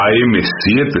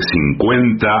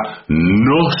AM750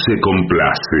 no se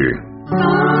complace.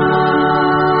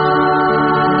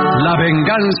 La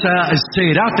venganza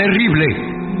será terrible.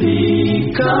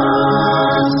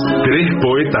 Tres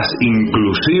poetas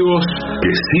inclusivos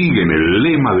que siguen el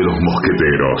lema de los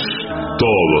mosqueteros.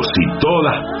 Todos y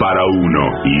todas para uno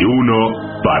y uno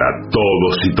para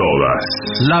todos y todas.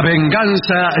 La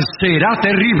venganza será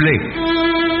terrible.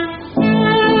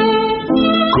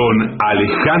 Con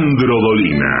Alejandro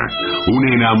Dolina, un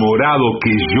enamorado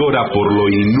que llora por lo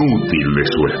inútil de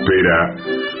su espera,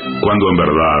 cuando en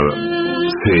verdad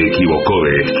se equivocó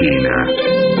de esquina.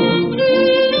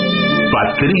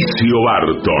 Patricio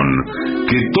Barton,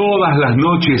 que todas las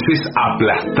noches es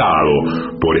aplastado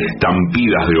por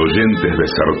estampidas de oyentes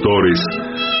desertores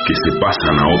que se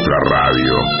pasan a otra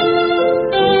radio.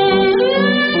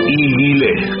 Y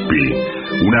Gillespie,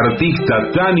 un artista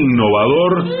tan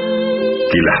innovador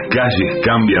que las calles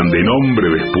cambian de nombre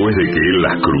después de que él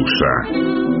las cruza.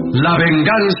 La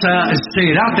venganza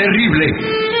será terrible.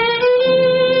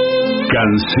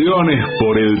 Canciones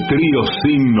por el trío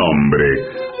sin nombre: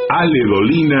 Ale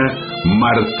Dolina,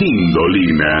 Martín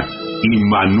Dolina y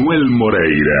Manuel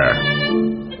Moreira.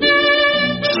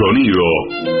 Sonido: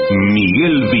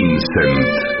 Miguel Vincent.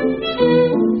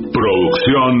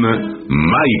 Producción: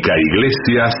 Maica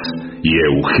Iglesias y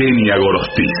Eugenia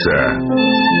Gorostiza.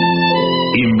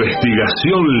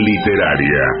 Investigación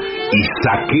literaria y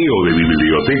saqueo de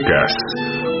bibliotecas: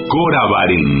 Cora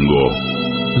Barengo.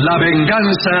 La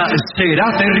venganza será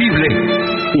terrible.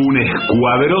 Un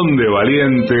escuadrón de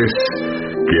valientes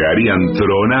que harían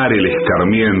tronar el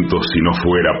escarmiento si no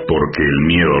fuera porque el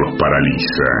miedo los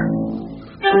paraliza.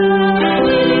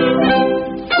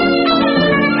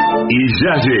 Y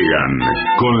ya llegan,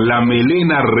 con la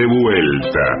melena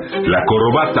revuelta, la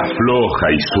corbata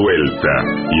floja y suelta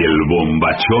y el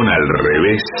bombachón al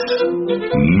revés,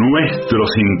 nuestros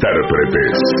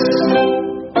intérpretes.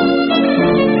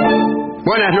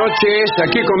 Buenas noches,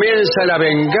 aquí comienza La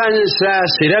venganza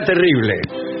será terrible.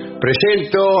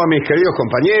 Presento a mis queridos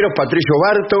compañeros Patricio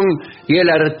Barton y el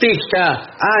artista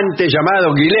antes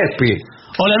llamado Gillespie.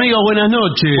 Hola amigos, buenas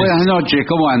noches. Buenas noches,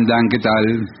 ¿cómo andan? ¿Qué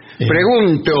tal?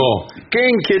 Pregunto, ¿qué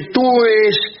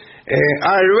inquietudes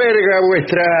alberga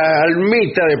vuestra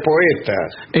almita de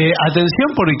poetas?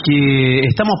 Atención porque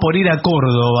estamos por ir a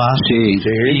Córdoba. Sí.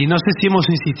 Y no sé si hemos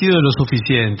insistido lo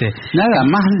suficiente. Nada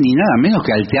más ni nada menos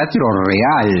que al Teatro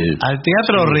Real. Al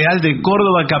Teatro Real de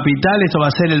Córdoba Capital. Esto va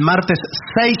a ser el martes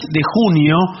 6 de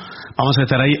junio. Vamos a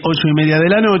estar ahí 8:30 de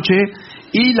la noche.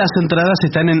 Y las entradas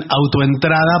están en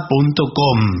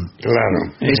autoentrada.com.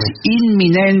 Claro. Es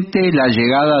inminente la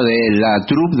llegada de la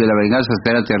troupe de La venganza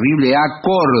será terrible a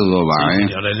Córdoba. Sí,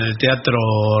 señor, en el Teatro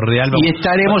Real. Y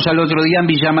estaremos al otro día en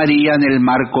Villa María en el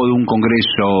marco de un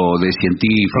congreso de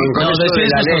científicos. No, de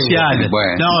ciencias sociales.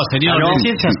 Bueno. No, señor, de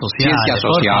ciencias sociales.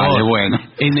 Ciencias sociales, bueno.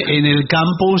 En el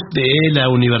campus de la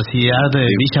Universidad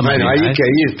de Villa María. Bueno, hay que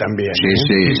ir también.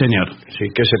 Sí, señor. Sí,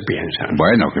 ¿qué se piensa?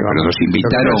 Bueno, pero nos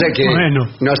invitaron.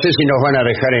 No sé si nos van a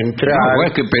dejar entrar,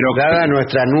 dada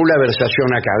nuestra nula versación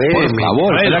académica. Por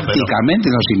favor, prácticamente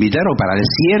nos invitaron para el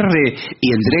cierre y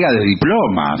entrega de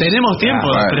diplomas. Tenemos tiempo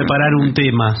de preparar un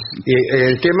tema. Y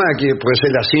el tema aquí puede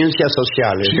ser las ciencias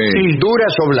sociales,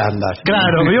 duras o blandas.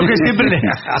 Claro, veo que siempre le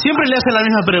hacen la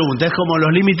misma pregunta, es como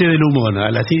los límites del humor. A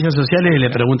las ciencias sociales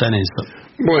le preguntan eso.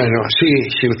 Bueno, sí,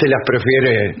 si usted las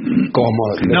prefiere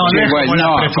como... No, no es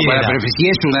como la prefiera. Si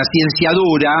es una ciencia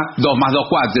dura, 2 más 2,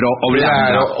 4, o blanda.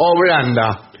 Claro, o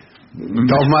blanda.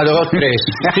 2 más 2, 3.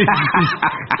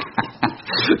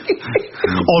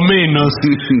 O menos.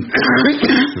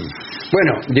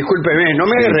 Bueno, discúlpeme, no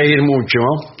me haga reír mucho.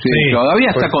 Sí. Todavía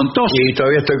está con tos. Sí,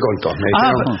 todavía estoy con tos.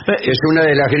 Es una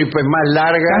de las gripes más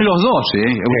largas. Están los dos,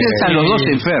 Ustedes están los dos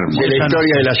enfermos. De la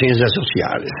historia de las ciencias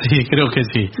sociales. Sí, creo que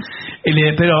sí.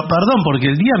 Pero, perdón, porque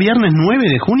el día viernes 9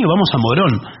 de junio vamos a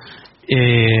Morón.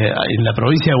 En la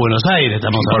provincia de Buenos Aires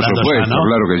estamos hablando. Por supuesto, ya, ¿no?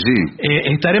 claro que sí.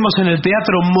 Estaremos en el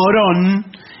Teatro Morón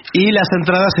y las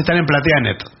entradas están en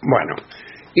Plateanet. Bueno,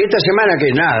 y esta semana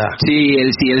que nada. Sí,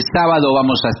 el sábado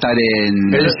vamos a estar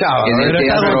en el sábado. En el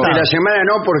teatro. La semana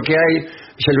no, porque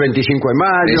es el 25 de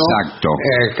mayo. Exacto.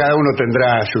 Cada uno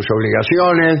tendrá sus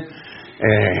obligaciones.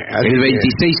 El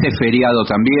 26 es feriado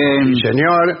también. Sí,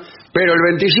 señor. Pero el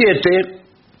 27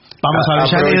 vamos a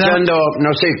Avellaneda. Aprovechando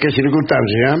no sé qué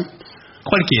circunstancia.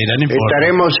 Cualquiera, no importa.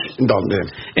 ¿Estaremos dónde?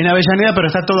 En Avellaneda, pero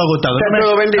está todo agotado. Está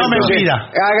todo vendido. No me pida.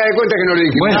 Haga de cuenta que no le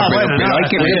dije. Bueno, pero hay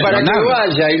que para que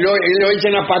vaya y lo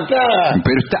echen a patada.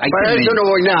 Pero para eso no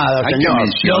voy nada, señor.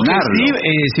 Lo que sí,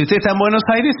 si usted está en Buenos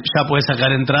Aires, ya puede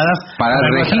sacar entradas para las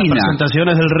Regina.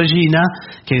 presentaciones del Regina,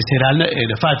 que serán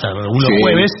los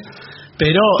jueves.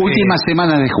 Pero últimas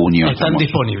semanas de junio. están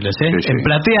disponibles, Sí, sí. en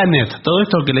Platea.net. Todo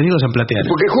esto que les digo es en Platea.net.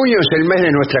 Porque junio es el mes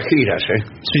de nuestras giras,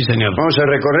 Sí, señor. Vamos a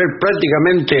recorrer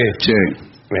prácticamente... Sí.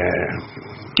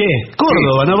 ¿Qué?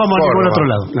 Córdoba, no vamos a ningún Córdoba, otro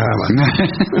lado. nada más.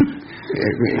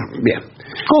 Bien.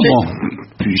 ¿Cómo?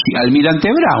 Sí, Almirante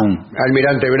Brown.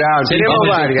 Almirante Brown, Sí, tenemos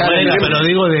vamos a varias. estar en la- pero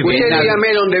digo de- Usted dígame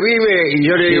dónde vive y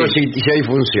yo le digo si hay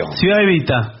función. Ciudad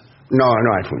Evita. No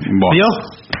hay función. Bueno. ¿Vio?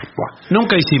 Buah.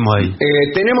 Nunca hicimos ahí.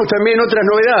 Tenemos también otras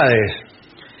novedades.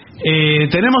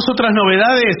 Tenemos otras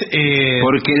novedades.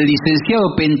 Porque el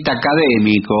licenciado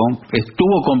pentacadémico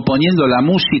estuvo componiendo la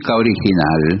música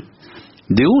original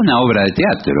de una obra de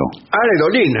teatro. Ale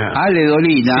Dolina. Ale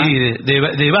Dolina. Sí,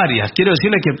 de varias. Quiero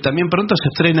decirle que también pronto se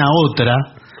estrena otra,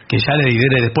 que ya le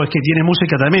diré después, que tiene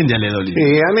música también de Ale Dolina. Sí,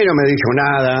 a mí no me dijo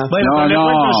nada. Bueno, No, pero le no.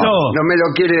 cuento yo. No me lo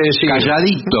quiere decir.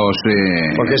 Calladitos.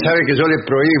 Porque sabe que yo le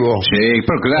prohíbo. Sí,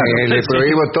 pero claro. Le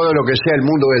prohíbo todo lo que sea el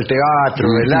mundo del teatro,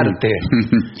 del arte.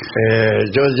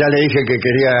 Yo ya le dije que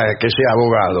quería que sea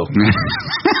abogado.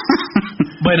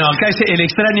 Bueno, acá es el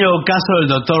extraño caso del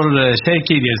doctor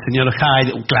Jekyll y el señor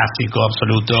Hyde, un clásico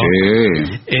absoluto.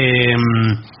 Sí.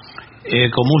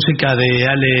 Con música de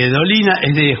Ale Dolina,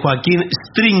 es de Joaquín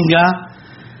Stringa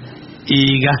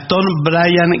y Gastón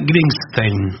Brian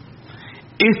Greenstein.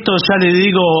 Esto ya le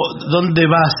digo dónde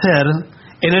va a ser.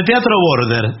 En el Teatro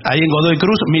Border, ahí en Godoy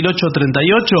Cruz,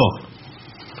 1838,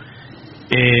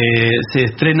 se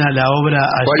estrena la obra...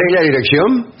 ¿Cuál es la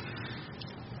dirección?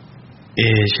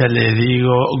 Ya le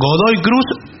digo, Godoy Cruz,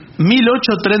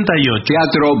 1838.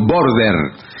 Teatro Border.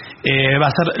 Va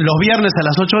a ser los viernes a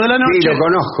las 8 de la noche. Sí, lo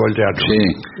conozco el teatro. Sí.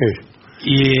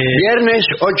 Y Viernes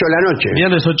 8 de la noche.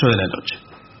 viernes 8 de la noche.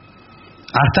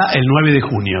 Hasta el 9 de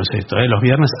junio es esto, los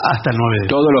viernes hasta el 9 de junio.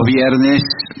 Todos los viernes.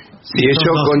 Y eso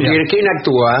son dos con viernes. ¿quién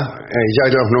actúa? Ya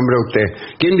los nombró usted.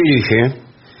 ¿Quién dirige?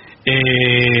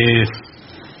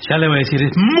 Ya le voy a decir,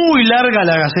 es muy larga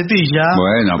la gacetilla.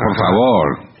 Bueno, por favor.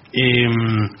 Y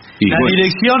La bueno.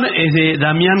 dirección es de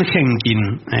Damián Henkin.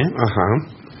 Ajá.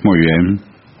 Muy bien.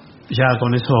 Ya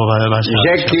con eso va a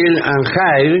llegar. Jekyll and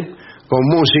Hyde, con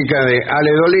música de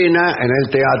Ale Dolina en el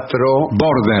teatro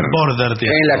Border. Border Theater.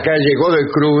 en la calle Godoy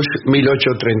Cruz,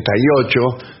 1838,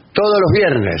 todos los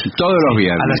viernes. Todos los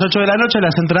viernes. A las 8 de la noche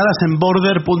las entradas en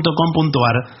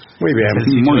border.com.ar. Muy bien. El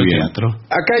sitio Muy del bien. teatro.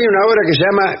 Acá hay una obra que se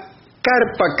llama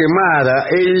Carpa Quemada,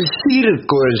 el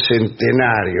circo del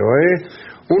centenario,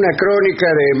 una crónica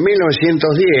de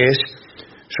 1910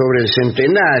 sobre el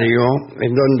centenario,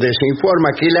 en donde se informa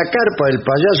que la carpa del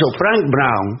payaso Frank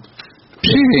Brown,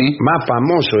 Sí. más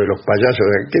famoso de los payasos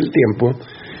de aquel tiempo,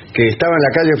 que estaba en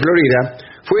la calle Florida,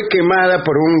 fue quemada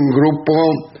por un grupo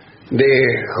de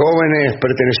jóvenes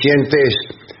pertenecientes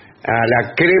a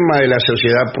la crema de la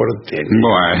sociedad porteña.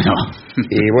 Bueno.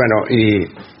 Y bueno, y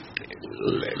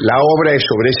la obra es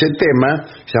sobre ese tema,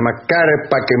 se llama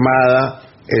Carpa Quemada,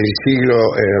 el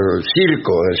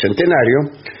circo del centenario,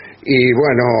 y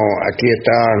bueno, aquí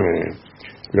están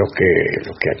los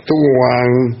que actúan,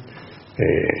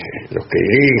 los que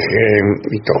dirigen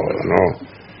y todo, ¿no?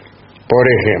 Por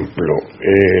ejemplo,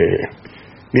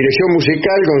 dirección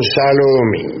musical Gonzalo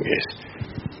Domínguez.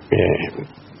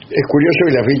 Es curioso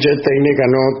que la ficha técnica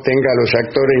no tenga a los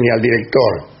actores ni al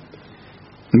director,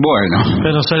 Bueno.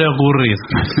 Pero suele ocurrir.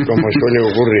 como suele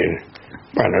ocurrir.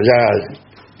 Bueno,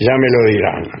 ya me lo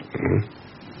dirán.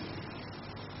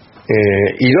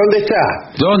 ¿Y dónde está?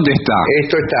 ¿Dónde está?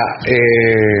 Esto está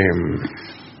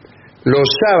los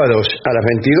sábados a las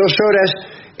 22 horas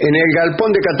en el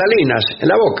Galpón de Catalinas, en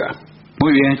La Boca.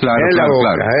 Muy bien, claro, En La claro,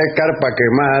 Boca, claro. Carpa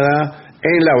Quemada,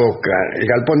 en La Boca. El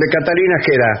Galpón de Catalinas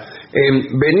queda en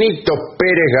Benito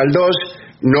Pérez Galdós,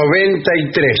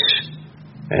 93,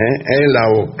 en La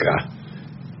Boca.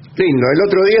 Lindo. El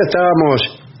otro día estábamos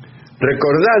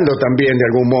recordando también de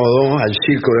algún modo al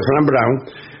circo de Frank Brown,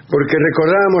 porque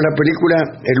recordábamos la película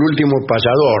El último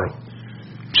payador,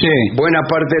 Sí. buena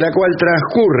parte de la cual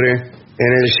transcurre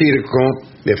en el circo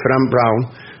de Frank Brown,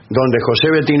 donde José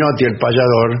Bettinotti, el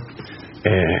payador,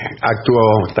 actuó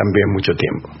también mucho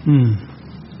tiempo.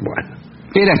 Bueno,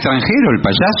 ¿Era extranjero el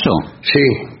payaso? sí.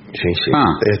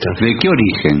 ¿De qué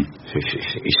origen? Sí.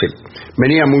 Y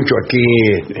venía mucho aquí,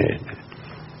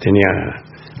 tenía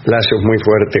lazos muy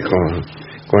fuertes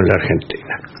con la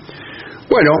Argentina.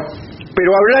 Bueno,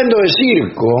 pero hablando de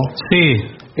circo, Sí.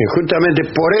 justamente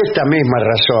por esta misma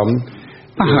razón,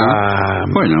 Ajá.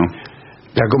 Bueno.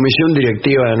 la comisión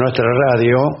directiva de nuestra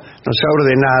radio nos ha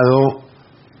ordenado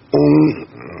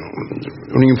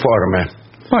un informe,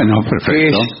 Bueno, que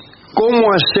perfecto. es ¿Cómo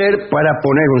hacer para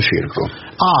poner un circo?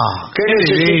 ¿Qué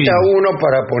necesita uno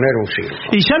para poner un circo?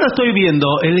 Y ya lo estoy viendo,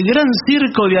 el gran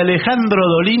circo de Alejandro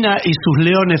Dolina y sus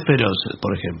leones feroces,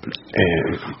 por ejemplo.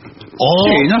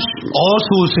 O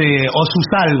sus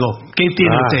algo. ¿Qué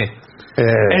tiene usted?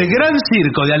 El gran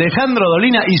circo de Alejandro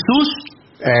Dolina y sus...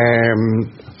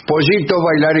 pollitos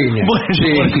bailarines. Bueno,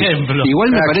 por ejemplo.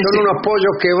 Igual me parece... Son unos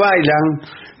pollos que bailan.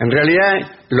 En realidad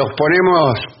los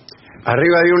ponemos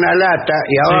arriba de una lata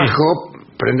y abajo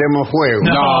prendemos fuego.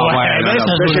 Bueno,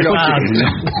 eso es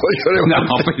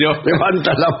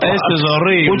levanta la pata. Eso es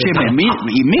horrible. Escúcheme,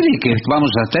 y mire que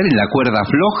vamos a estar en la cuerda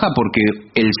floja porque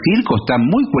el circo está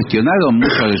muy cuestionado en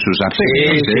muchos de sus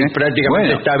aspectos. Sí,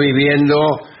 prácticamente está viviendo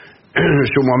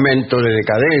su momento de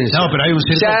decadencia. No, pero hay un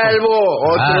circo... Salvo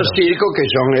otros circos que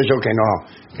son esos que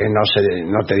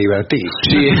no te divertís.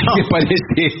 Sí, que parece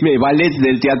ballet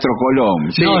del Teatro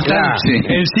Colón. Sí, claro.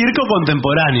 El circo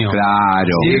contemporáneo.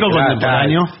 Claro. Circo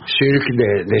contemporáneo. Cirque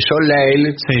de Soleil,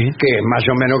 que es más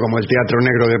o menos como el Teatro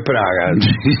Negro de Praga.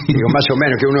 Digo, más o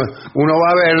menos, que uno va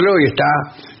a verlo y está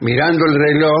mirando el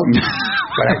reloj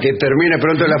para que termine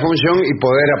pronto la función y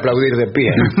poder aplaudir de pie.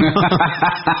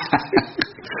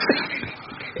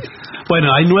 Bueno,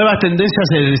 hay nuevas tendencias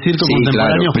en el circo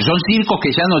contemporáneo. Claro, pero son circos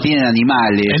que ya no tienen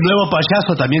animales. El nuevo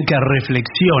payaso también que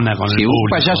reflexiona con el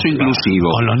público. Un payaso inclusivo.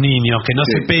 Con los niños, que no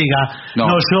se pega,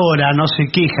 no llora, no se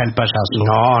queja el payaso.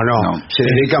 No. Se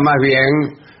dedica más bien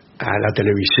a la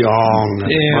televisión.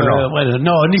 Bueno,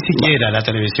 ni siquiera a la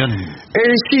televisión.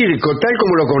 El circo, tal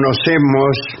como lo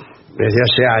conocemos desde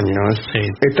hace años,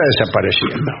 está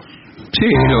desapareciendo. Sí.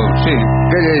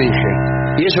 ¿Qué le dije?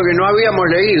 Y eso que no habíamos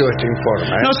leído este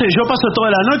informe. No sé, yo paso toda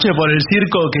la noche por el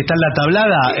circo que está en la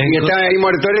tablada. Y está ahí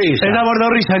muerto de risa. Está muerto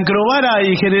de risa, en Crovara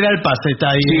y General Paz está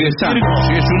ahí. Sí, está. Sí,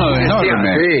 es uno de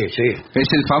enorme. Sí. Es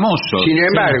el famoso. Sin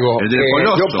embargo, el del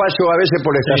yo paso a veces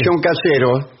por la estación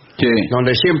Casero,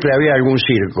 donde siempre había algún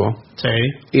circo,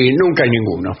 y nunca hay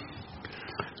ninguno.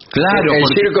 Claro, el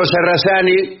circo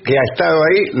Sarrazani, que ha estado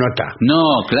ahí, no está. No,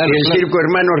 claro. Y el circo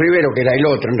Hermano Rivero, que era el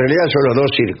otro. En realidad solo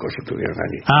dos circos estuvieron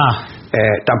allí.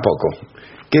 Tampoco.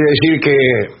 Quiere decir que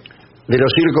de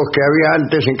los circos que había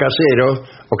antes en Caseros,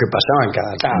 o que pasaban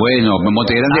cada tarde. Bueno, en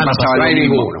Montegrande pasaba no hay lo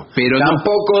mismo, ninguno. Pero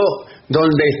tampoco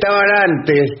donde estaban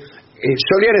antes,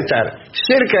 solían estar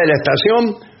cerca de la estación,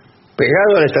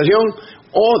 pegado a la estación,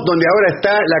 o donde ahora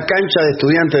está la cancha de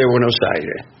estudiantes de Buenos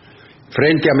Aires,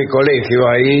 frente a mi colegio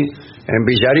ahí en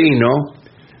Villarino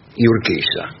y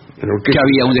Urquiza. ¿Que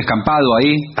había un descampado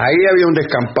ahí? Ahí había un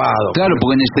descampado. Claro,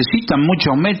 porque necesitan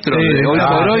muchos metros de hoy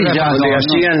por hoy. Ya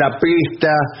hacían la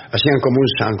pista, hacían como un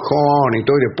zanjón y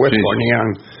todo, y después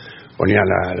ponían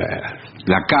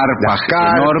las carpas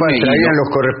enormes, traían los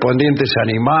correspondientes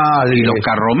animales y los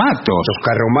carromatos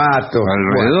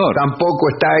Bueno, alrededor.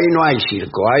 tampoco está ahí, no hay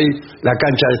circo, hay la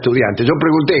cancha de estudiantes. Yo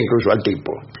pregunté incluso al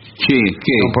tipo, ¿qué?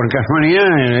 Por casualidad,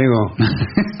 le digo,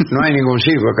 no hay ningún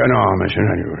circo acá. No, me dice,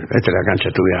 esta es la cancha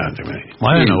de estudiantes, me dice.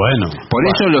 Bueno. Por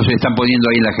eso los están poniendo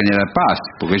ahí en la General Paz,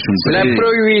 porque es un la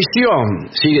prohibición,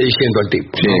 sigue diciendo el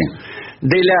tipo, ¿no?,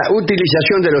 de la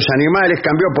utilización de los animales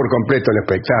cambió por completo el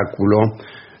espectáculo,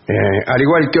 al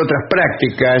igual que otras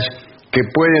prácticas que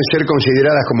pueden ser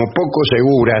consideradas como poco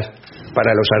seguras para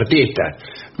los artistas.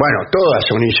 Bueno, todas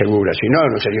son inseguras, si no,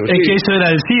 no sería un circo. Es que eso era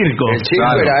el circo. El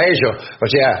circo era eso. O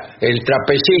sea, el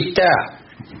trapecista...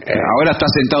 ahora está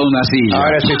sentado en una silla.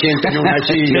 Ahora se sienta en una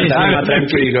silla, está más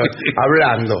tranquilo,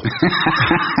 hablando.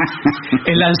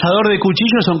 El lanzador de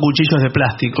cuchillos son cuchillos de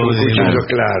plástico. Cuchillos,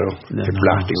 claro, de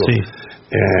plástico.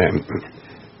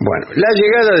 Bueno, la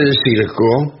llegada del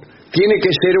circo tiene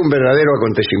que ser un verdadero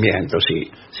acontecimiento,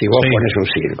 si vos pones un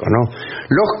circo, ¿no?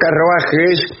 Los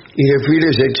carruajes y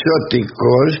desfiles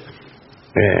exóticos,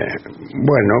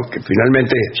 que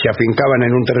finalmente se afincaban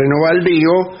en un terreno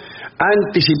baldío,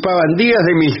 anticipaban días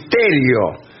de misterio.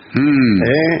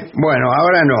 Bueno,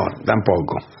 ahora no,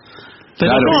 tampoco.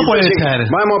 Pero ¿cómo puede ser?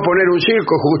 Vamos a poner un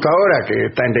circo justo ahora que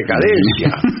está en decadencia.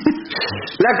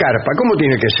 La carpa, ¿cómo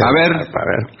tiene que ser? A ver.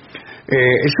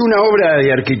 Es una obra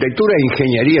de arquitectura e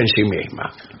ingeniería en sí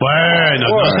misma.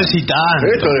 Bueno, no sé si tanto.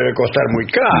 Esto debe costar muy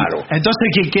caro. Entonces,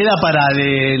 ¿qué queda para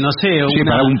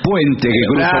para un puente que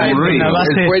cruza un río?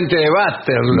 El puente de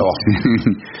Waterloo.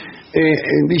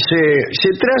 Dice, se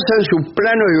traza en su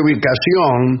plano de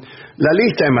ubicación la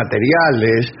lista de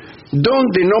materiales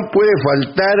donde no puede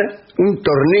faltar un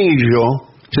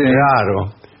tornillo.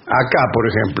 Claro. Acá, por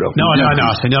ejemplo.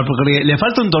 No, señor, porque le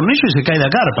falta un tornillo y se cae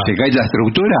la carpa. ¿Se cae la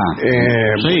estructura?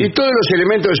 Y todos los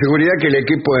elementos de seguridad que el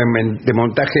equipo de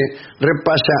montaje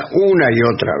repasa una y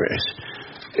otra vez.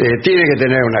 Tiene que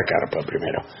tener una carpa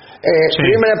primero.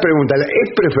 Primera pregunta, ¿es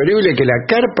preferible que la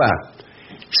carpa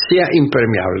sea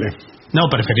impermeable. No,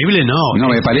 preferible no. No,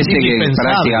 me parece que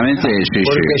indispensable. prácticamente sí,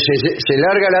 Porque sí. se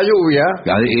larga la lluvia,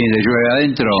 Y le llueve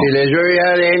adentro. se le llueve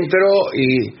adentro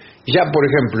y ya, por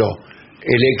ejemplo,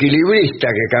 el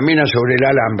equilibrista que camina sobre el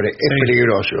alambre es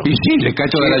peligroso. Y sí, le cae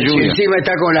toda la Si lluvia. encima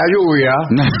está con la lluvia,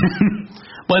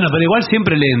 Bueno, pero igual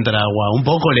siempre le entra agua, un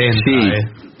poco le entra. Sí.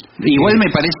 Igual me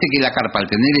parece que la carpa, al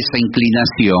tener esa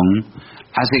inclinación,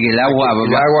 hace que el agua...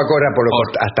 el agua corra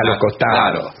hasta los costados.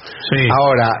 Claro. Sí.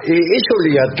 Ahora, es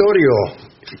obligatorio,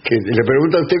 que le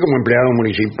pregunto a usted como empleado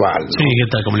municipal, ¿no? Sí, ¿qué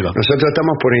tal? ¿Cómo le va? Nosotros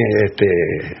estamos por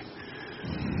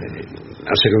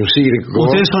hacer un circo.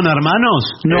 ¿Ustedes son hermanos?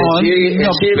 El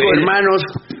circo hermanos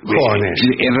Jones.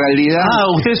 En realidad...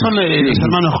 ¿ustedes son los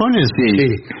hermanos Jones? Sí.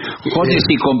 Jones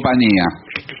y compañía.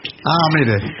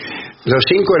 Mire. Los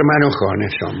 5 hermanos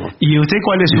Jones somos. ¿Y usted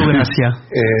cuál es su gracia?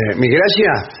 Mi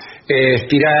gracia es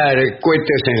tirar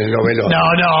cohetes en el veloz.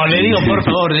 No, le digo por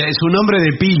favor, su nombre de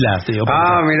pila. Tío,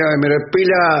 mira,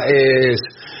 pila es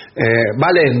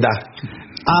Valenda.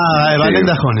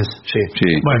 Valenda Jones. Sí.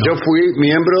 Bueno. Yo fui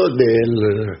miembro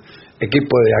del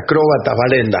equipo de acróbatas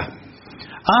Valenda.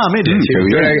 Mire. Sí,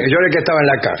 yo era el que estaba en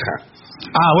la caja.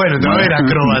 Bueno, no era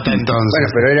acróbata entonces. Bueno,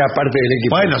 pero era parte del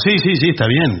equipo. Bueno, sí, está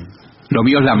bien. Lo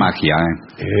mío es la magia,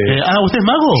 ¿usted es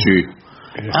mago? Sí.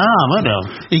 Bueno.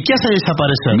 ¿Y qué hace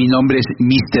desaparecer? Mi nombre es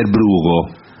Mr.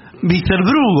 Brugo. Mr.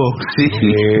 Brugo. Sí.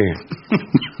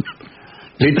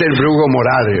 Little Brugo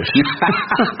Morales.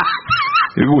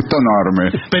 El gusto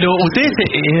enorme. Pero usted,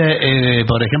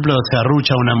 por ejemplo, se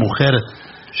arrucha a una mujer.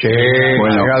 Sí,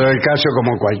 llegado el caso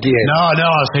como cualquiera. No,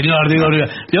 señor,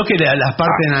 digo que las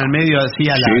parten al medio así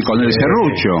a la... Sí, con el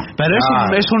serrucho. Pero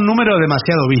es un número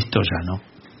demasiado visto ya,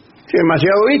 ¿no? Sí,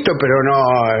 demasiado visto, pero no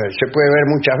se puede ver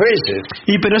muchas veces.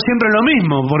 Pero siempre lo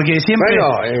mismo, porque siempre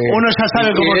uno ya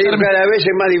sabe cómo termina. Cada vez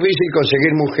es más difícil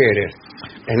conseguir mujeres.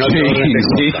 En otro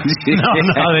sí.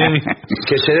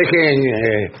 Que se dejen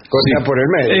cortar por el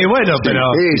medio. Bueno, pero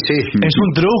sí. Es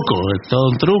un truco, es todo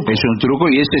un truco. Es un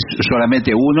truco y ese es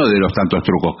solamente uno de los tantos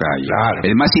trucos que hay. Claro.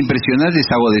 El más impresionante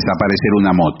es hago desaparecer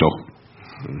una moto.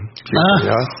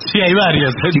 Sí, hay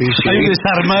varios. Hay un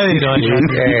desarmadero.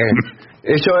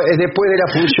 Eso es después de la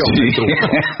función.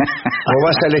 Vos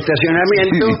vas al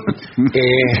estacionamiento,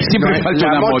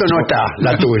 la moto no está,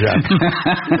 la tuya.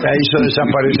 La hizo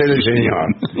desaparecer el señor.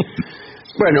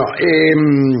 Bueno,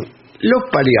 los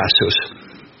payasos.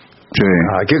 Sí.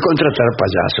 Hay que contratar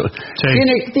payasos. Sí.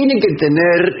 Tienen que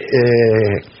tener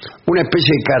una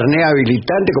especie de carné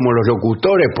habilitante como los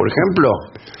locutores, por ejemplo.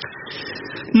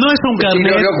 No es un carné. Si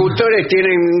los locutores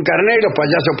tienen un carné, los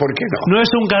payasos, ¿por qué no? No es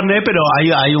un carné, pero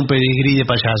hay un pedigrí de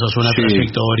payasos, una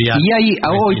trayectoria. Y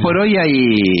hoy por hoy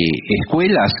hay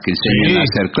escuelas que enseñan a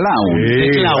ser clown.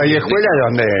 Sí, hay escuelas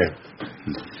donde...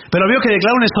 Pero veo que de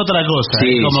clown es otra cosa,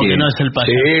 como que no es el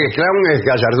payaso. Sí, clown es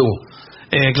Gallardú.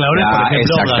 Clown es, por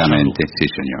ejemplo, exactamente, Gallardú.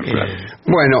 sí señor. Claro.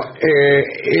 Bueno,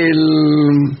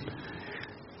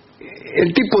 el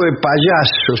tipo de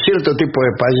payaso, cierto tipo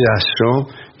de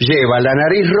payaso, lleva la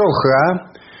nariz roja,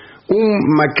 un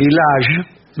maquillaje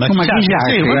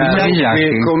que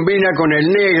combina con el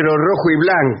negro, rojo y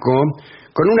blanco,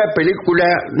 con una peluca.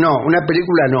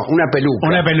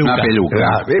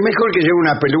 Es mejor que lleve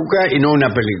una peluca y no una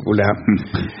película.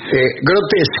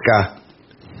 Grotesca.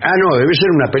 Debe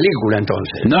ser una película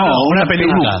entonces. No, una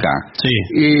peluca. Sí.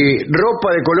 Y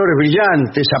ropa de colores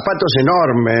brillantes, zapatos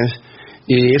enormes.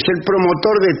 Y es el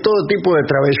promotor de todo tipo de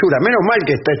travesura. Menos mal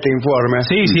que está este informe.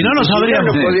 Sí, si no, no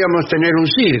sabríamos. No podríamos tener un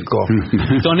circo.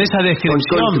 Con esa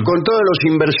descripción. Con todos los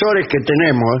inversores que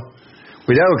tenemos.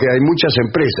 Cuidado que hay muchas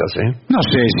empresas, No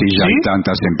sé si ya hay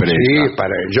tantas empresas. Sí,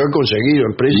 yo he conseguido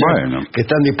empresas que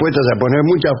están dispuestas a poner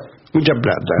mucha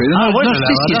plata. Pero no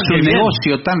sé si es un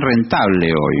negocio tan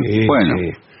rentable hoy. Sí, sí.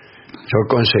 Yo he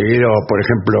conseguido, por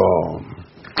ejemplo...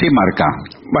 ¿Qué marca?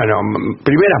 Bueno,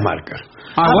 primeras marcas.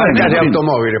 Marcas de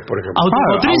automóviles, por ejemplo.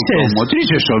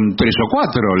 Automotrices son 3 o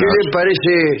 4. ¿Qué le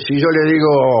parece si yo le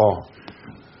digo...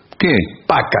 ¿Qué?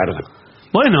 Packard?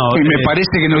 Bueno... Y me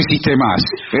parece que no existe más.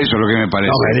 Eso es lo que me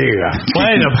parece. No me diga.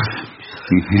 Bueno,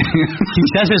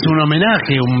 quizás es un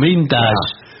homenaje, un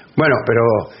vintage. Bueno, pero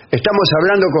estamos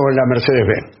hablando con la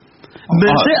Mercedes-Benz.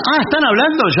 ¿están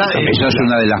hablando ya? Esa es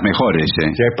una de las mejores,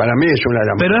 Sí, para mí es una de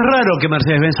las Pero es raro que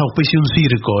Mercedes-Benz auspicie un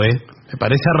circo, Me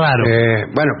parece raro.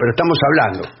 Bueno, pero estamos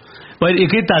hablando. Bueno, ¿y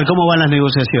qué tal? ¿Cómo van las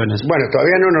negociaciones? Bueno,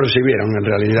 todavía no nos recibieron en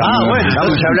realidad. Bueno.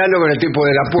 Estamos hablando con el tipo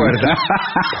de la puerta.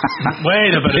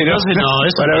 Bueno, pero entonces no,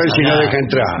 eso para ver si no deja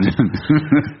entrar.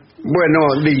 Bueno,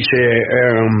 dice...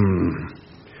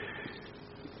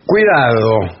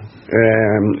 cuidado.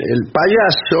 El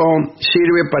payaso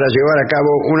sirve para llevar a cabo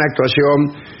una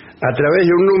actuación a través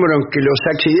de un número en que los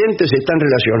accidentes están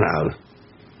relacionados.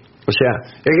 O sea,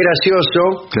 es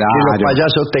gracioso que los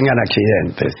payasos tengan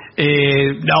accidentes.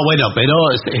 No, bueno, pero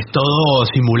es todo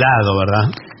simulado, ¿verdad?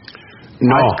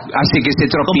 No. Hace que se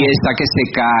tropieza, que se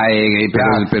cae.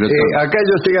 Pero acá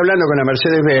yo estoy hablando con la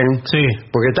Mercedes-Benz, Sí.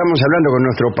 porque estamos hablando con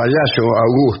nuestro payaso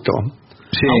Augusto.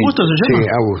 Sí. ¿Augusto se llama? Sí,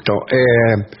 Augusto.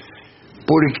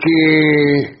 Porque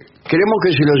queremos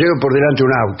que se lo lleve por delante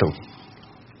un auto.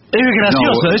 Es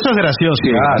gracioso, No, eso es gracioso.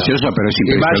 Sí, gracioso, pero es Y más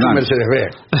un impresionante.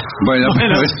 Mercedes-Benz. Bueno,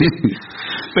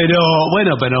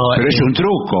 Bueno, pero pero es un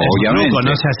truco, es un obviamente. truco,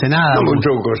 no se hace nada. No, un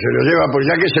truco, se lo lleva por,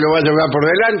 ya que se lo va a llevar por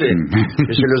delante,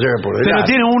 que se lo lleve por delante. Pero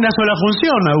tiene una sola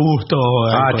función, Augusto.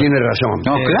 Tiene razón.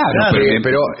 No, claro.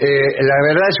 Pero la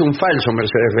verdad es un falso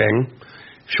Mercedes-Benz.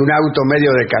 Es un auto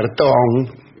medio de cartón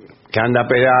que anda a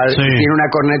pedal, Sí. tiene una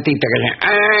cornetita que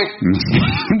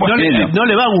No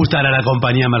le va a gustar a la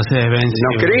compañía Mercedes-Benz.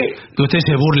 ¿No cree? Que usted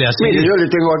se burle así. Mire, yo le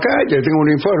tengo acá, le tengo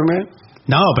un informe.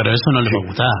 No, pero eso no le va a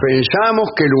gustar. Pensamos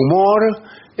que el humor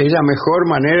es la mejor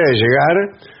manera de llegar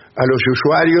a los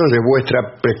usuarios de vuestra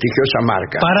prestigiosa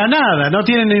marca. Para nada, no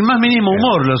tienen ni el más mínimo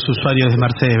humor los usuarios de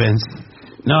Mercedes-Benz.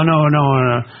 No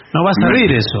va a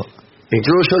servir eso.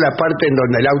 Incluso la parte en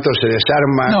donde el auto se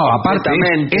desarma No, aparte,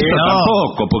 completamente eso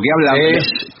tampoco, porque habla...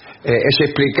 es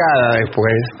explicada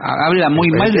después. Habla muy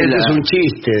mal de Este la... es un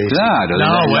chiste. dice. Claro,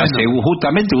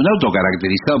 justamente un auto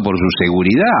caracterizado por su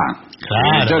seguridad.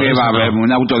 Claro, Esto que eso va a no. haber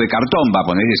un auto de cartón, va a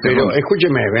poner ese... Pero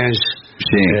escúcheme, Benz.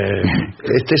 Sí.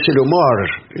 Este es el humor.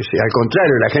 Al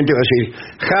contrario, la gente va a decir,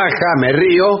 ja, me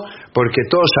río, porque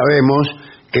todos sabemos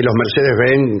que los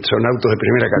Mercedes-Benz son autos de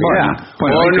primera calidad.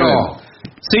 Bueno, ¿O hay que no?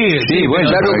 Sí, bueno,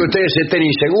 Claro pero- que ustedes estén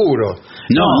inseguros.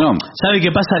 No. ¿Sabe qué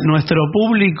pasa? Nuestro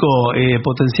público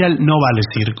potencial no vale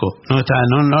circo.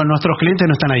 Nuestros clientes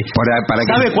no están ahí. Para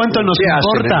que- ¿Sabe cuánto nos ¿Qué hacen,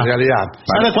 importa? en realidad?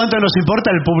 ¿Sabe cuánto nos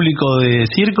importa el público de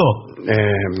circo?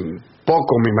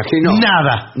 Poco, me imagino.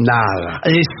 Nada.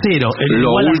 Es cero. Lo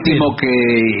Igual a último cero. que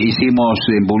hicimos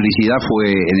en publicidad fue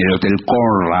en el Hotel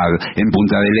Conrad, en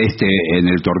Punta del Este, en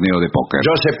el torneo de póker.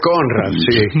 Joseph Conrad,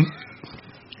 sí.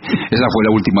 Esa fue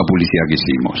la última publicidad que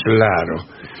hicimos. Claro.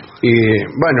 Y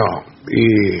bueno,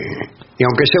 y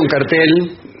aunque sea un cartel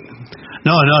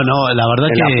No, la verdad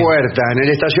en que... la puerta, en el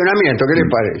estacionamiento, ¿qué le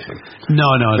parece? No.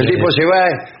 El tipo se va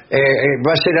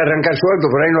a hacer arrancar su auto,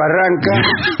 por ahí lo arranca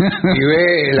y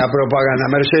ve la propaganda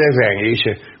Mercedes-Benz y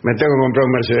dice, me tengo que comprar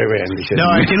un Mercedes-Benz. Dice. No,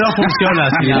 es que no funciona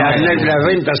así. Y las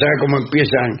ventas, ¿sabe cómo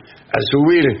empiezan a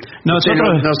subir? Usted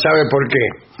no sabe por qué.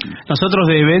 Nosotros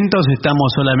de eventos estamos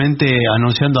solamente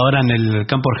anunciando ahora en el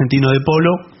campo argentino de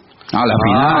polo. La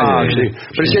final. Sí.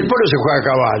 Pero si el polo se juega a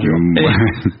caballo.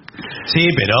 Sí,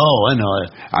 pero bueno.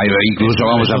 Incluso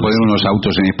vamos a poner unos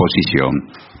autos en exposición.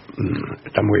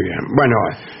 Está muy bien. Bueno,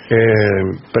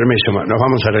 permiso, nos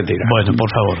vamos a retirar. Bueno, por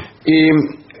favor. Y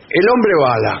el hombre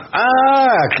bala.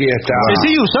 Aquí está. ¿Se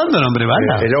sigue usando el hombre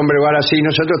bala? El hombre bala, sí.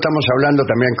 Nosotros estamos hablando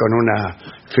también con una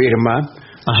firma,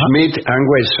 Ajá. Smith &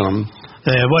 Wesson.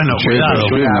 Bueno, Sí, cuidado.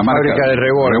 sí, Una fábrica de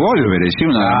revólveres. Sí,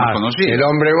 una de las más conocidas. El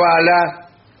hombre bala,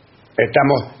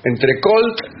 estamos entre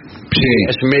Colt y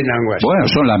Smith & Wesson. Bueno,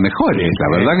 son las mejores, la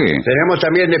verdad que... Tenemos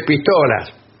también de pistolas,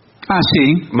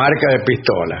 Sí. marca de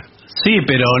pistolas. Sí,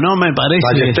 pero no me parece...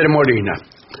 Ballester Molina.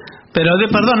 Pero,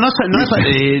 perdón, no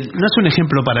es un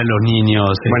ejemplo para los niños.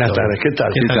 esto. Buenas tardes, ¿qué tal?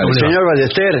 ¿Qué tal? ¿Cómo le va? Señor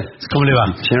Ballester, ¿Cómo le va?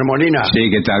 señor Molina. Sí,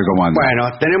 ¿qué tal? ¿Cómo anda? Bueno,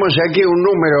 tenemos aquí un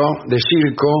número de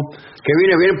circo que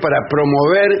viene bien para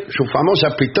promover sus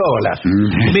famosas pistolas.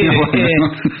 Mire,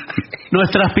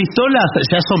 nuestras pistolas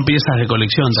ya son piezas de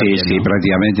colección Sí, también. sí, ¿no?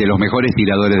 prácticamente los mejores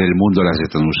tiradores del mundo las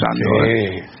están usando.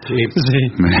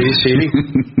 Sí.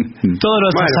 Todos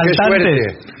los Bueno, qué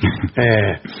asaltantes.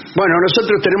 suerte. Bueno,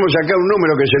 nosotros tenemos acá un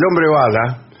número que es el hombre bala.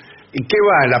 ¿Y qué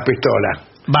va en la pistola?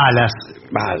 Balas.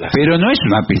 Balas. Pero no es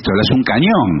una pistola, es un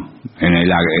cañón en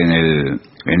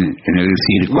el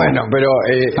circo. Bueno, pero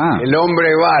el hombre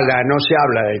bala no se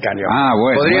habla del cañón.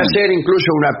 Bueno. Podría ser incluso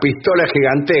una pistola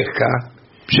gigantesca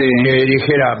que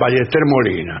dijera Ballester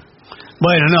Molina.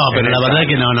 Bueno, no, pero la verdad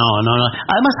que no.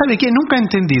 Además, ¿sabe qué? Nunca he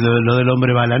entendido lo del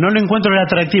hombre bala. No le encuentro el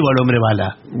atractivo al hombre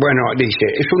bala. Bueno, dice,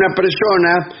 es una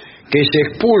persona que se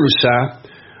expulsa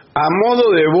a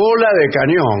modo de bola de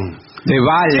cañón. De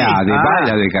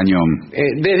bala de cañón.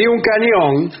 Desde un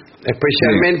cañón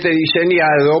especialmente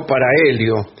diseñado para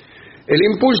helio. El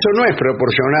impulso no es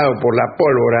proporcionado por la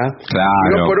pólvora,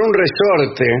 sino por un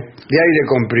resorte de aire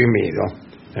comprimido.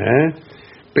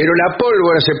 Pero la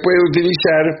pólvora se puede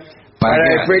utilizar para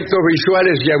efectos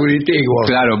visuales y auditivos.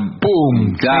 Claro,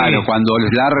 ¡pum! Claro, Sí. cuando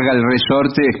larga el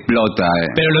resorte explota.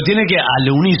 Pero lo tiene que al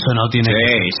unísono, tiene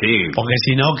que. Sí. Porque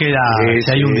si no queda, Sí,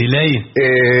 si hay un sí. delay.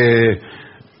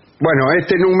 Bueno,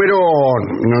 este número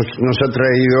nos ha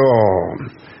traído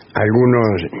algunos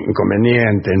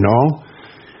inconvenientes, ¿no?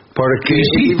 Porque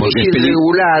Sí, es porque difícil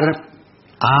regular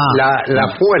la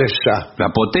fuerza, la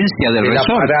potencia del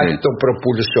resorte. aparato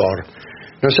propulsor.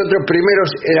 Nosotros primeros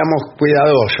éramos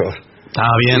cuidadosos.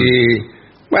 Bien. Y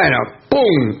bueno,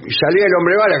 ¡pum! Y salía el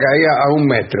hombre bala, caía a 1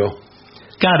 metro.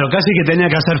 Claro, casi que tenía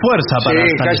que hacer fuerza para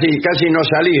salir. casi no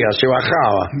salía, se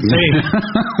bajaba. Sí.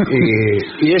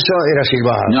 Y eso era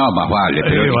silbado. No, más vale.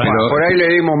 Pero, Por ahí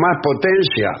le dimos más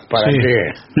potencia. ¿Para Sí. qué?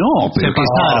 no, pero que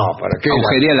 ¿Para qué?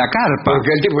 agujería la carpa.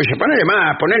 Porque el tipo dice, ponele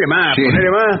más, Sí.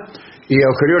 ponele más. Y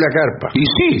agujereó la carpa. Y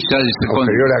sí,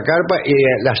 Agujereó la carpa. Y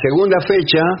la segunda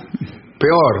fecha,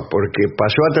 peor, porque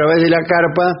pasó a través de la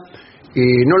carpa y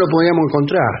no lo podíamos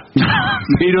encontrar.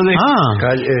 pero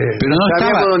pero no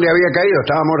sabíamos estaba. dónde había caído.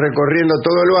 Estábamos recorriendo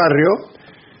todo el barrio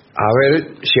a ver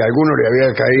si a alguno le había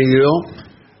caído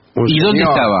un ¿Y dónde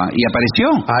señor. estaba? ¿Y apareció?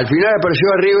 Al final apareció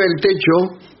arriba del techo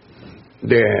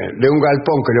de un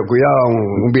galpón que lo cuidaba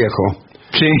un viejo.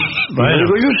 Sí. Bueno.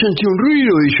 Yo sentí un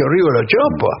ruido, dice, arriba la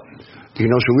chapa. Y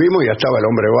nos subimos y ya estaba el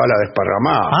hombre bala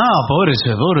desparramado. Pobre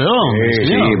hombre. Sí,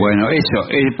 Sí, bueno, eso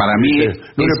para mí.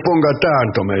 No le ponga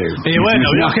tanto, me dijo. Y bueno,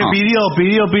 vio que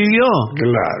pidió.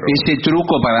 Claro. Ese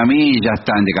truco para mí ya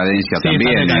está en decadencia Sí, también.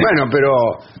 está en decadencia. Bueno, pero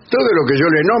todo lo que yo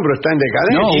le nombro está en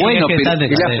decadencia. No, bueno, es que está en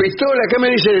 ¿Y las pistolas? ¿Qué me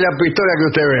dice de la pistola que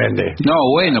usted vende? No,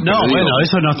 bueno, pero No, digo, bueno,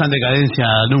 eso no está en decadencia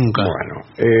nunca. Bueno,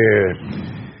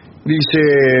 dice,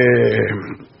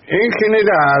 en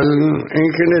general,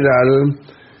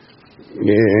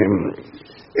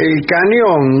 el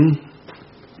cañón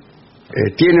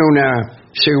tiene una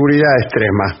seguridad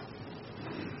extrema.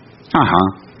 Ajá.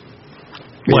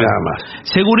 Y Bueno, nada más.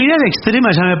 seguridad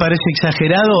extrema ya me parece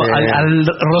exagerado al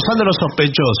rozando lo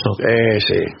sospechoso.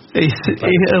 Sí. Es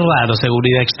raro,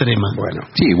 seguridad extrema. Bueno.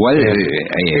 Sí, igual.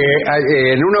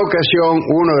 En una ocasión,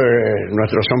 uno de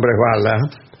nuestros hombres bala,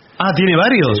 ¿Tiene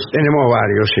varios? tenemos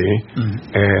varios, sí,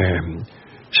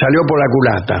 salió por la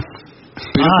culata.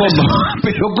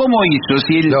 Pero ¿cómo hizo?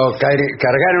 Si él... Lo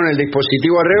cargaron el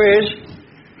dispositivo al revés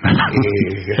y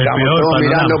estamos peor todos panorama.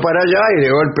 mirando para allá y de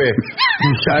golpe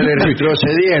sale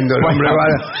retrocediendo el hombre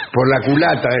bala por la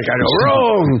culata del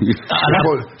cañón.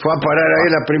 Fue a parar ahí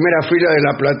en la primera fila de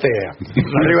la platea,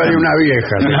 arriba de una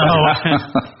vieja.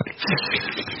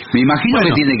 Me imagino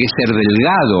que tiene que ser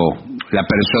delgado la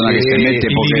persona que se mete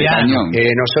por el cañón.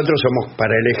 Nosotros somos,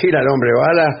 para elegir al hombre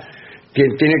bala,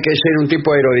 tiene que ser un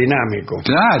tipo aerodinámico.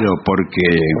 Claro, porque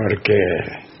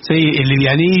Sí, el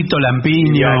livianito,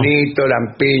 lampiño. Livianito,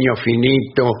 lampiño,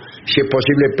 finito, si es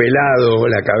posible pelado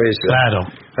la cabeza. Claro.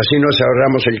 Así nos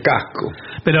ahorramos el casco.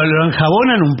 Pero lo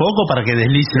enjabonan un poco para que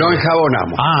deslice. Lo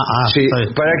enjabonamos. Sí, está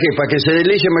bien. ¿para qué? Para que se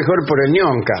deslice mejor por el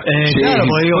ñonca. Sí, Claro,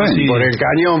 porque digo, bueno, sí. Por el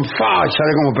cañón,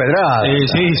 sale como pedrada.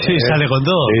 Sí, sale con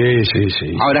todo.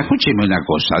 Sí. Ahora escúcheme una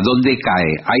cosa, ¿dónde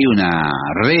cae? ¿Hay una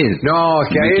red? No, es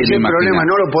que Me ahí quiero ese problema imaginar.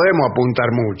 no lo podemos apuntar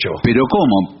mucho. Pero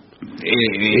 ¿cómo?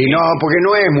 Y no, porque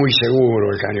no es muy seguro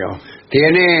el cañón.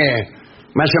 Tiene,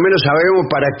 más o menos sabemos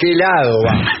para qué lado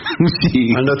va.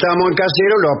 Sí. Cuando estábamos en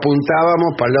casero lo apuntábamos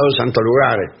para el lado de Santo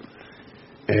Lugares.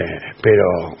 Pero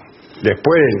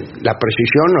después la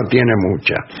precisión no tiene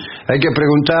mucha. Hay que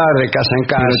preguntar de casa en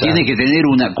casa. Pero tiene que tener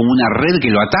como una red que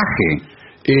lo ataje.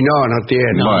 Y no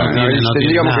tiene.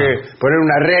 Tendríamos que poner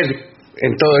una red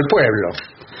en todo el pueblo.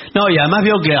 No, y además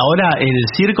veo que ahora el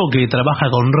circo que trabaja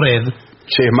con red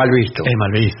Sí, es mal visto. es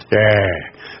mal visto.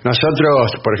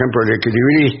 Nosotros, por ejemplo, el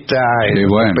equilibrista, el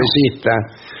trapecista,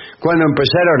 cuando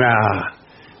empezaron a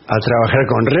trabajar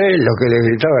con red, lo que le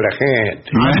gritaba a la gente.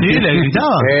 ¿Sí? ¿Le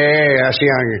gritaba?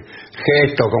 Hacían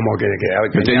gestos como que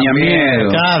Tenía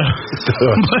miedo. Claro.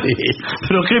 Todo así.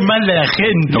 Pero qué mal de la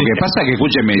gente. Lo que pasa que,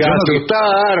 escúcheme, Se yo no-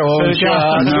 asustaron.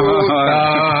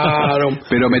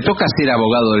 pero me toca ser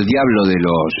abogado del diablo de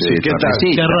los ¿qué tal?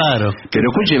 trapecistas. Qué raro. Pero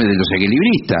escúcheme, de los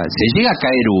equilibristas, se llega a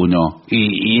caer uno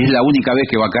y es la única vez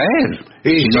que va a caer.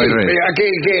 Y Si no hay sí, red. ¿a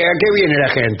qué viene la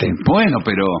gente? Bueno,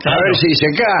 pero A ver si se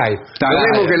cae. Claro. Lo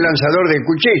mismo que el lanzador de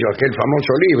cuchillos, aquel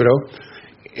famoso libro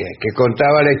que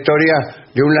contaba la historia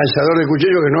de un lanzador de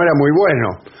cuchillos que no era muy bueno.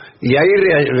 Y ahí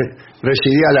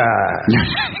residía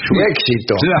su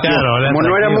éxito. Claro, Como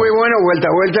no era muy bueno, vuelta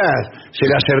a vuelta se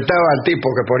le acertaba al tipo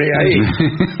que ponía ahí.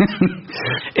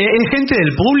 ¿Es gente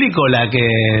del público la que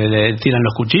le tiran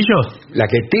los cuchillos? La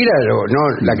que tira, no,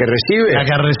 la que recibe. La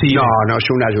que recibe. No, es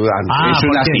un ayudante. Ah, es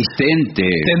un porque asistente.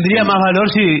 Tendría más valor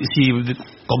si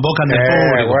convocan del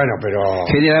público. Bueno, pero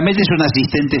Generalmente es una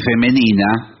asistente femenina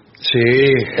sí,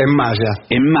 en malla.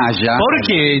 en malla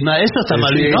Porque eso está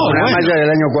mal Sí, visto. No, una bueno. malla del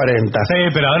año 40. Sí,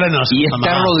 pero ahora no. y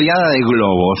está rodeada de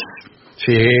globos.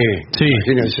 Sí, Sí.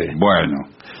 imagínense. Bueno,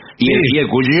 Y el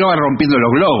cuchillo va rompiendo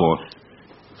los globos.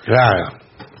 Claro.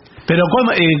 Pero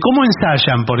 ¿cómo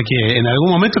ensayan? Porque en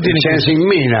algún momento tiene Se que... sin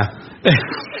mina.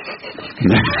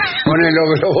 Ponen los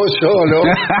globos solo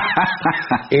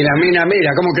y la mina mira,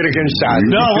 ¿cómo crees que ensayo?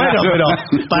 No, bueno, pero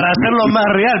para hacerlo más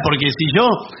real, porque si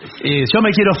yo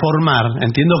me quiero formar,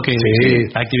 entiendo que Sí.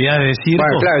 actividades de circo...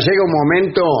 Bueno, claro, llega un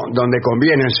momento donde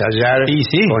conviene ensayar Sí,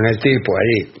 sí. con el tipo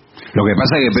ahí. Lo que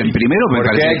pasa es que primero me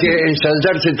Porque parece hay que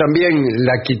ensayarse también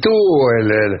la actitud,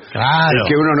 Claro. el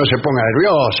que uno no se ponga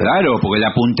nervioso. Claro, porque la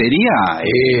puntería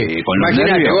con los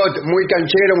Imagínate nervios... vos, muy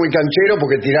canchero,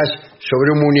 porque tirás sobre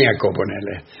un muñeco,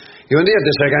 ponele. Y un día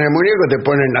te sacan el muñeco y te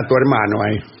ponen a tu hermano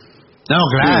ahí. No,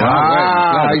 claro.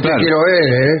 claro, Ahí claro. te quiero ver,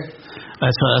 ¿eh? A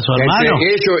su hermano.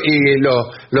 Entre eso y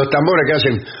los tambores que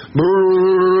hacen...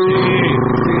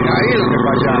 Ahí es donde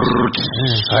fallás.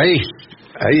 Ahí.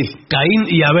 Caín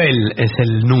y Abel es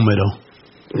el número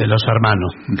de los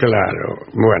hermanos. Claro,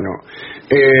 bueno.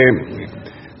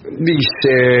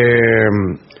 Dice,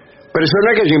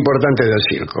 personajes importantes del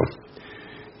circo.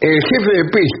 El jefe de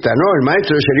pista, ¿no? El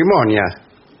maestro de ceremonia.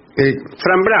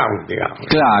 Fran Brown, digamos.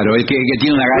 Claro, el que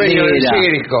tiene una Dueño del galera.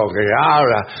 circo, que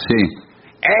habla. Sí.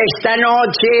 Esta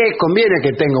noche conviene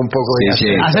que tenga un poco de Sí,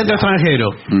 sí. acento. Acento extranjero.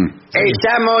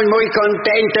 Estamos muy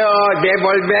contentos de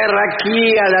volver aquí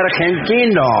al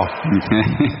argentino.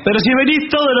 Pero si venís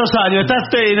todos los años,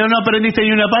 no aprendiste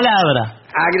ni una palabra.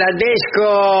 Agradezco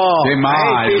Qué a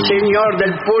mal. este señor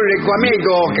del público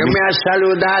amigo que me ha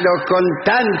saludado con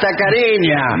tanta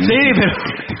cariña. Sí,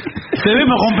 pero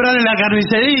debemos comprar en la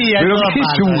carnicería. en Pero todas que es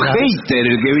partes, un ¿no? hater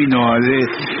el que vino.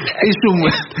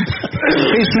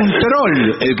 Es un troll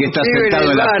el que está Vive en sentado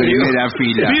el en la barrio. primera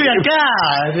fila. Vive acá.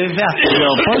 Pero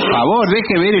por favor,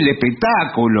 deje ver el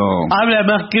espectáculo. Habla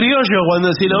más criollo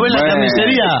cuando si lo ve en la Bueno.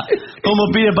 carnicería. ¿Cómo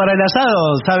pide para el asado?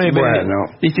 ¿Sabe Bueno.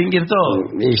 distinguir todo?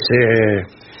 Dice,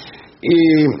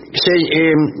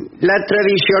 la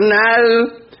tradicional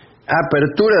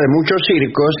apertura de muchos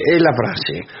circos es la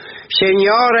frase: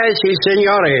 señoras y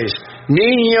señores,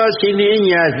 niños y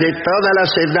niñas de todas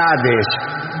las edades.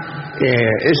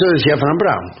 Eso decía Fran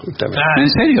Brown, justamente. ¿En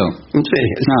serio? Sí.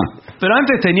 No. Pero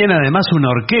antes tenían además una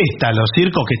orquesta, los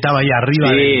circos que estaba ahí arriba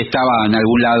Sí, estaba en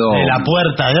algún lado. de la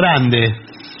puerta grande.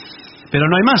 Pero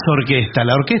no hay más orquesta,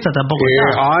 la orquesta tampoco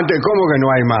está. Antes, ¿cómo que no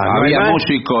hay más? ¿No Había hay más?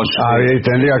 músicos.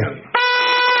 Tendría que...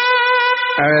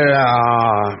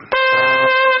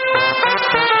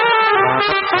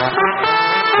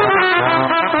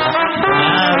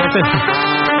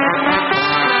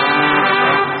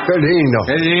 Qué lindo.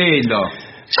 Es lindo.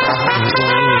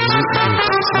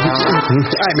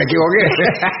 Ay, me equivoqué.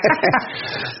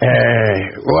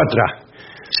 Otra.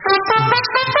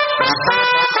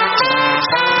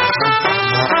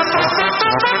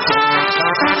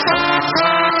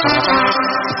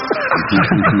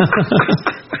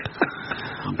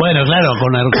 Bueno, claro,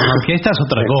 con orquesta es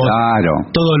otra cosa. Claro.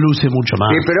 Todo luce mucho más.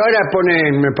 Sí, pero ahora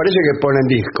ponen, me parece que ponen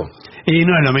disco. Y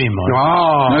no es lo mismo.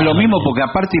 No es lo mismo porque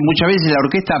aparte muchas veces la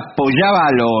orquesta apoyaba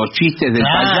los chistes del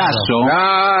Claro, payaso.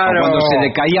 claro. O cuando se le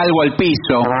caía algo al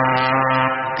piso.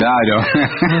 Claro.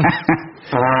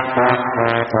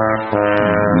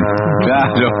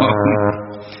 Claro.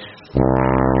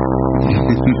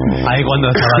 Ahí cuando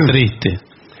estaba triste.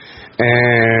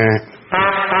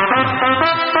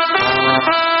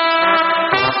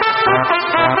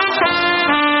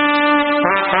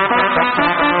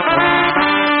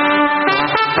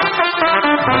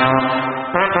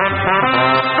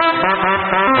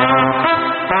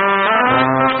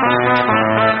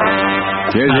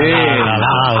 Qué lindo.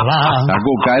 La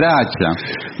cucaracha.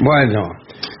 Bueno,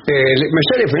 me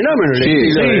sale fenómeno el Sí,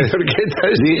 estilo sí. de la orquesta.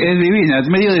 Sí, es divina, es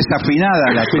medio desafinada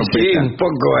la Sí, trompeta. un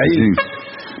poco ahí. Sí.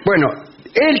 Bueno,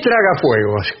 él traga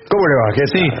fuegos. ¿Cómo le va? ¿Qué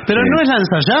Sí, tal? pero no es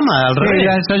lanzallamas, al Sí,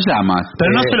 revés. las llamas.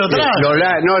 Pero no se lo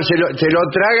traga. No, se lo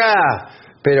traga,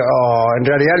 pero en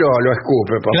realidad lo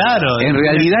escupe. papá. Claro. En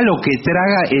realidad lo que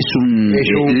traga es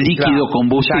un líquido claro,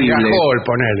 combustible. Sangajol,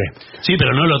 ponele. Sí,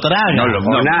 pero no lo traga. No lo-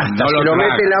 O nafta, se lo traga.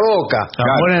 mete en la boca. Se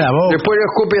lo pone en la boca. Después lo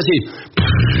escupe así.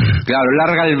 Claro,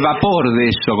 larga el vapor de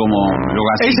eso como lo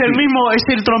Es el mismo, es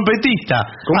el trompetista.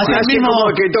 Hace el Así mismo. como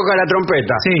el que toca la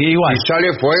trompeta. Sí, igual. Y sale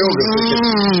fuego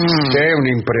que es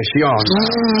una impresión.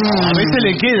 A veces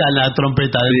le queda la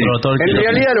trompeta dentro todo el En tiempo.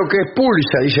 realidad lo que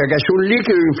expulsa, dice acá, es un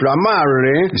líquido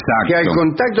inflamable Exacto. que al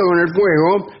contacto con el fuego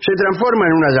se transforma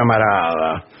en una llamarada.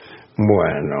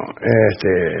 Bueno,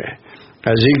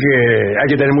 así que hay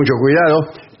que tener mucho cuidado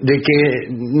de que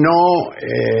no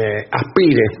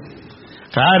aspire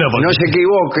Claro, porque... No se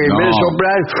equivoque, en No. vez de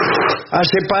soplar,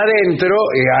 hace para adentro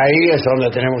y ahí es donde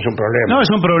tenemos un problema. No, es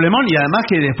un problemón y además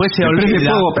que después se prende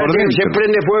olvida. fuego por Se dentro.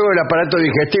 prende fuego el aparato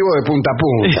digestivo de punta a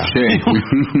punta. Sí.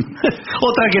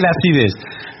 Otra que la acidez.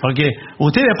 Porque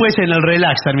usted después en el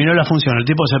relax terminó la función, el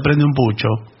tipo se prende un pucho.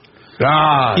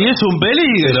 Claro. Y es un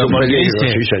peligro, Es un porque peligro, dice,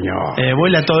 sí, señor.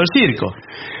 vuela todo el circo.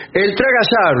 El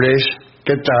tragasables,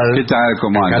 ¿qué tal? ¿Qué tal?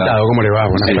 ¿Cómo anda? Encantado, ¿cómo le va?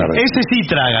 Buenas Sí. tardes. Ese sí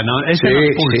traga, ¿no? Ese no Sí,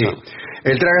 expulsa. sí.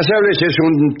 El tragasables es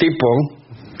un tipo,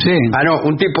 Sí.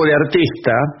 un tipo de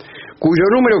artista cuyo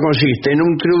número consiste en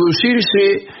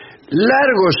introducirse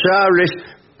largos sables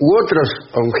u otros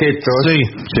objetos Sí.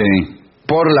 Sí.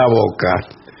 por la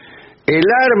boca. El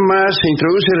arma se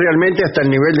introduce realmente hasta el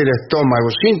nivel del estómago,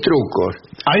 sin trucos.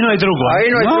 Ahí no hay truco. ¿eh? Ahí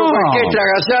no hay No. truco, es que es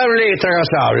tragasable, es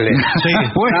tragasable. Sí.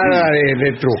 Nada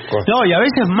de trucos. No, y a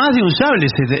veces más de un sable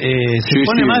se Sí,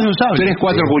 pone sí. más de un sable. 3,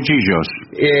 4 cuchillos.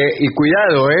 Y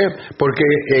cuidado, porque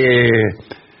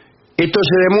esto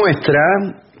se demuestra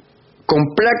con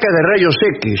placas de rayos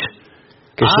X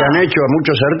que se han hecho a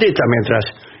muchos artistas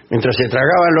mientras se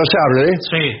tragaban los sables.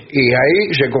 Sí. Y ahí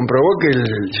se comprobó que el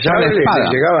sable le espada.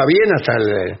 llegaba bien hasta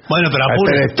el, Bueno, pero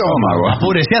hasta el estómago.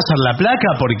 apúrese a hacer la placa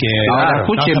porque Ahora, no se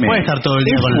escúcheme, puede estar todo el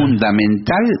día es con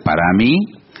fundamental para mí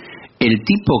el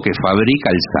tipo que fabrica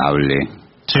el sable.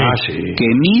 Sí. Ah, sí. Que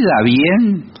mida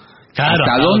bien Claro, hasta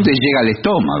claro. dónde llega el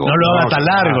estómago. No lo haga tan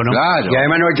largo, ¿no? Claro. Y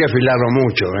además no hay que afilarlo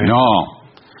mucho. No.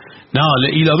 No,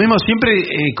 y lo mismo siempre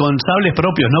con sables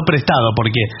propios, no prestados,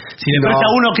 porque si le presta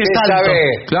uno que es alto.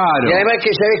 Claro. Y además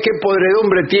que sabes qué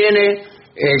podredumbre tiene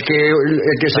el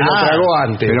que se lo Claro. tragó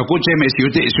antes. Pero escúcheme, si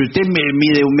usted me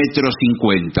mide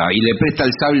 1,50 m y le presta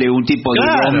el sable un tipo de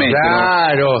Claro, 2 metros,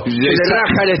 Claro, se le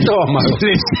raja el estómago.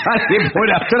 le sale por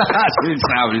atrás el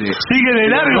sable. Sigue de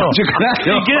largo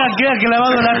Claro. y queda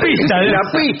clavado en la pista. ¿eh? La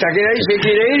pista, que de ahí se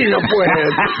quiere ir y no puede.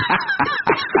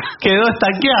 Quedó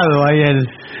estanqueado ahí él.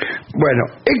 Bueno,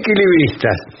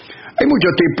 equilibristas. Hay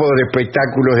muchos tipos de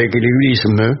espectáculos de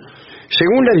equilibrismo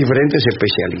según las diferentes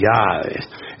especialidades.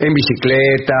 En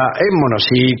bicicleta, en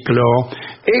monociclo,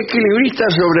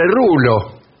 equilibristas sobre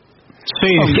rulo.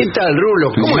 Sí. ¿Qué tal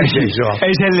rulo? ¿Cómo es eso?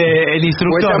 Es el ¿O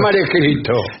instructor. está mal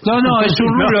escrito? No, es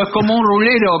un rulo, es como un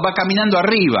rulero, va caminando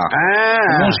arriba.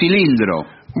 Como Ah, un cilindro.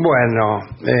 bueno.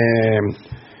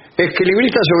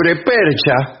 Equilibristas sobre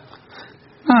percha.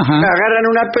 Ajá. Agarran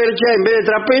una percha, en vez de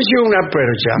trapecio, una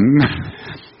percha.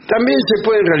 También se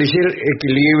pueden realizar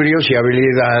equilibrios y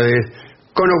habilidades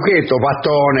con objetos,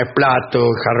 bastones, platos,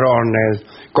 jarrones,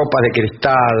 copas de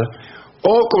cristal,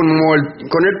 o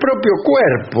con el propio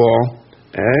cuerpo.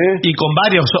 Y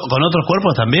con otros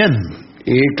cuerpos también.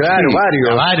 Y claro, Sí,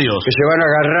 varios. Que se van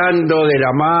agarrando de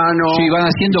la mano. Sí, van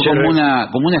haciendo Se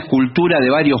como una escultura de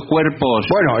varios cuerpos.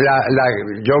 Bueno,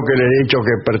 yo que le he dicho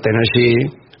que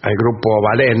pertenecí al grupo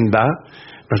Valenda,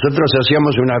 nosotros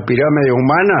hacíamos una pirámide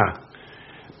humana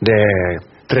de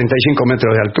 35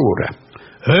 metros de altura.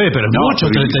 Pero No, mucho,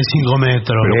 pero- 35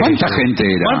 metros. ¿Pero cuánta gente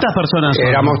era? ¿Cuántas personas son?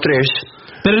 Éramos 3.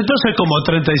 Pero entonces como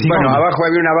 35 Bueno, metros. abajo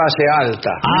había una base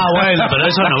alta. Ah, bueno, pero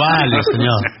eso no vale,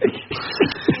 señor.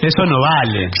 Eso no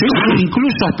vale. Yo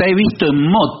incluso hasta he visto en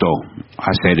moto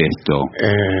hacer esto.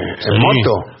 ¿En Sí.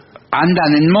 moto?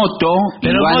 Andan en moto y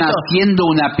Pero van moto- haciendo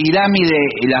una pirámide,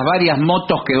 las varias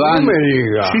motos que van. No me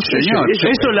diga. Sí, señor.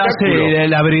 Eso lo espectáculo. hace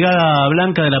la Brigada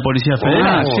Blanca de la Policía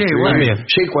Federal. sí, bueno. Bien.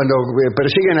 Sí, cuando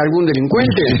persiguen a algún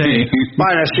delincuente, Sí.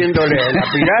 van haciéndole la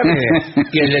pirámide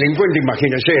y el delincuente,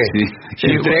 imagínese, Sí. se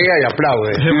entrega y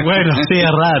aplaude. Bueno, sí, es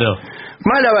raro.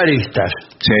 Malabaristas.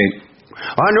 Sí.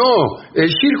 Ah, no, el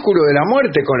círculo de la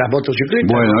muerte con las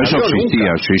motocicletas. Bueno, no eso salió existía,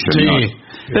 nunca. sí, señor. Sí.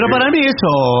 Pero para mí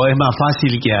eso es más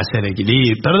fácil que hacer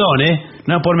equilibrio. Perdón,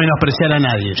 no es por menospreciar a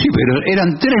nadie. Sí, pero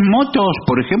eran 3 motos,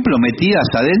 por ejemplo, metidas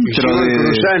Y adentro siguen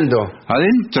cruzando.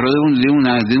 adentro de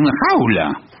una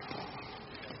jaula.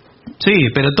 Sí,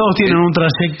 pero todos tienen un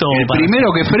trayecto. El para-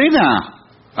 primero que frena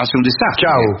hace un desastre.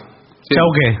 Chau. Sí. ¿Chau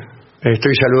qué?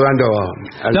 Estoy saludando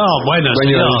al No, bueno,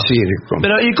 dueño señor. del circo.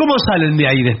 Pero ¿y cómo salen de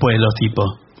ahí después los tipos?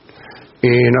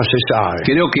 No se sabe.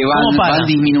 Creo que ¿Cómo para? van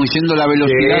disminuyendo la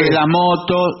velocidad Sí. de la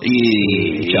moto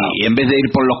y en vez de ir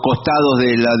por los costados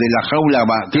de la jaula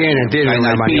Tienen caen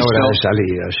una al maniobra piso. de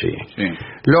salida, sí. Sí.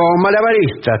 Los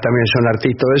malabaristas también son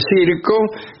artistas de circo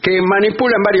que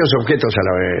manipulan varios objetos a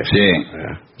la vez. Sí.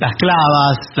 Las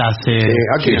clavas, las...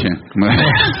 Aquí Sí, sí.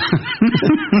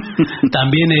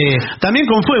 también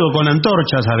con fuego, con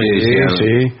antorchas a veces.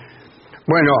 sí.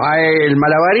 Bueno, el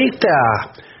malabarista,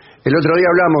 el otro día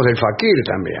hablamos del fakir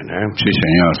también, ¿eh? Sí,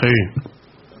 señor.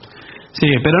 Sí,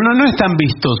 pero no es tan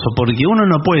vistoso, porque uno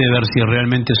no puede ver si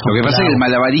realmente son Lo que pasa es que el clavos.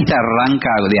 malabarista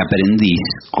arranca de aprendiz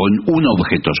con un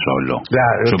objeto solo.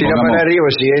 Claro, lo tira para arriba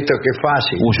y si esto que es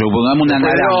fácil. Supongamos una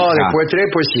Después naranja. 2, después 3,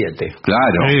 después 7.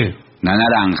 Claro. Sí. Una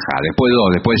naranja, después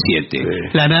 2, después 7.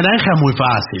 La naranja es muy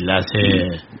fácil,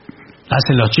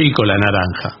 hacen los chicos la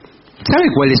naranja. ¿Sabe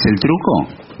cuál es el truco?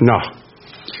 No.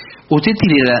 Usted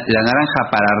tire la naranja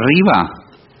para arriba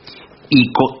y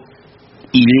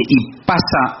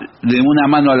pasa de una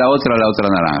mano a la otra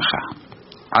naranja.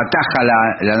 Ataja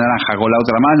la naranja con la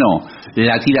otra mano,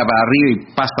 la tira para arriba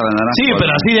y pasa la naranja. Sí,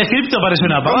 pero así de Egipto parece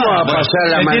una ¿Cómo pavada. va a pasar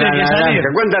la Me mano tiene a que naranja? salir.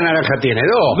 ¿Cuántas naranjas tiene?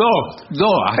 2.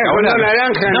 Dos, hasta Con ahora. 2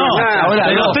 naranjas No, no es nada. ahora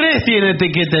no. los 3 tiene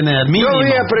que tener, Yo mínimo.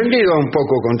 había aprendido un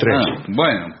poco con 3.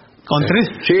 Bueno. ¿Con 3?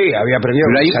 Sí, había aprendido.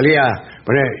 Pero ahí- Salía,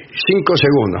 poner 5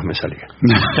 segundos me salía.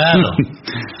 Claro.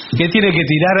 ¿Qué tiene que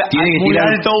tirar? Tiene que muy tirar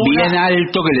alto una bien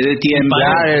alto, que le dé tiempo.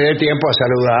 Ya le dé tiempo a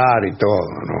saludar y todo,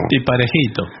 ¿no? y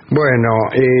parejito. Bueno,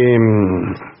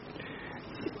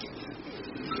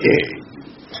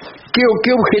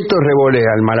 ¿qué objeto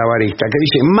revolea el malabarista? Que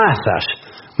dice masas.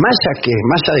 ¿Masa qué?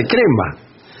 Masa de crema.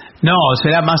 No,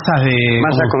 será masas de...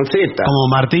 Masa como, con Z. como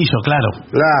martillo, claro.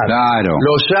 Claro.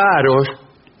 Los aros,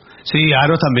 Sí,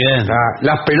 aros también.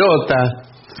 las pelotas,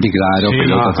 Sí, claro, Sí,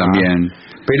 pelotas ajá. también.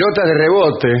 pelotas de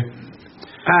rebote.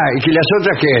 ¿Y que las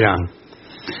otras qué eran?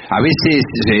 A veces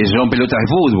son pelotas de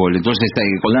fútbol, entonces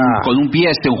con un pie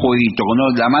hace un jueguito, con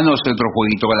la mano hace otro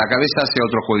jueguito, con la cabeza hace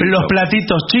otro jueguito. Los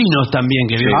platitos chinos también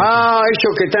que vienen.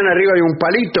 Esos que están arriba de un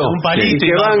palito. Un palito y que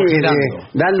y van van girando.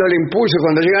 dándole impulso.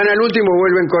 Cuando llegan al último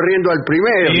vuelven corriendo al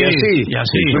primero. Sí, y y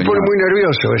así. Me pone muy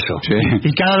nervioso eso. Sí.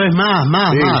 Y cada vez más.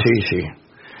 Sí.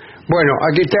 Bueno,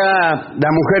 aquí está la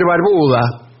mujer barbuda.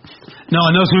 No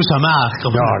se usa más.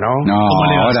 No. No, ¿Cómo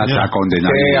le va, ahora señora? está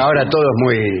condenado. Ahora todo es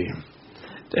muy...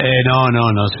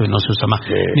 No se usa más.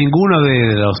 Sí. Ninguno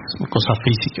de las cosas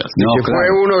físicas. No, que fue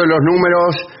claro. uno de los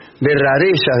números de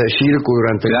rarezas de circo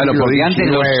durante el Claro, siglo porque antes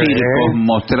los XIX, circos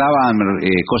mostraban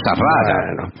cosas raras.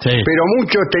 Bueno, Sí. pero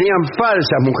muchos tenían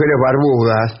falsas mujeres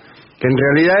barbudas, que en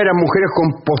realidad eran mujeres con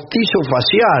postizos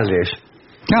faciales.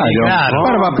 Claro,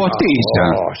 barba postiza.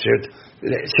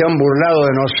 Se han burlado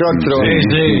de nosotros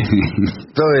Sí.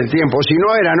 todo el tiempo. Si no,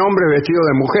 eran hombres vestidos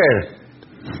de mujer.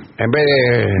 En vez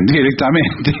de...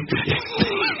 Directamente.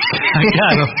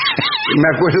 Claro. Me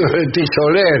acuerdo de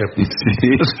Tisoler.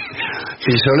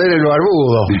 Tisoler el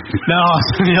barbudo. No,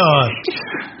 señor.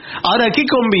 Ahora, ¿qué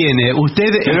conviene? Usted...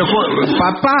 Pero,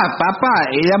 papá,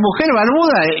 la mujer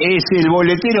barbuda es el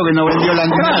boletero que nos vendió la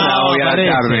entrada No, hoy a la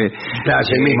parece. tarde. Claro, es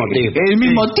el mismo tipo. El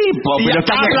mismo tipo, Y pero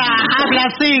está habla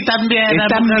así también. está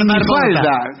la en mujer minifalda.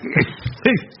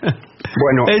 barbuda.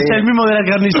 Bueno, Es el mismo de la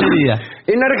carnicería.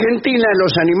 en Argentina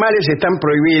los animales están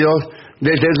prohibidos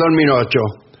desde el 2008.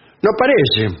 ¿No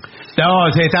parece? No,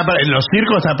 en los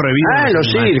circos está prohibido. En los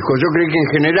circos. Yo creí que en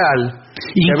general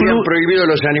se habían prohibido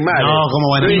los animales. No, ¿cómo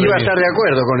van a Yo iba a prohibir? estar de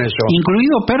acuerdo con eso.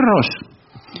 ¿Incluido perros?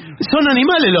 Son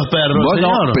animales los perros, Vos no,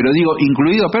 señor. pero digo,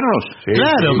 ¿incluido perros? Sí,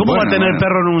 Claro, sí, ¿cómo va a bueno, tener bueno.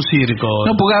 perro en un circo?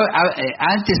 No, porque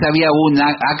antes había un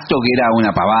acto que era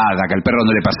una pavada, que al perro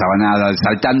no le pasaba nada,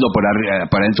 saltando por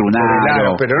adentro un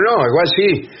Claro, aro. pero no, igual sí.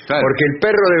 Claro. Porque el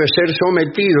perro debe ser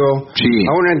sometido Sí.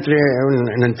 a un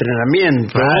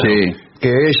entrenamiento Sí.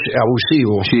 que es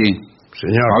abusivo. Sí,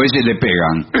 Señor. a veces le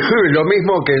pegan. Lo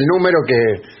mismo que el número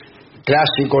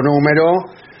clásico número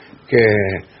que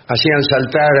hacían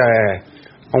saltar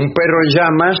a un perro en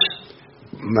llamas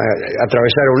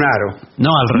atravesar un aro.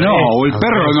 No, al revés. No, el Al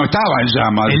perro revés. no estaba en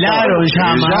llamas. El aro en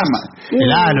llamas.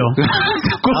 El aro.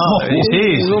 ¿Cómo? Sí,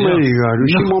 No me señor. diga, lo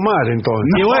hicimos mal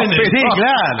entonces. Y bueno, pero- sí,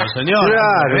 claro, señor.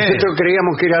 Claro, Al revés. nosotros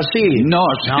creíamos que era así. No,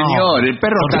 señor, el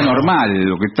perro está normal,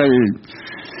 lo que está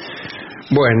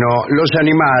Bueno, los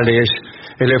animales,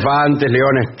 elefantes,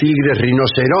 leones, tigres,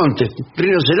 rinocerontes.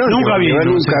 Nunca vi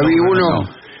nunca vi uno, no.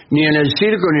 ni en el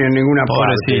circo ni en ninguna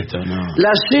Pobrecito, parte. no.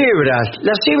 Las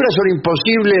cebras son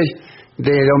imposibles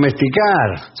de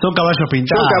domesticar. Son caballos Son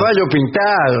pintados. caballos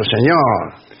pintados, señor.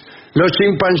 Los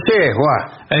chimpancés,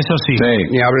 Eso sí.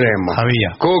 ni hablemos. Sabía.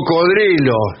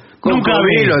 Cocodrilos. Nunca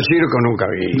Cocodrilos, vi. circo nunca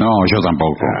vi. No, yo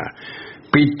tampoco.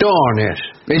 Pitones.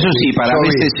 Eso sí, para Yo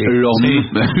veces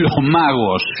vi, los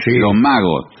magos, Sí. los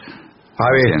magos.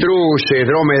 Avestruces,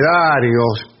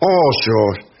 dromedarios,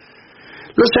 osos.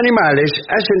 Los animales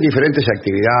hacen diferentes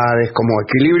actividades como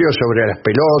equilibrio sobre las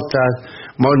pelotas,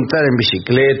 montar en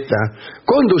bicicleta,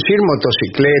 conducir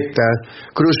motocicletas,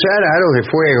 cruzar aros de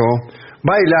fuego,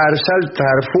 bailar,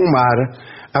 saltar, fumar,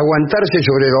 aguantarse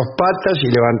sobre dos patas y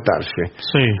levantarse.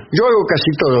 Sí. Yo hago casi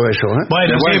todo eso, ¿eh?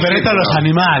 Bueno, sí, pero estos son los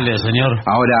animales, señor.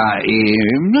 Ahora,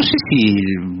 no sé si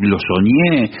lo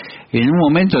soñé en un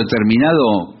momento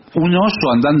determinado, un oso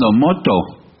andando en moto.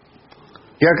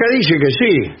 Y acá dice que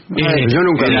sí. Yo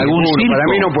nunca en vi algún ninguno. circo. Para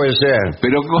mí no puede ser.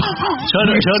 Pero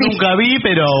Yo nunca vi,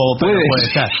 pero puede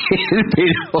estar.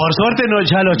 pero, Por suerte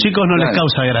ya a los chicos no les Claro.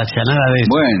 causa gracia, nada de eso.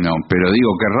 bueno, pero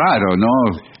digo, qué raro, ¿no?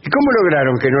 ¿Y cómo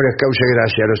lograron que no les cause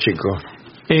gracia a los chicos?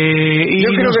 Y Yo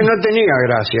creo no que sé, no tenía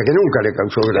gracia, que nunca le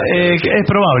causó gracia. es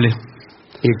probable.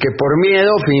 Y que por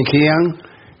miedo fingían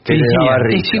que le daba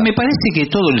Es risa. que me parece que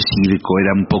todo el circo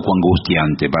era un poco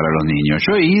angustiante para los niños.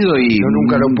 Yo he ido y... Yo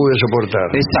nunca lo pude soportar.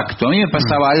 Exacto, a mí me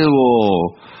pasaba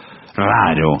algo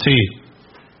raro. Sí.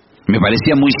 Me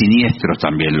parecían muy siniestros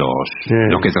también los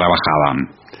que trabajaban.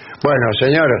 Bueno,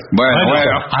 señor.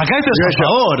 Bueno. Acá esto es Yo a eso-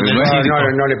 favor del no, circo.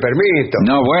 No le permito.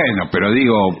 No, bueno, pero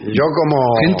digo, Yo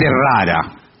gente rara.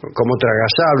 como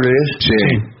tragasables, Sí.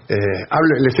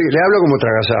 le hablo como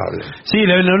tragasable. Sí,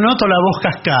 le noto la voz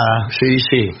cascada.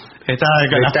 Sí. Está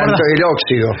De las tanto cuerdas, el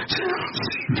óxido.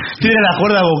 tiene las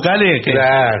cuerdas vocales que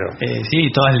Claro. sí,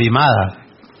 todas limadas.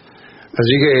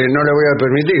 Así que no le voy a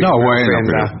permitir. No, que me bueno,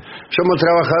 ofenda. Somos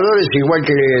trabajadores igual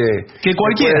Que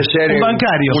cualquiera, puede ser un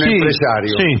bancario, un sí,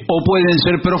 empresario. sí. O pueden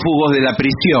ser prófugos de la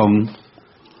prisión.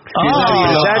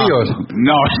 ¿Empresarios?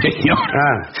 No, señor.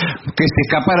 Ah, Que se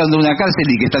escaparon de una cárcel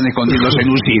y que están escondiéndose en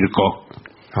un circo.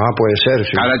 puede ser,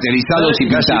 sí. Caracterizados y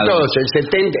Casi pintados. todos.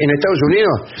 En Estados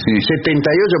Unidos, Sí.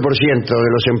 78% de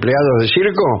los empleados de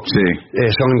circo Sí.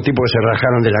 son tipos que se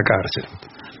rajaron de la cárcel.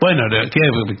 Bueno,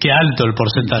 qué alto el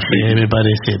porcentaje, me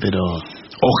parece, pero...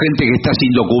 O gente que está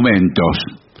sin documentos.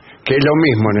 Que es lo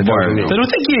mismo en Estados Bueno. Unidos. ¿Pero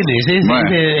usted quién es? Bueno.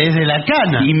 Es de la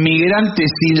cana. Inmigrantes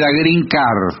sin la green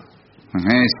card.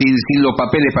 Sin los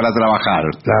papeles para trabajar.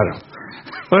 Claro.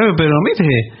 Bueno, pero mire,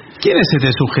 ¿quién es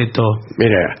este sujeto?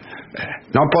 Mire,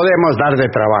 no podemos dar de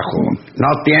trabajo. No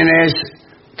tienes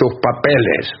tus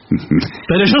papeles.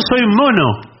 Pero yo soy un mono.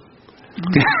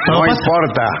 No pasa-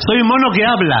 importa. Soy un mono que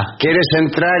habla. Quieres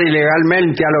entrar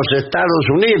ilegalmente a los Estados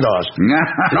Unidos.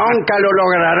 Nunca lo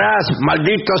lograrás,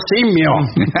 maldito simio.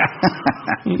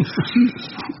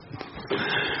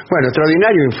 Bueno,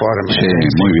 extraordinario informe. Sí,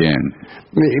 muy bien.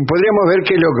 Podríamos ver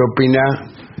qué es lo que opina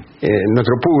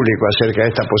nuestro público acerca de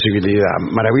esta posibilidad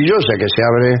maravillosa que se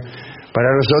abre para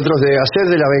nosotros de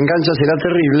hacer de la venganza será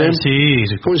terrible Sí,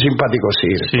 un simpático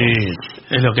circo. sí,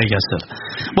 es lo que hay que hacer.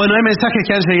 Bueno, hay mensajes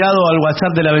que han llegado al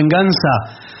WhatsApp de la venganza,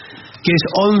 que es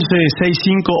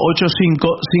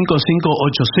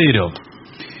 1165855580.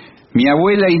 Mi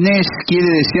abuela Inés quiere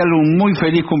desearle un muy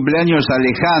feliz cumpleaños a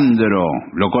Alejandro.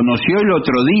 Lo conoció el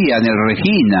otro día en el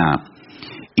Regina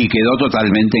y quedó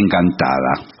totalmente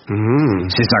encantada.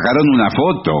 Se sacaron una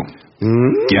foto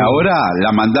que ahora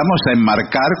la mandamos a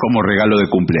enmarcar como regalo de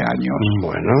cumpleaños.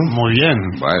 Bueno, Muy bien.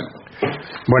 Bueno,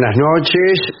 buenas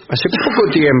noches. Hace poco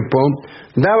tiempo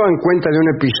daban cuenta de un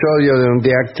episodio donde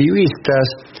activistas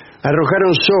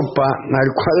arrojaron sopa al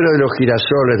cuadro de los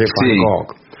girasoles de Van Sí. Gogh.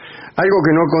 Algo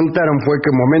que no contaron fue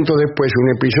que momentos después un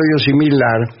episodio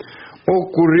similar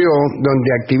ocurrió donde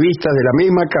activistas de la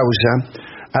misma causa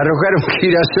arrojaron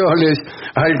girasoles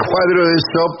al cuadro de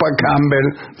sopa Campbell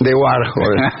de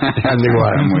Warhol. Andy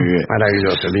Warhol. Muy bien.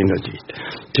 Maravilloso, lindo chiste.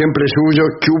 Siempre suyo,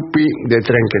 Chupi de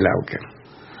Trenkelauke.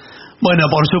 Bueno,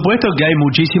 por supuesto que hay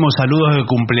muchísimos saludos de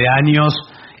cumpleaños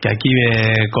que aquí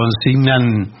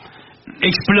consignan.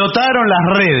 Explotaron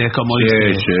las redes, como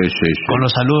dice, sí. con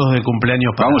los saludos de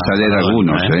cumpleaños. Vamos a leer para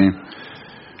algunos, Doña,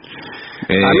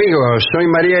 Amigos, soy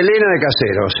María Elena de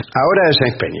Caseros, ahora de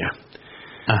Sáenz Peña.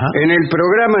 Ajá. En el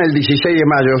programa del 16 de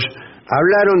mayo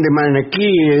hablaron de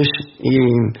maniquíes y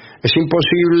es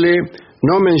imposible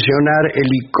no mencionar el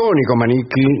icónico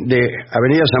maniquí de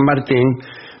Avenida San Martín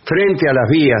frente a las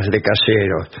vías de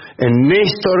Caseros, en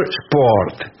Néstor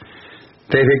Sport.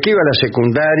 Desde que iba a la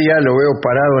secundaria lo veo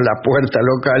parado en la puerta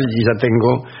local y ya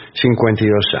tengo 52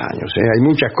 años. Hay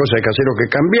muchas cosas de Caseros que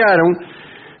cambiaron,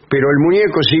 pero el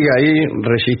muñeco sigue ahí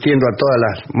resistiendo a todas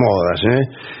las modas.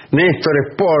 Néstor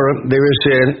Sport debe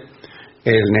ser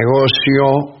el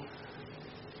negocio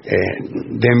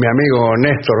de mi amigo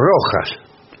Néstor Rojas,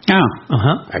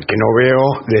 Ajá. al que no veo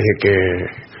desde que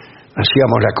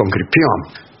hacíamos la conscripción.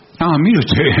 mire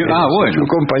usted. Bueno. Un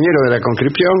compañero de la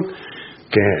conscripción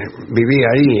que vivía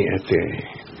ahí,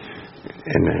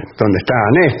 donde está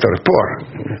Néstor Sport.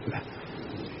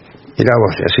 Mirá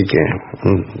vos, así que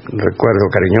un recuerdo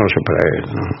cariñoso para él,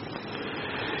 ¿no?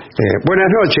 Buenas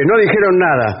noches, no dijeron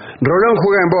nada. Rolón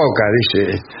juega en Boca,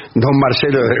 dice don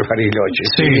Marcelo de Bariloche.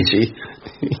 Sí.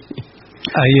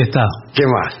 Ahí está. ¿Qué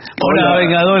más? Hola,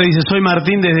 Vengadores, dice, soy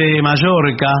Martín desde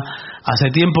Mallorca.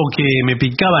 Hace tiempo que me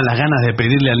picaban las ganas de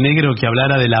pedirle al negro que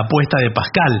hablara de la apuesta de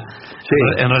Pascal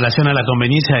en relación a la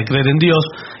conveniencia de creer en Dios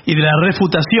y de la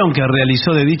refutación que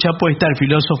realizó de dicha apuesta el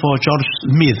filósofo George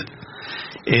Smith.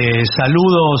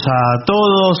 Saludos a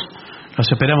todos,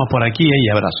 los esperamos por aquí y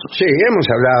abrazos. Sí, hemos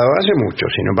hablado hace mucho,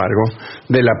 sin embargo,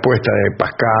 de la apuesta de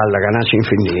Pascal, la ganancia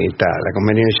infinita, la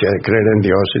conveniencia de creer en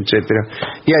Dios, etcétera,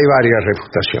 y hay varias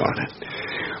refutaciones.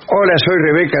 Hola, soy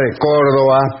Rebeca de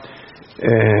Córdoba.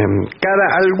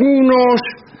 Algunos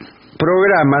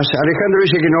programas, Alejandro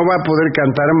dice que no va a poder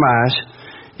cantar más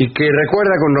y que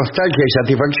recuerda con nostalgia y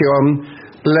satisfacción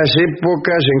las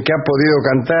épocas en que ha podido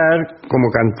cantar como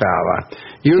cantaba.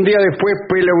 Y un día después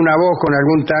pela una voz con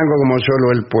algún tango como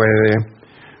solo él puede.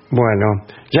 Bueno,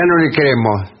 ya no le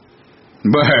queremos.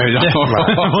 Bueno,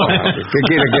 ¿qué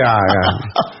quiere que haga?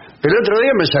 El otro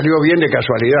día me salió bien de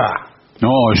casualidad. No,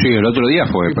 sí, el otro día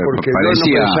fue, porque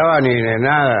parecía... no pensaba ni de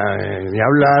nada, ni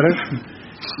hablar.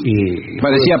 Y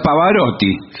parecía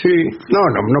Pavarotti. Sí,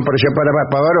 no parecía para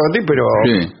Pavarotti, pero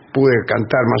pude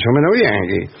cantar más o menos bien.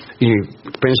 Y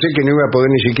pensé que no iba a poder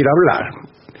ni siquiera hablar.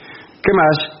 ¿Qué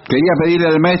más? Quería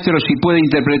pedirle al maestro si puede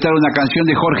interpretar una canción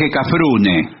de Jorge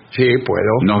Cafrune. Sí,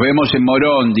 puedo. Nos vemos en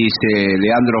Morón, dice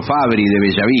Leandro Fabri de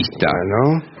Bellavista.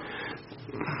 Bueno.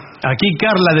 Aquí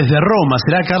Carla desde Roma,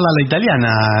 ¿será Carla la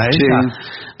italiana? Esa? Sí.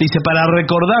 Dice, para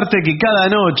recordarte que cada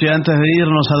noche antes de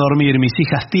irnos a dormir, mis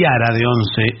hijas Tiara de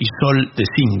 11 y Sol de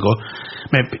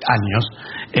 5 años,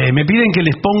 me piden que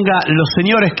les ponga Los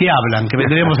Señores que Hablan, que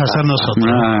vendremos a hacer nosotros.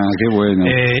 Qué bueno.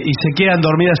 Y se quedan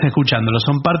dormidas escuchándolo,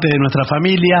 son parte de nuestra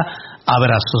familia.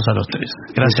 Abrazos a los tres.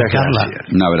 Gracias, Carla.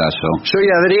 Un abrazo. Soy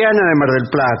Adriana de Mar del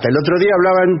Plata. El otro día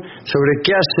hablaban sobre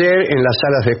qué hacer en las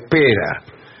salas de espera.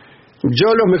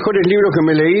 Yo los mejores libros que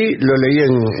me leí, los leí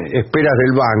en Esperas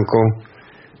del Banco.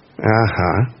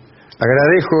 Ajá.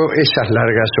 Agradezco esas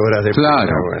largas horas de espera.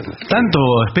 Claro. Bueno. ¿Tanto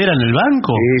espera en el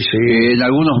banco? Sí. En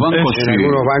algunos bancos En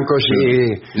algunos bancos sí.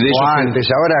 O antes,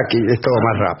 ahora aquí es todo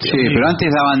más rápido. Sí, pero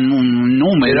antes daban un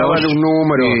número. Te daban un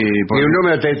número. Y un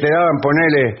número te daban,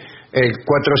 ponele, el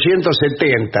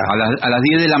 470. A las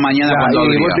 10 de la mañana cuando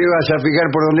y abría. vos te ibas a fijar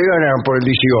por dónde iban, eran por el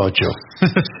 18.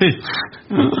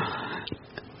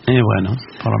 Bueno,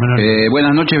 por lo menos...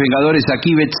 buenas noches, Vengadores.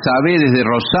 Aquí Betsabe desde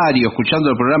Rosario,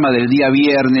 escuchando el programa del día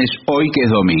viernes, hoy que es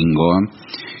domingo.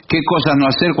 ¿Qué cosas no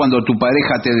hacer cuando tu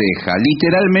pareja te deja?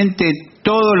 Literalmente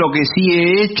todo lo que sí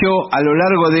he hecho a lo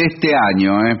largo de este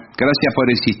año. Gracias por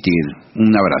existir.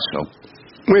 Un abrazo.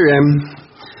 Muy bien.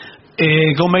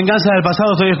 Con Venganza del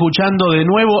Pasado estoy escuchando de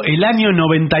nuevo el año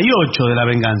 98 de La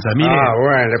Venganza. Mire,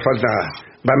 bueno, le falta...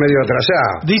 Va medio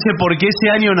atrasado. Dice, porque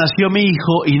ese año nació mi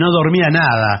hijo y no dormía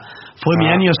nada. Fue mi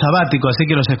año sabático, así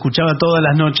que los escuchaba todas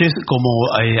las noches como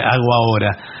hago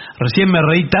ahora. Recién me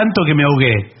reí tanto que me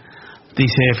ahogué.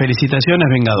 Dice, felicitaciones,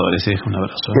 Vengadores. Un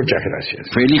abrazo. Muchas gracias.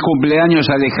 Feliz cumpleaños,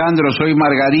 Alejandro. Soy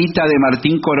Margarita de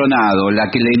Martín Coronado, la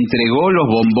que le entregó los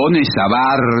bombones a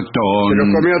Barton. Se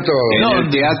los comió todo. En el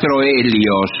Teatro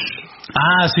Helios.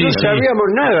 Sí, no sabíamos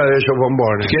nada de esos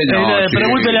bombones.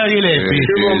 Pregúntele a Gillespie.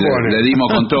 ¿Qué bombones? Le dimos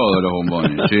con todos los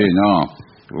bombones. Sí, no.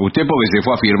 Usted porque se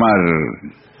fue a firmar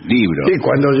libros. Sí,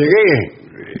 cuando llegué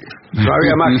no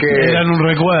había más que... Eran un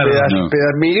recuerdo.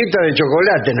 Miguitas de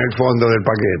chocolate en el fondo del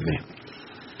paquete.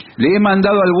 Le he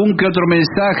mandado algún que otro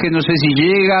mensaje, no sé si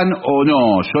llegan o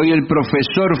no. Soy el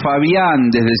profesor Fabián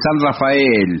desde San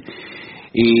Rafael.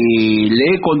 Y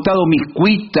le he contado mis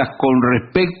cuitas con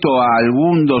respecto a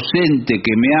algún docente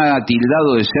que me ha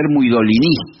tildado de ser muy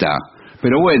dolinista.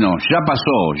 Pero bueno, ya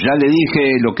pasó, ya le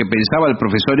dije lo que pensaba el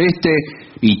profesor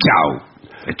y chao.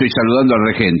 Estoy saludando al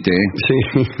regente, Sí.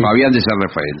 Fabián de San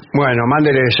Rafael. Bueno,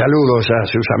 mándele saludos a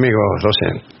sus amigos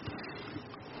docentes.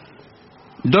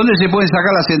 ¿Dónde se pueden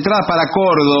sacar las entradas para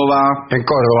Córdoba? En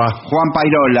Córdoba. Juan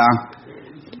Pairola.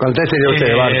 Contéstele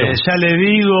usted, Barton. Ya le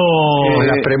digo...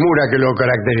 La premura que lo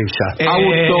caracteriza.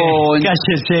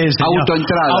 Cállese, señor.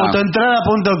 Autoentrada.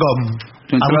 Autoentrada.com.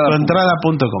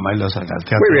 Autoentrada.com. Ahí lo saca.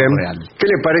 Muy bien. Real. ¿Qué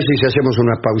le parece si hacemos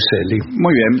una pauseli?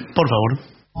 Muy bien. Por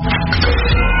favor.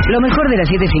 Lo mejor de las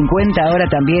 7:50 ahora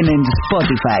también en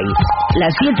Spotify. Las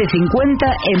 7:50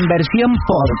 en versión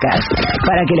podcast.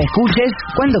 Para que la escuches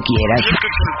cuando quieras.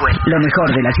 Lo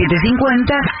mejor de las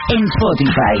 7:50 en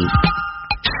Spotify.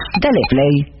 Dale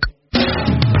play.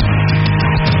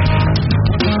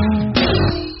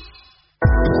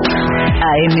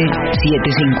 AM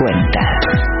 750.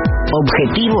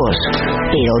 Objetivos,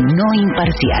 pero no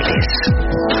imparciales.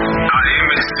 AM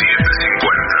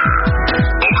 750.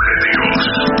 Objetivos,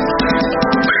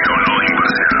 pero no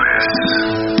imparciales.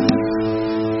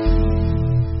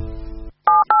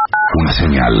 Una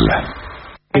señal.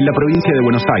 En la provincia de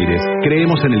Buenos Aires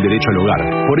creemos en el derecho al hogar.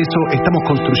 Por eso estamos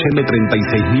construyendo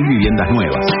 36.000 viviendas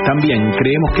nuevas. También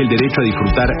creemos que el derecho a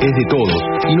disfrutar es de todos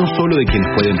y no solo de quienes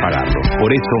pueden pagarlo.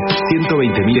 Por eso,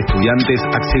 120.000 estudiantes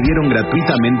accedieron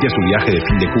gratuitamente a su viaje de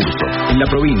fin de curso. En la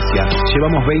provincia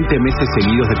llevamos 20 meses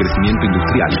seguidos de crecimiento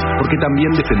industrial, porque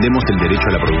también defendemos el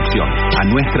derecho a la producción, a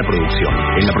nuestra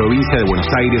producción. En la provincia de Buenos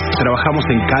Aires trabajamos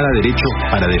en cada derecho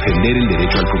para defender el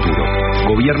derecho al futuro.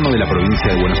 Gobierno de la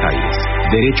provincia de Buenos Aires.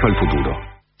 Derecho al futuro.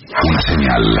 Una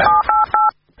señal.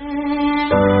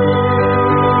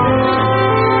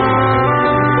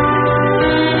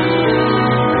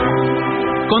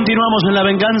 Continuamos en La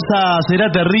Venganza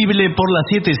Será Terrible por las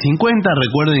 7:50.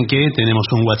 Recuerden que tenemos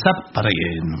un WhatsApp para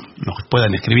que nos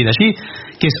puedan escribir allí,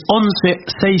 que es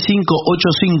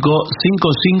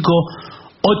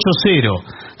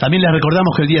 11-6585-5580. También les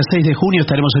recordamos que el día 6 de junio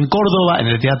estaremos en Córdoba, en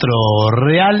el Teatro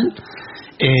Real.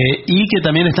 Y que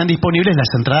también están disponibles las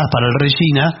entradas para el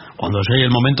Regina. Cuando llegue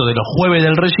el momento de los jueves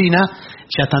del Regina,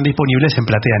 ya están disponibles en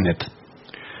PlateaNet.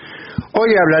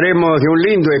 Hoy hablaremos de un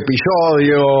lindo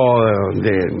episodio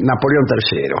de Napoleón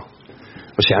III.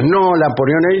 O sea, no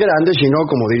Napoleón el Grande, sino,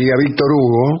 como diría Víctor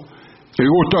Hugo, el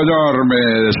gusto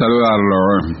enorme de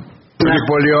saludarlo.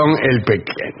 Napoleón el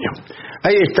Pequeño.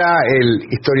 Ahí está el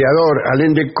historiador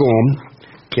Alain de Com,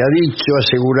 que ha dicho,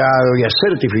 asegurado y ha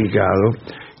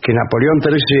certificado que Napoleón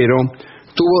III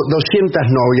tuvo 200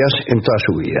 novias en toda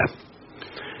su vida.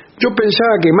 Yo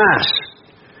pensaba que más,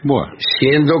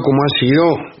 siendo como ha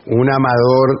sido un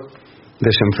amador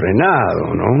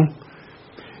desenfrenado, ¿no?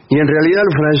 Y en realidad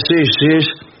los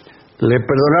franceses le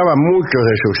perdonaban muchos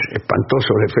de sus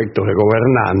espantosos defectos de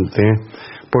gobernante,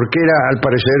 porque era, al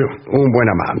parecer, un buen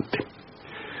amante.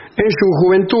 En su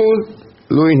juventud,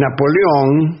 Luis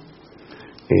Napoleón,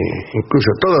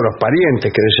 incluso todos los parientes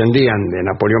que descendían de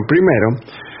Napoleón I,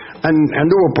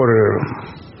 anduvo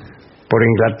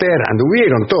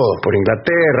anduvieron todos por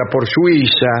Inglaterra, por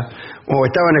Suiza, o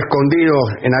estaban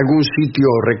escondidos en algún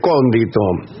sitio recóndito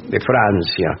de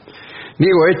Francia.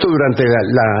 Digo esto durante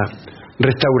la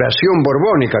restauración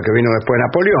borbónica que vino después de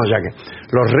Napoleón, ya que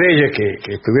los reyes que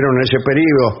estuvieron en ese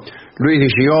periodo, Luis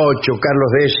XVIII,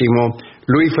 Carlos X,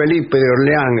 Luis Felipe de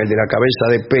Orleán, el de la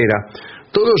cabeza de pera,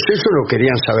 todos esos no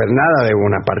querían saber nada de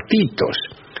bonapartitos.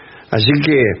 Así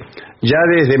que ya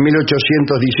desde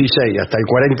 1816 hasta el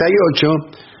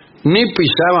 48 ni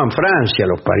pisaban Francia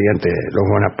los parientes de los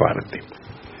Bonaparte.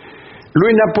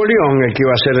 Luis Napoleón, el que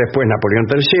iba a ser después Napoleón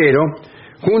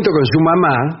III, junto con su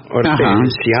mamá,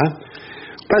 Hortensia,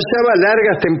 pasaba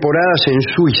largas temporadas en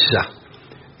Suiza,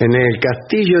 en el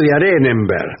castillo de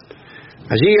Arenenberg.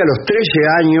 Allí a los 13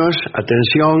 años,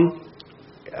 atención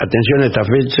a esta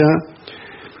fecha,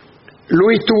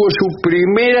 Luis tuvo su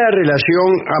primera relación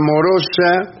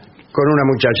amorosa con una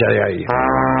muchacha de ahí.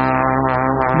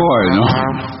 Bueno,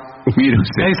 mire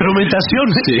usted. La instrumentación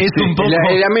es un poco...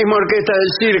 La misma orquesta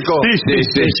del circo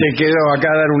se quedó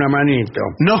acá a dar una manito.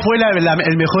 No fue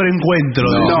el mejor encuentro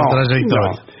de su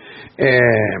trayectoria.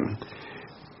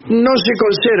 No se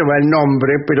conserva el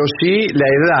nombre, pero sí la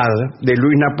edad de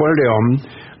Luis Napoleón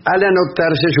al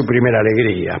anotarse su primera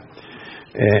alegría.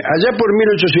 Allá por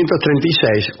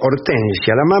 1836,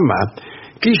 Hortensia, la mamá,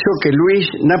 quiso que Luis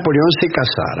Napoleón se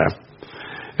casara.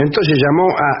 Entonces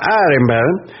llamó a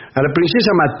Arenberg a la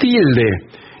princesa Matilde,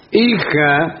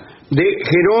 hija de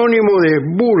Jerónimo de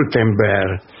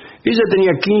Württemberg. Ella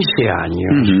tenía 15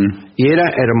 años y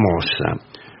era hermosa.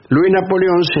 Luis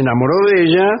Napoleón se enamoró de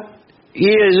ella y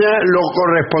ella lo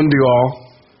correspondió.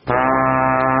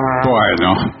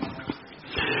 Bueno.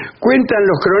 Cuentan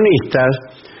los cronistas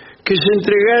que se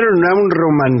entregaron a un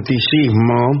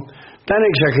romanticismo tan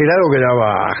exagerado que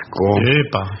daba asco.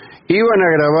 ¡Epa! Iban a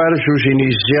grabar sus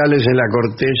iniciales en la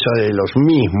corteza de los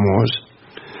mismos,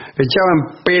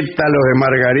 echaban pétalos de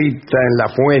margarita en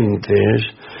las fuentes,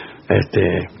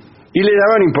 y le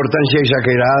daban importancia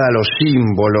exagerada a los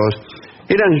símbolos.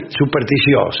 Eran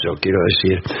supersticiosos, quiero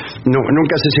decir.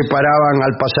 Nunca se separaban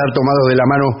al pasar tomados de la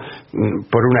mano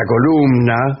por una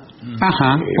columna.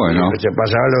 Ajá, bueno. Se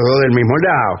pasaban los dos del mismo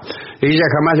lado. Ella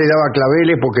jamás le daba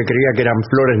claveles porque creía que eran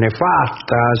flores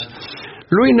nefastas.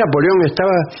 Luis Napoleón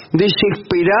estaba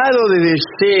desesperado de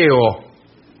deseo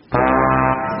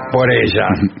por ella.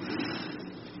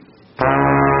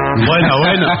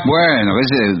 Bueno,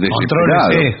 ese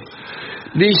desesperado.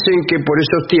 Dicen que por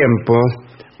esos tiempos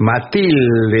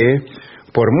Matilde,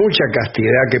 por mucha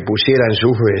castidad que pusiera en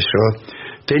sus besos,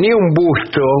 tenía un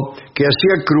busto que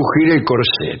hacía crujir el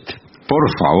corset. Por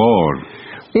favor.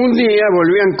 Un día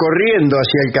volvían corriendo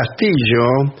hacia el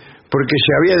castillo porque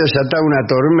se había desatado una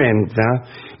tormenta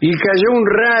y cayó un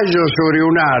rayo sobre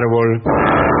un árbol.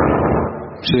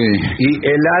 Sí. y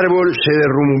el árbol se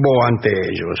derrumbó ante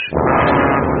ellos.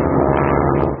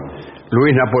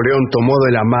 Luis Napoleón tomó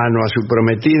de la mano a su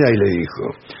prometida y le dijo: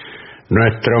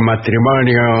 nuestro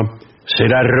matrimonio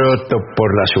será roto por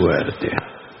la suerte.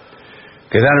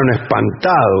 Quedaron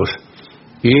espantados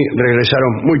y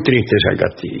regresaron muy tristes al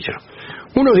castillo.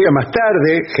 Unos días más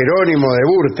tarde, Jerónimo de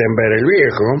Württemberg, el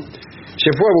viejo,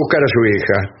 se fue a buscar a su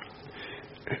hija.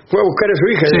 Fue a buscar a su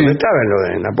hija Sí. donde estaba en lo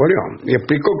de Napoleón y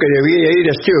explicó que debía ir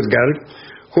a Stuttgart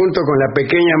junto con la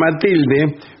pequeña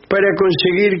Matilde para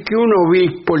conseguir que un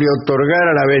obispo le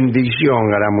otorgara la bendición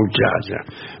a la muchacha.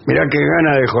 Mirá qué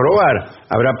gana de jorobar,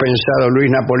 habrá pensado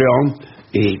Luis Napoleón,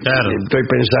 y Claro. estoy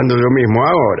pensando lo mismo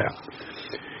ahora.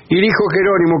 Y dijo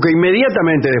Jerónimo que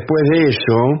inmediatamente después de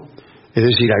eso, es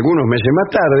decir, algunos meses más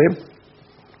tarde,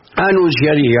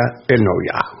 anunciaría el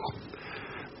noviazgo.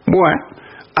 Bueno,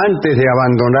 antes de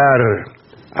abandonar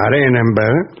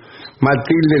Arenenberg,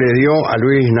 Matilde le dio a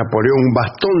Luis Napoleón un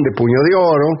bastón de puño de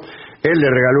oro, él le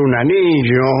regaló un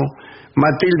anillo,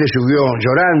 Matilde subió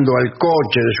llorando al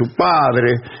coche de su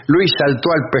padre, Luis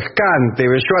saltó al pescante,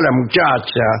 besó a la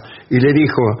muchacha y le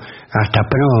dijo: hasta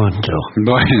pronto.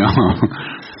 Bueno.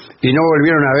 Y no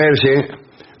volvieron a verse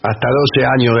hasta 12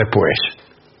 años después.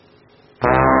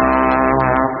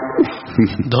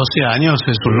 12 años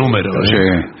es un número. Sí.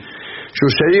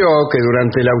 Sucedió que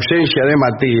durante la ausencia de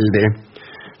Matilde,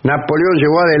 Napoleón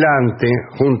llevó adelante,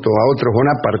 junto a otros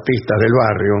bonapartistas del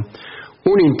barrio,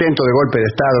 un intento de golpe de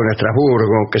Estado en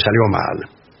Estrasburgo que salió mal.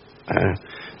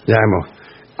 Ya hemos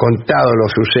contado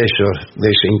los sucesos de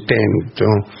ese intento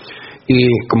y,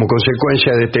 como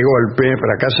consecuencia de este golpe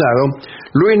fracasado,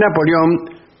 Luis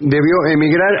Napoleón debió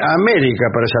emigrar a América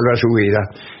para salvar su vida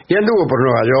y anduvo por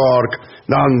Nueva York,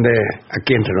 donde,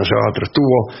 aquí entre nosotros,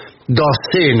 tuvo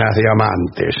docenas de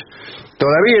amantes.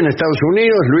 Todavía en Estados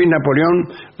Unidos, Luis Napoleón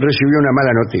recibió una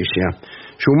mala noticia.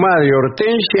 Su madre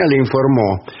Hortensia le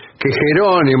informó que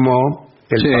Jerónimo,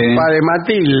 el papá de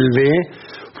Matilde,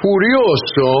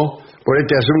 furioso por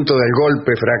este asunto del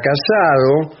golpe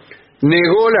fracasado,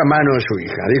 negó la mano de su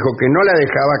hija. Dijo que no la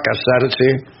dejaba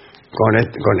casarse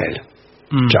con él.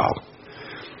 Chao.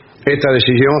 Esta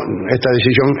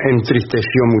decisión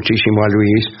entristeció muchísimo a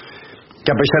Luis,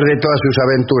 que a pesar de todas sus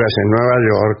aventuras en Nueva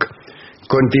York,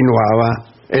 continuaba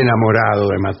enamorado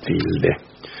de Matilde.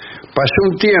 Pasó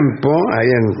un tiempo ahí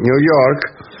en New York,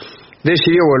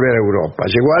 decidió volver a Europa.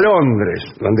 Llegó a Londres,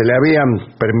 donde le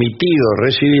habían permitido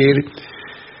residir,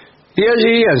 y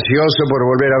allí, ansioso por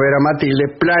volver a ver a Matilde,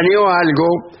 planeó algo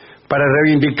para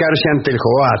reivindicarse ante el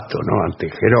jovato, ¿no? Ante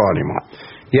Jerónimo,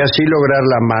 y así lograr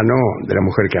la mano de la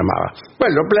mujer que amaba.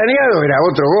 Bueno, lo planeado era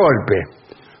otro golpe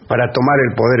para tomar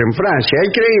el poder en Francia.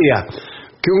 Él creía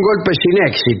que un golpe sin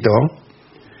éxito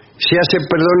se hace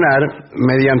perdonar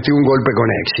mediante un golpe con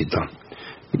éxito.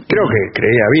 Creo que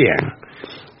creía bien.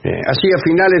 Así, a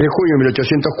finales de junio de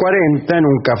 1840, en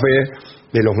un café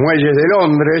de los muelles de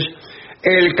Londres,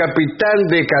 el capitán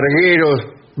de cargueros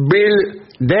Bill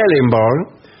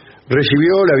Dellenborn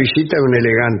recibió la visita de un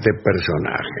elegante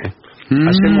personaje.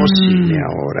 Hacemos cine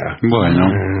ahora. Bueno.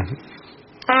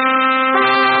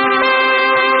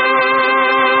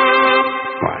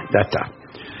 Bueno, ya está.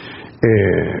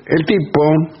 El tipo,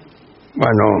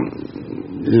 bueno,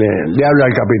 le habla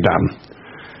al capitán.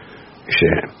 Dice: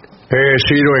 he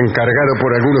sido encargado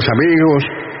por algunos amigos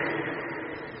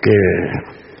que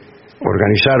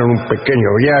organizaron un pequeño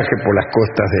viaje por las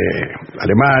costas de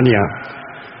Alemania,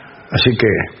 así que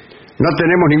no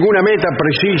tenemos ninguna meta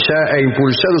precisa e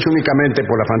impulsados únicamente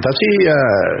por la fantasía,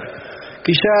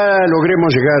 quizá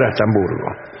logremos llegar hasta Hamburgo.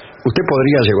 ¿Usted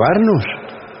podría llevarnos?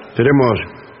 Seremos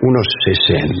unos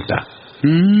 60.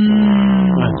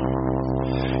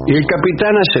 Y el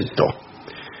capitán aceptó.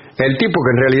 El tipo,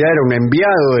 que en realidad era un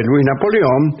enviado de Luis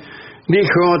Napoleón,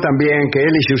 dijo también que él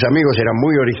y sus amigos eran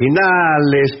muy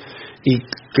originales y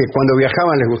que cuando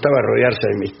viajaban les gustaba rodearse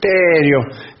del misterio,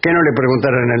 que no le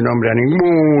preguntaran el nombre a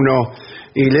ninguno,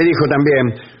 y le dijo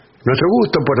también: nuestro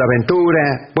gusto por la aventura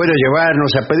puede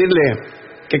llevarnos a pedirle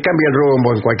que cambie el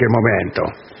rumbo en cualquier momento.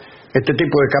 Este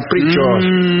tipo de caprichos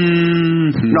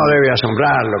no debe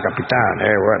asombrarlo, capitán.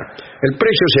 Bueno, el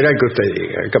precio será el que usted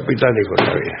diga. El capitán dijo: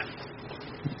 está bien.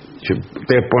 Si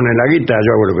ustedes ponen la guita, yo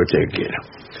hago lo que ustedes quieran.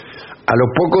 A los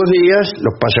pocos días,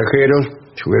 los pasajeros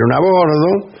subieron a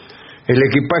bordo. El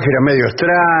equipaje era medio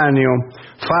extraño,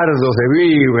 fardos de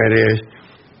víveres,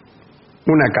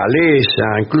 una caleza,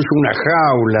 incluso una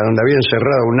jaula donde había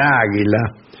encerrado un águila.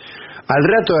 Al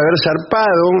rato de haber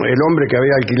zarpado, el hombre que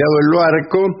había alquilado el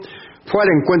barco fue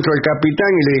al encuentro del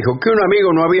capitán y le dijo que un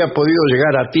amigo no había podido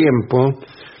llegar a tiempo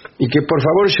y que por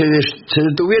favor se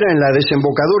detuviera en la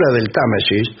desembocadura del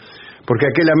Támesis porque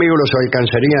aquel amigo los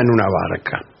alcanzaría en una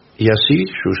barca. Y así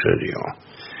sucedió.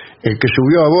 El que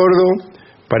subió a bordo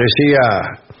parecía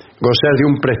gozar de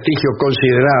un prestigio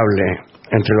considerable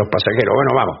entre los pasajeros.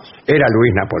 Bueno, vamos, era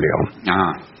Luis Napoleón.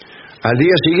 Al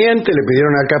día siguiente le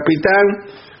pidieron al capitán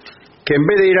que en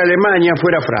vez de ir a Alemania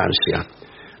fuera a Francia,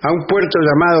 a un puerto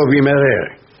llamado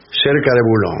Vimerer, cerca de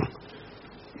Boulogne.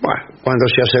 Bueno, cuando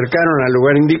se acercaron al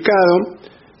lugar indicado,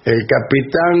 el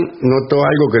capitán notó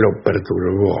algo que lo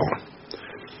perturbó.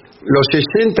 Los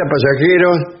 60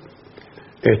 pasajeros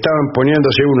estaban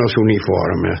poniéndose unos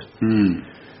uniformes.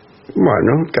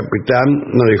 Bueno, el capitán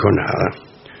no dijo nada.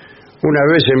 Una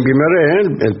vez en Vimerer,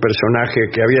 el personaje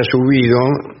que había subido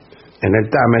en el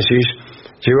Támesis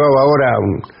llevaba ahora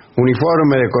un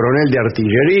uniforme de coronel de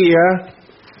artillería,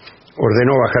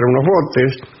 ordenó bajar unos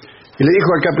botes y le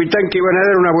dijo al capitán que iban a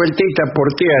dar una vueltita por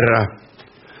tierra.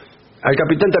 Al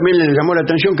capitán también le llamó la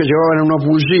atención que llevaban unos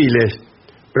fusiles,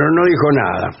 pero no dijo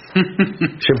nada.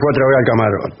 Se fue otra vez al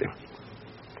camarote.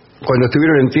 Cuando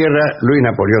estuvieron en tierra, Luis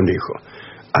Napoleón dijo: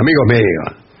 amigos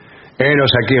míos,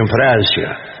 henos aquí en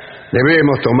Francia,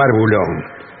 debemos tomar Boulogne.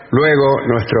 Luego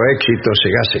nuestro éxito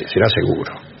será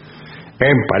seguro.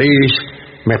 En París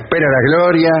me espera la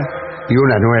gloria y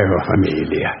una nueva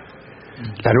familia.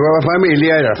 La nueva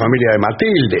familia era la familia de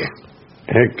Matilde.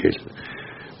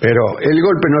 Pero el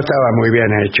golpe no estaba muy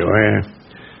bien hecho.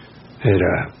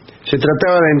 Se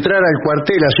trataba de entrar al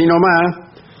cuartel así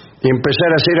nomás y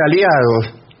empezar a ser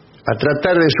aliados, a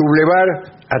tratar de sublevar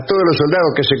a todos los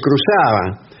soldados que se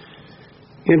cruzaban.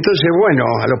 Y entonces, bueno,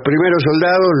 a los primeros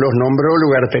soldados los nombró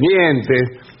lugartenientes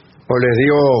o les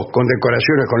dio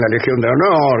condecoraciones con la Legión de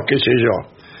Honor, qué sé yo.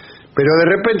 Pero de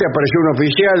repente apareció un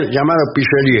oficial llamado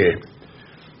Pichelieu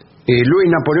y Luis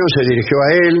Napoleón se dirigió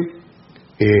a él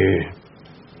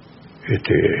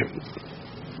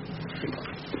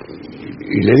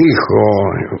y le dijo: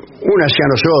 únase a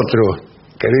nosotros,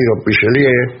 querido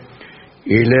Pichelieu,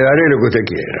 y le daré lo que usted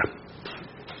quiera.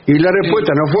 Y la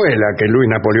respuesta no fue la que Luis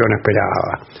Napoleón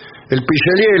esperaba. El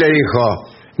Pichelieu le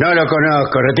dijo: no lo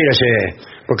conozco, retírese,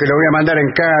 porque lo voy a mandar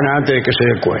en cana antes de que se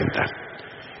dé cuenta.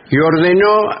 Y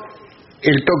ordenó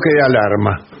el toque de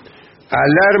alarma.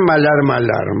 Alarma, alarma,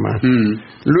 alarma.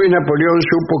 Luis Napoleón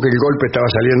supo que el golpe estaba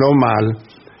saliendo mal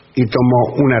y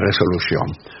tomó una resolución.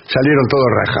 Salieron todos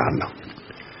rajando.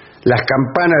 Las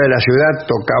campanas de la ciudad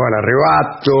tocaban a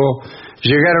rebato,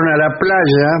 llegaron a la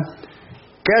playa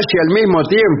casi al mismo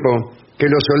tiempo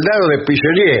que los soldados de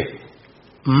Pichelieu,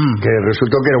 que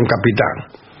resultó que era un capitán,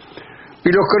 y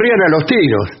los corrían a los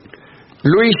tiros.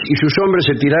 Luis y sus hombres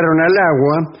se tiraron al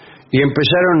agua y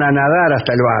empezaron a nadar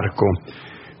hasta el barco,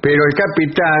 pero el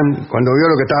capitán, cuando vio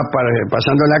lo que estaba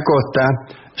pasando en la costa,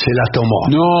 se las tomó.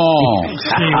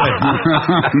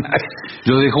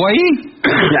 ¿Lo dejó ahí?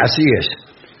 Así es.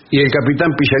 Y el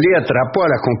capitán Pichelieu atrapó a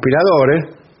los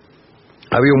conspiradores.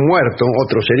 Había un muerto,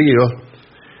 otros heridos.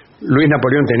 Luis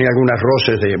Napoleón tenía algunas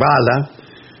roces de bala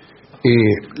y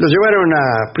lo llevaron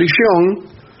a prisión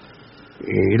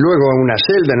y luego a una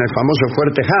celda en el famoso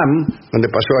Fuerte Ham, donde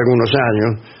pasó algunos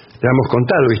años. Le hemos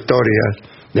contado historias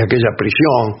de aquella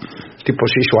prisión. El tipo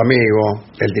se hizo amigo,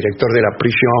 el director de la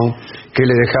prisión, que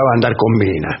le dejaba andar con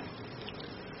minas.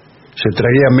 Se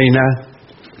traía minas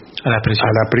a la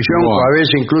prisión, o a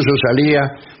veces incluso salía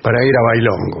para ir a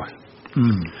bailongos.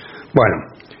 Bueno,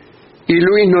 y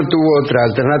Luis no tuvo otra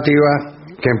alternativa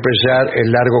que empezar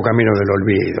el largo camino del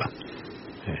olvido,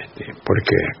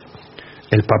 porque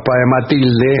el papá de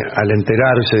Matilde, al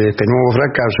enterarse de este nuevo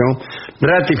fracaso,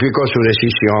 ratificó su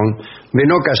decisión de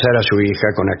no casar a su hija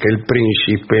con aquel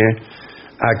príncipe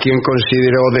a quien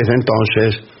consideró desde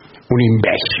entonces un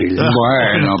imbécil.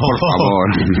 Bueno, por favor.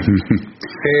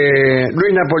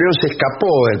 Luis Napoleón se escapó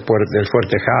del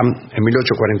Fuerte Ham en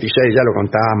 1846, ya lo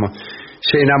contábamos.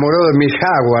 Se enamoró de Miss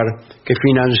Howard, que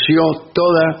financió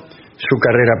toda su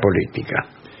carrera política.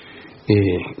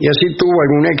 Y así tuvo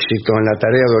algún éxito en la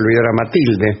tarea de olvidar a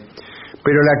Matilde,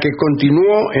 pero la que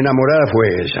continuó enamorada fue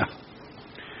ella.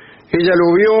 Ella lo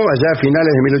vio allá a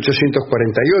finales de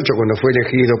 1848, cuando fue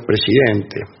elegido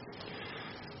presidente.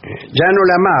 Ya no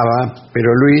la amaba, pero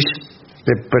Luis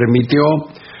le permitió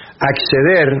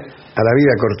acceder a la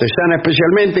vida cortesana,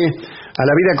 especialmente a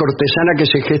la vida cortesana que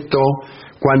se gestó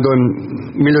cuando en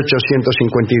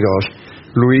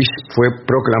 1852 Luis fue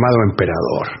proclamado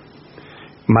emperador.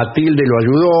 Matilde lo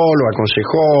ayudó, lo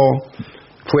aconsejó,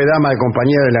 fue dama de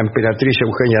compañía de la emperatriz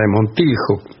Eugenia de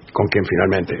Montijo, con quien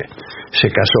finalmente se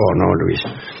casó, ¿no, Luis?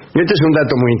 Y este es un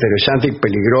dato muy interesante y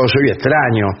peligroso y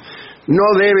extraño. No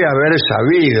debe haber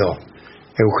sabido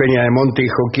Eugenia de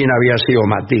Montijo quién había sido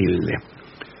Matilde.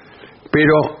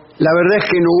 Pero la verdad es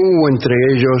que no hubo entre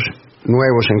ellos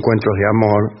nuevos encuentros de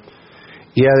amor,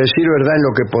 y a decir verdad, en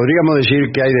lo que podríamos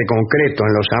decir que hay de concreto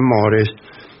en los amores,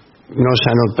 nos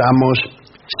anotamos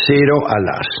 0 al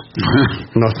as.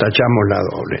 Nos tachamos la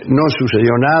doble. No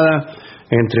sucedió nada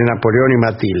entre Napoleón y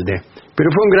Matilde,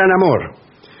 pero fue un gran amor.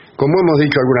 Como hemos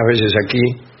dicho algunas veces aquí,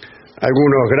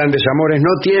 algunos grandes amores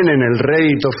no tienen el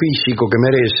rédito físico que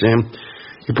merecen,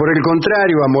 y por el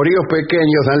contrario, amoríos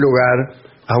pequeños dan lugar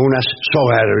a unas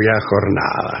soberbias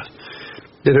jornadas.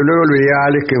 Desde luego lo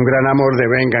ideal es que un gran amor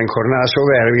devenga en jornadas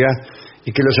soberbias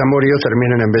y que los amoríos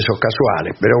terminen en besos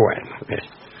casuales. Pero bueno,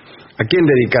 ¿a quién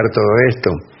dedicar todo esto?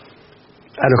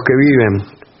 A los que viven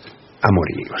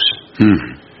amoríos.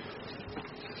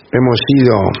 Hemos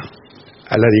ido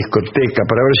a la discoteca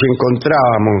para ver si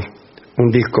encontrábamos un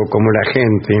disco como La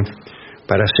Gente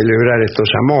para celebrar estos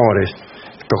amores,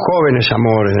 estos jóvenes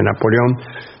amores de Napoleón.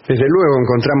 Desde luego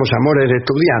encontramos amores de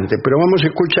estudiantes, pero vamos a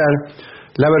escuchar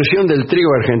la versión del trío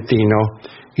argentino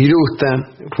Irusta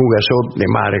Fugazot de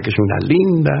Mare, que es una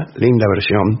linda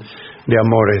versión de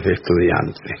amores de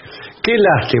estudiantes. Qué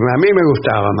lástima, a mí me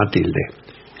gustaba Matilde.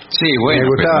 Sí, bueno. Me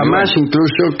gustaba más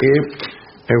incluso que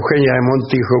Eugenia de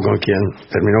Montijo, con quien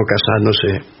terminó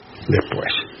casándose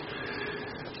después.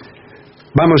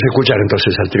 Vamos a escuchar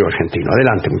entonces al trío argentino.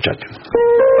 Adelante, muchachos.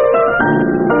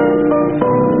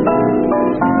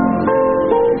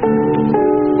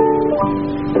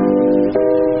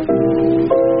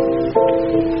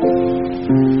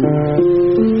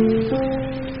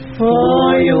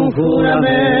 Hoy un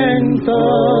juramento,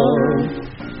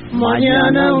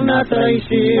 mañana una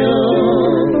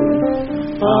traición,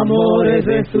 amores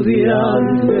de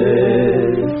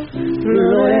estudiantes,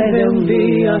 flores de un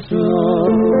día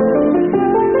son.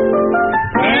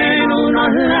 En unos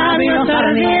labios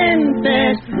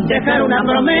ardientes, dejar una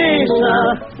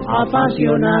promesa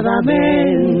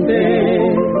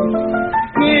apasionadamente.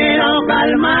 Quiero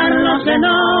calmar los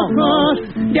enojos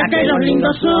de aquellos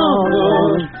lindos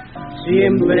ojos,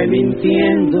 siempre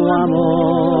mintiendo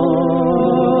amor.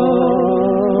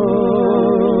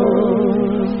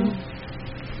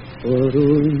 Por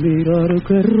un mirar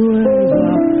que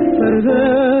rueda,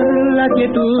 perder la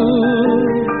quietud,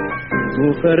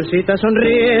 mujercitas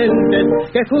sonrientes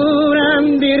que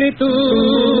juran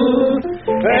virtud.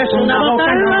 Es una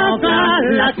boca loca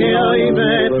la que hoy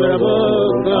me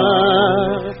provoca.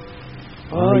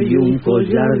 Hay un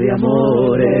collar de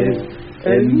amores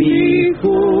en mi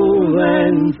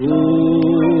juventud.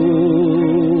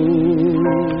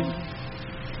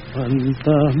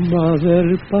 Fantasma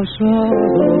del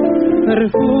pasado,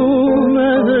 perfume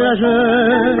de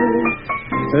ayer,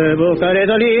 evocaré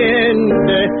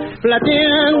doliente,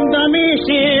 plateando mi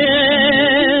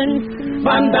sien.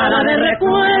 Bandada de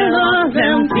recuerdos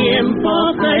de un tiempo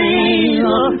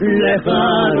querido,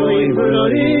 lejano y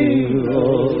florido,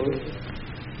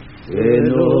 que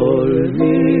no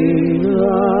olvidaré.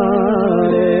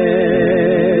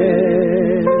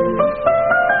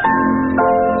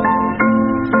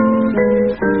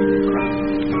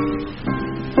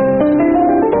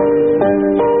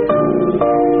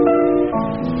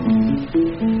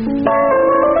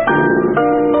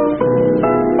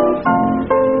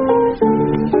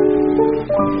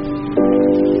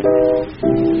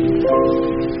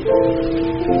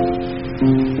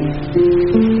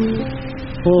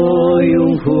 Hoy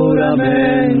un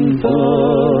juramento,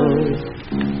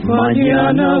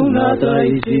 mañana una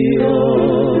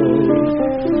traición,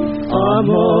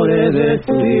 amores de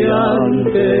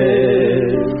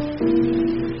estudiantes,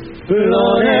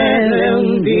 flores de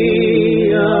un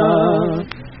día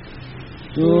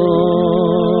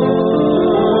son.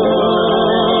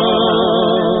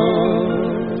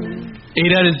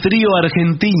 Era el trío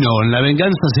argentino, La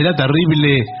Venganza Será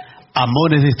Terrible,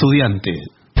 amores de estudiantes.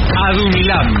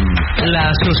 ADUNILAM,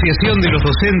 la Asociación de los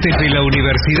Docentes de la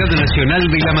Universidad Nacional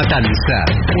de La Matanza.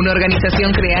 Una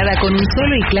organización creada con un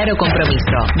solo y claro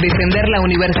compromiso: defender la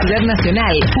Universidad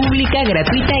Nacional, pública,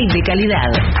 gratuita y de calidad.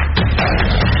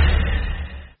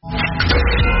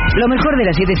 Lo mejor de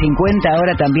la 750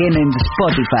 ahora también en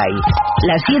Spotify.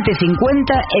 La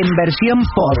 750 en versión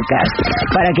podcast,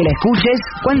 para que la escuches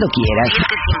cuando quieras.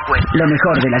 750. Lo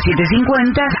mejor de la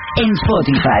 750 en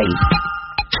Spotify.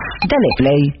 Dale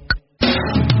play.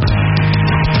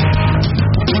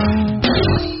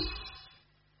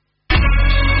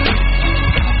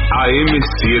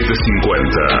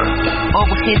 AM750.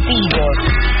 Objetivos.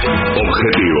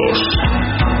 Objetivos.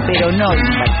 Pero no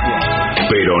imparciales.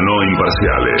 Pero no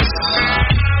imparciales.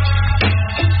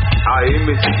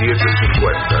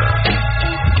 AM750.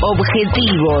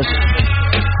 Objetivos.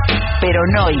 Pero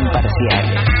no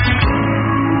imparciales.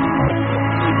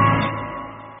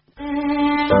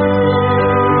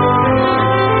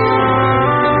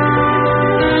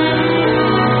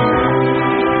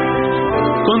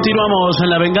 Continuamos en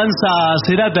La Venganza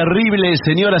Será Terrible.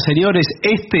 Señoras, señores,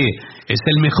 este es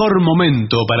el mejor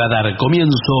momento para dar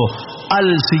comienzo al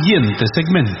siguiente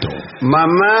segmento.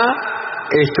 Mamá,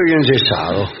 estoy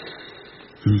enyesado.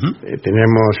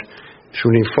 Tenemos su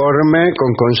uniforme con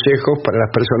consejos para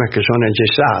las personas que son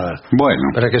enyesadas. Bueno.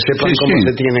 Para que sepan cómo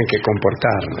se tienen que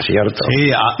comportar, ¿no es cierto?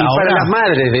 Sí, y ahora para las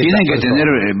madres de tienen que estas tener,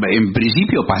 personas. en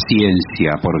principio,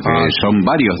 paciencia, porque son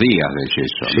varios días de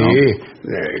yeso, ¿no? Sí,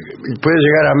 puede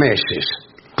llegar a meses.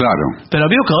 Claro. Pero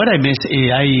veo que ahora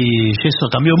hay yeso,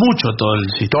 cambió mucho todo el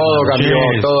sistema. Todo cambió,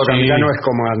 Yes, todo cambió. sí. Ya no es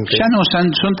como antes. Ya no son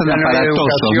tan Ya no hay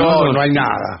aparatosos, educación, no hay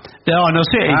nada. No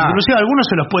sé, inclusive algunos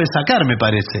se los puede sacar, me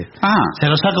parece. Se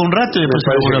los saca un rato y Me después se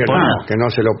lo parece vuelve a que poner. que no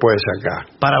se lo puede sacar.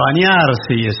 Para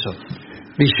bañarse y eso.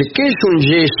 Dice, ¿qué es un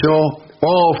yeso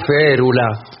o férula?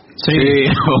 Sí.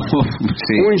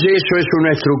 Sí. Un yeso es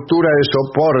una estructura de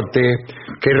soporte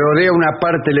que rodea una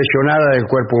parte lesionada del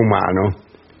cuerpo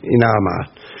humano. Y nada más.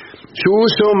 Su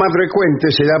uso más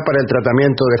frecuente se da para el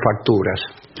tratamiento de fracturas.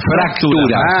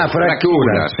 Fracturas.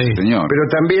 Fracturas. Sí, señor. Pero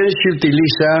también se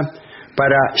utiliza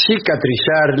para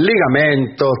cicatrizar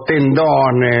ligamentos,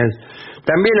 tendones.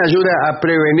 También ayuda a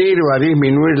prevenir o a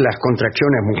disminuir las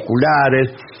contracciones musculares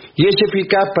y es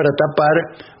eficaz para tapar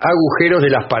agujeros de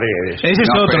las paredes. Ese es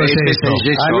otro pero yeso. ese es el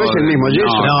yeso. No es el mismo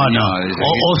yeso. No.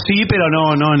 O sí, pero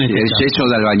no en este El caso. yeso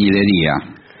de albañilería.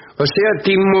 O sea,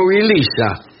 te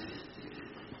inmoviliza.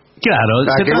 Claro.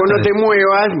 Para que vos no te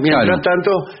muevas, mientras Claro.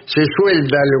 tanto se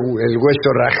suelda el hueso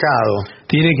rajado.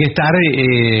 Tiene que estar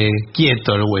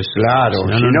quieto el hueso. Claro,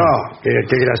 Si si no,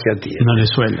 qué gracia tiene. no le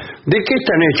suena. ¿De qué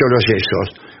están hechos los yesos?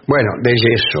 Bueno, de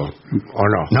yeso, ¿o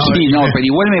no? Sí, pero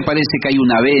igual me parece que hay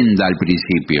una venda al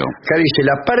principio. Acá dice,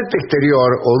 la parte exterior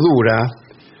o dura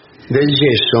del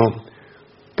yeso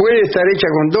puede estar hecha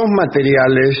con dos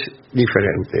materiales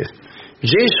diferentes.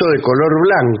 Yeso de color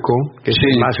blanco, que es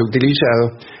el más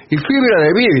utilizado, y fibra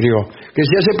de vidrio, que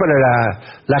se hace para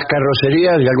las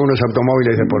carrocerías de algunos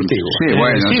automóviles deportivos. Sí,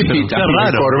 bueno, sí, pero qué también.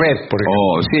 raro. Corvette, por ejemplo.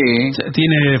 Oh, sí.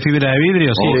 ¿Tiene fibra de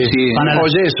vidrio? Sí. Sí. Para O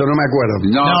yeso, no me acuerdo.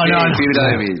 No, No, fibra no.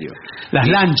 de vidrio. las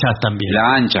lanchas también. La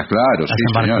ancha, claro, Las sí,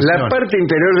 señor. La parte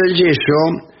interior del yeso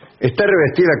está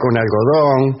revestida con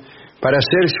algodón para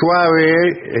ser suave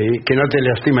y que no te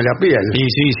lastime la piel. Sí,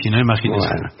 si no, imagínese.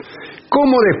 Bueno.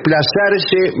 ¿Cómo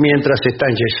desplazarse mientras está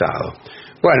enyesado?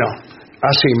 Bueno,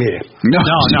 así, mire. No,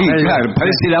 sí, no. claro,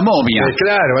 parece la momia.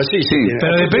 Claro, así. Sí,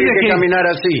 pero Usted depende tiene que qué- caminar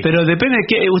así. Pero depende de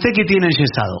qué. ¿Usted qué tiene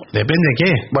enyesado? Depende de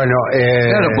qué. Bueno,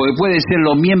 Claro, porque puede ser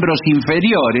los miembros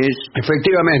inferiores,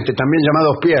 efectivamente, también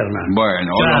llamados piernas. bueno,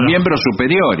 o Claro. los miembros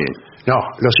superiores. No,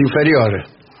 los inferiores.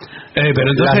 Pero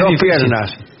entonces Las es dos difícil. piernas.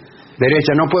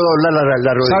 Derecha, no puedo doblar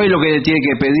la rodilla. ¿Sabe lo que tiene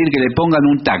que pedir? Que le pongan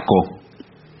un taco.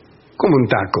 Como un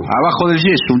taco. Abajo del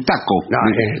yeso, un taco. No,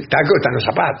 el taco está en los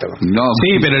zapatos. No,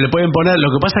 Sí, pero le pueden poner. Lo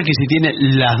que pasa es que si tiene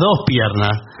las dos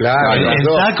piernas. Claro, el las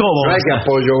dos. taco No vos es que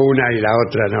apoyo una y la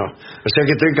otra no. O sea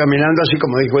que estoy caminando así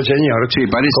como dijo el señor. Sí,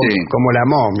 parece. Como la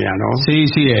momia, ¿no? Sí,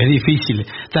 es difícil.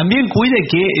 También cuide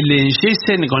que le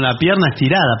enyesen con la pierna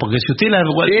estirada, porque si usted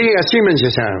Sí, así me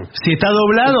enyesaron. si está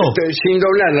doblado, Sin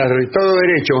doblarla, todo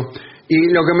derecho. Y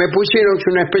lo que me pusieron es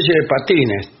una especie de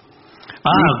patines.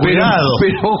 cuidado.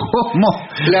 Pero ¿cómo?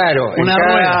 Claro, Una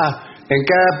en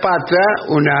cada pata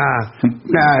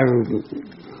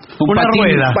Un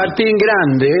rueda. patín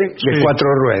grande de 4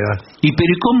 ruedas.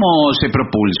 Pero cómo se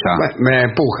propulsa? Me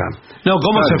empujan. No,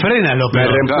 ¿cómo Claro. se frena lo Me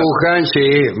peor? reempujan, sí,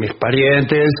 mis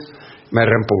parientes me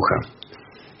reempujan.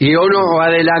 Y uno va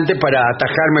adelante para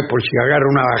atajarme por si agarro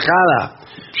una bajada.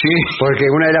 Sí. Porque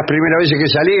una de las primeras veces que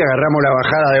salí agarramos la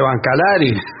bajada de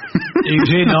Bancalari. Y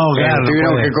sí, no, claro. no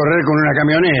Tuvieron puede. que correr con una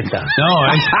camioneta. No,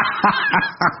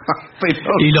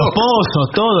 y los pozos,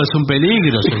 todo es un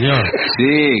peligro, señor.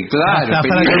 Sí, claro. Está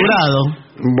pero- fracturado.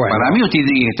 Bueno, Para mí usted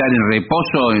tiene que estar en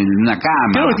reposo en una cama.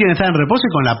 Creo que tiene que estar en reposo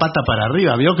y con la pata para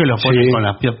arriba. Vio que los ponen Sí. con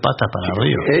las patas para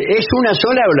arriba. ¿es una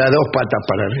sola o las dos patas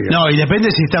para arriba? No, y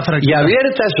depende si está ¿Y fracturado.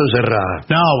 abiertas o cerradas?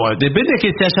 No, bueno, depende de que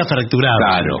se haya fracturado.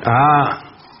 Claro.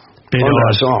 Pero con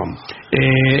razón.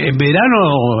 en verano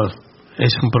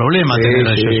es un problema tener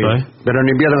Sí, yeso, ¿eh? pero en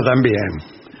invierno también.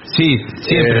 Sí,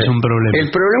 siempre es un problema.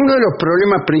 Uno de los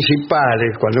problemas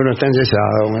principales cuando uno está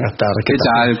enyesado, buenas tardes, ¿Qué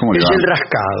tal? ¿Cómo le es va? el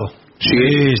rascado. Sí.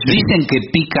 Dicen que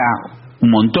pica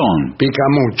un montón. Pica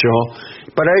mucho.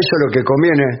 Para eso lo que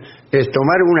conviene es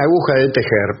tomar una aguja de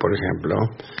tejer, por ejemplo.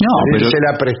 pero- Se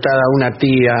la prestada a una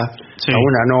tía, Sí. a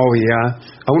una novia,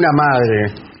 a una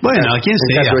madre. Bueno, a quien en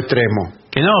sea. caso extremo.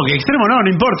 Que extremo no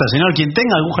importa, señor. Quien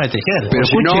tenga aguja de tejer. Pero O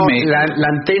si no, escúcheme. la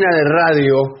antena de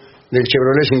radio del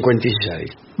Chevrolet 56.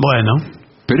 Bueno,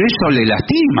 Pero eso le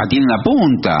lastima, tiene una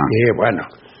punta. Bueno,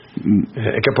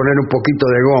 Hay que poner un poquito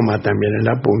de goma también en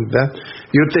la punta.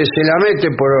 Y usted se la mete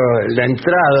por la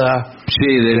entrada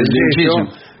del yeso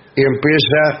y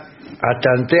empieza a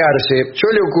tantearse.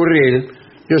 Suele ocurrir,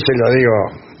 yo se lo digo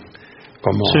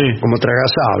como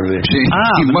tragasable. Sí.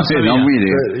 Mire.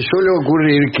 Suele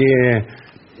ocurrir que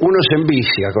uno se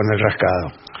envicia con el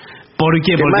rascado. ¿Por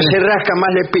qué? Que más se rasca, más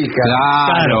le pica.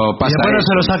 Claro, pasa y después no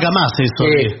se lo saca más eso.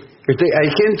 Hay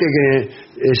gente que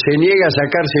se niega a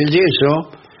sacarse el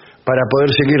yeso para poder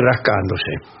seguir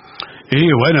rascándose. Sí,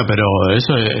 bueno, pero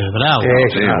eso es bravo.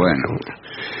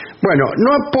 Bueno, no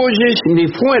apoyes ni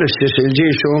fuerces el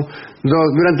yeso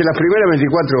durante las primeras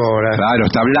 24 horas. Claro,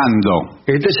 está blando.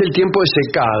 Este es el tiempo de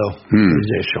secado del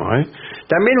yeso.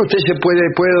 También usted se puede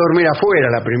dormir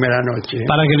afuera la primera noche.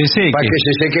 Para que le seque. Para que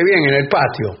se seque bien en el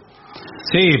patio.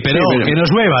 Sí, pero que no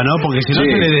llueva, ¿no? Porque si no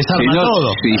se le desarma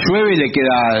todo. Si llueve le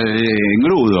queda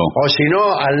engrudo. O si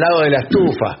no, al lado de la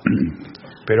estufa.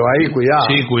 Pero ahí cuidado.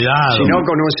 Sí, cuidado. Si no,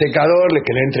 con un secador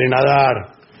que le entre a nadar.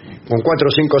 Con 4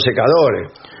 o 5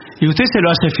 secadores. ¿Y usted se lo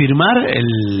hace firmar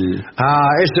el...?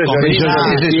 Eso es un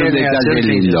detalle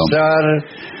lindo.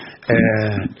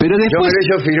 Pero después... Yo me lo he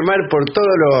hecho firmar por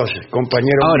todos los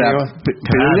compañeros míos.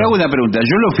 Pero le hago una pregunta.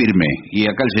 Yo lo firmé y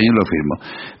acá el señor lo firmó.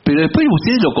 Pero después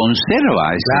usted lo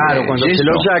conserva. Claro, cuando se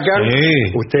lo sacan,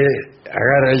 usted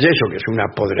agarra el yeso, que es una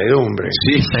podredumbre.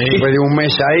 Después de un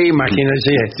mes ahí,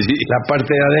 imagínense, la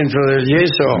parte de adentro del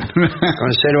yeso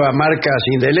conserva marcas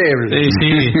indelebles.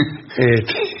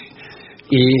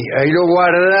 Y ahí lo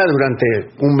guarda durante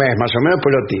un mes más o menos,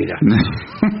 pues lo tira.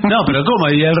 No, pero ¿cómo?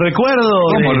 ¿Y el recuerdo?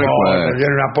 ¿Cómo recuerdo?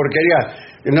 Era una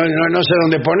porquería. No sé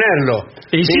dónde ponerlo.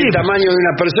 Tiene el tamaño de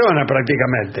una persona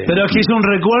prácticamente. Pero aquí es un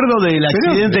recuerdo del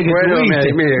accidente que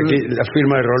tuviste. Mire, aquí la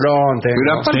firma de Rolón.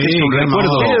 Pero aparte es un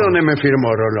recuerdo. ¿Mire dónde me firmó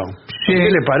Rolón?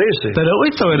 ¿Qué le parece? Pero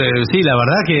esto, sí, la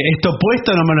verdad que esto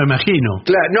puesto no me lo imagino.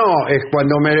 Claro, no, es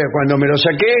cuando me lo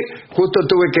saqué, justo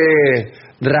tuve que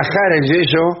rajar el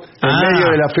yeso en medio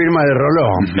de la firma de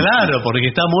Rolón. Claro,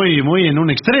 porque está muy en un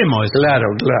extremo eso. Claro.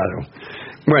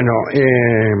 Bueno,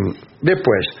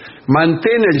 después,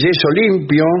 mantén el yeso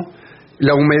limpio,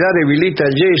 la humedad debilita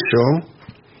el yeso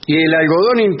y el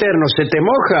algodón interno se te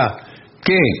moja,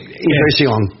 ¿qué?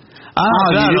 Infección.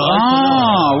 Claro.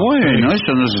 Bueno,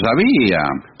 eso no se sabía.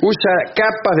 Usa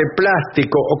capas de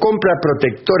plástico o compra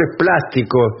protectores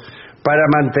plásticos para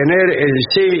mantener el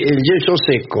yeso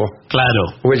seco. Claro.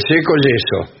 O el seco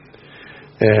yeso.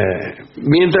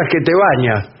 Mientras que te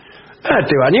bañas.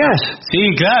 ¿Te bañás? Sí,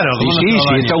 claro. Si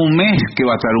está un mes, que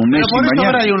va a estar un mes sin bañar. Pero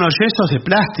ahora hay unos yesos de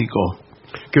plástico.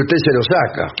 Que usted se lo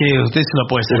saca. Que usted se lo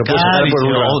puede sacar. Se lo puede sacar por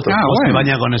un rato. Se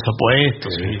baña con eso puesto.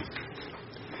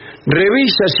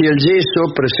 Revisa si el yeso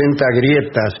presenta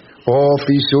grietas o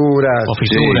fisuras.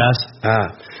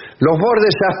 Los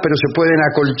bordes ásperos se pueden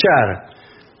acolchar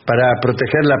para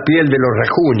proteger la piel de los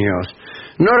rejunios.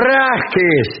 No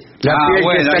rasques la piel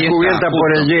que está cubierta por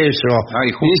el yeso,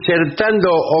 insertando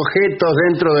objetos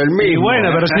dentro del mismo.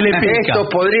 Pero si le pica. Estos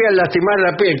podrían lastimar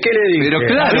la piel. ¿Qué le dije? Pero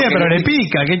claro, pero le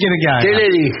pica. ¿Qué quiere que haga? ¿Qué le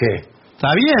dije?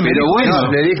 Está bien, pero bueno.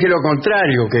 No, le dije lo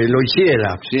contrario, que lo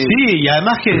hiciera. Sí, y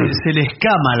además que se le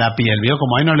escama la piel, ¿vio?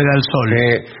 Como ahí no le da el sol.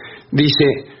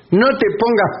 Dice, no te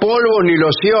pongas polvo ni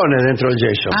lociones dentro del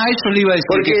yeso. Eso le iba a decir.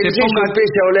 Porque el yeso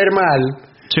empieza a oler mal.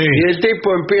 Y el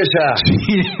tipo empieza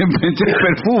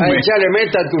perfume. Ya le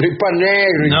meta tulipán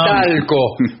negro y talco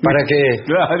para que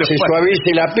se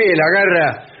suavice la piel.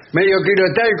 Agarra medio kilo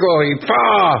de talco y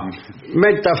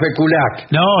meta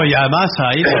feculac. No, y además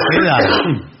ahí le queda.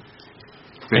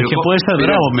 Es que puede ser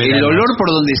bravo. ¿El olor por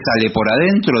dónde sale? ¿Por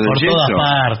adentro del yeso? Por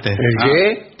todas partes. ¿El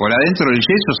qué? ¿Por adentro del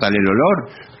yeso sale el olor?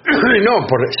 No,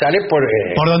 sale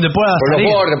por donde pueda por salir.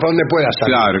 los bordes, por donde pueda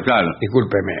salir. Claro.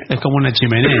 Discúlpeme. Es como una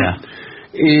chimenea.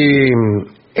 Y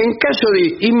en caso de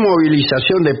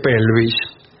inmovilización de pelvis,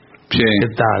 ¿qué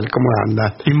tal? ¿Cómo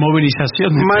anda?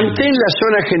 Inmovilización de Mantén la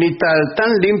zona genital tan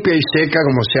limpia y seca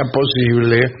como sea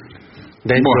posible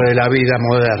dentro de la vida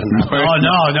moderna.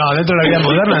 No, dentro de la vida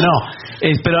moderna no.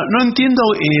 Pero no entiendo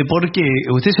por qué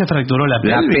usted se fracturó la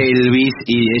pelvis. La pelvis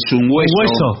y es un hueso. ¿Un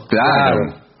hueso?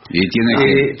 Claro. Y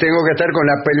tengo que estar con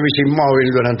la pelvis inmóvil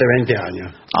durante 20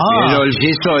 años. Pero el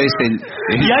yeso es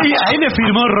Y ahí le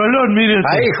firmó Rolón, mire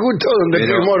usted. Ahí justo donde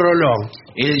firmó Rolón.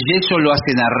 El yeso lo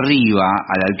hacen arriba,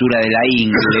 a la altura de la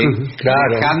ingle,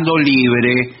 dejando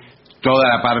libre toda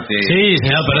la parte. Sí,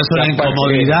 señor, pero es una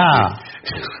incomodidad.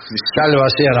 Salvo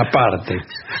hacia la parte.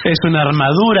 Es una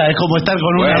armadura, es como estar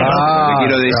con una armadura. Te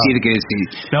quiero decir que sí.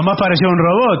 Lo más parecido a un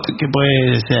robot que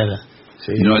puede ser.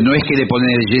 Sí. No es que le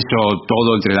ponen el yeso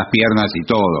todo entre las piernas y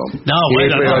todo. No, Sí,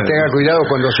 bueno, pero no. tenga cuidado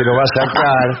cuando se lo va a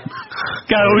sacar.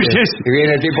 Claro, un yeso. Y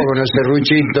viene el tipo con el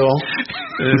serruchito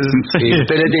y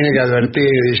usted le tiene que advertir,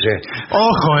 dice,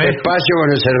 Ojo, espacio con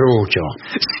el serrucho.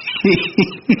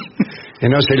 Que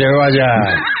no se le vaya...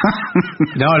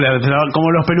 No, como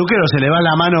los peluqueros, se le va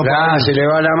la mano. Se le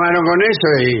va la mano con eso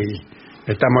y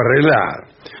estamos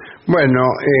arreglados. Bueno,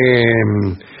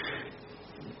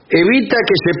 evita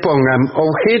que se pongan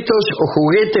objetos o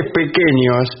juguetes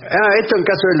pequeños. Esto en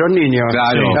caso de los niños.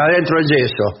 Claro. Adentro del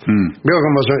yeso. Veo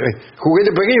como son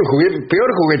juguetes pequeños, peor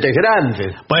juguetes grandes.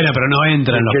 Bueno, pero no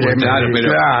entran los Que le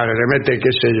juguetes. claro, le mete,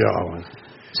 qué sé yo.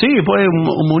 Sí, puede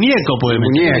un muñeco puede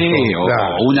meter. Muñeco, Sí,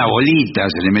 claro. o una bolita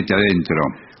se le mete adentro.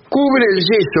 Cubre el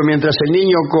yeso mientras el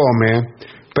niño come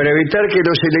para evitar que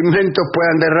los alimentos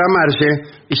puedan derramarse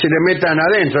y se le metan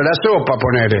adentro, la sopa,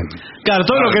 ponele. Claro,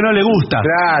 todo lo que no le gusta.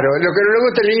 Claro, lo que no le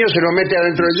gusta al niño se lo mete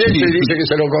adentro del yeso y dice que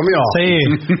se lo comió. Sí,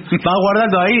 va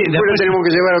guardando ahí. Después lo Después tenemos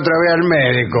que llevar otra vez al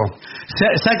médico.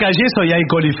 saca el yeso y hay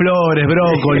coliflores,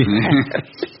 brócoli.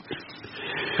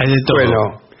 Hay de todo. Bueno,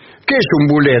 ¿qué es un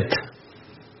bulet?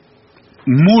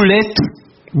 Mulet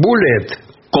Bullet,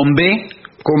 con B.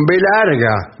 con B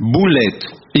larga. Bullet.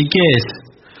 ¿Y qué es?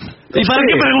 ¿Y para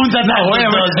qué pregunta tanto?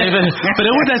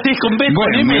 Pregunta si es con B, con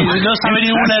M, y no sabe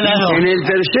ninguna de las dos. En el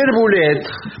tercer bullet,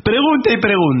 Pregunta y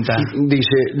pregunta.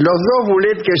 dice, los dos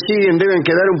bullets que siguen deben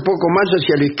quedar un poco más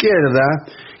hacia la izquierda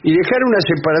y dejar una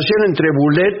separación entre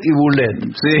bullet y bullet.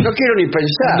 Sí. No quiero ni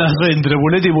pensar. No sé, entre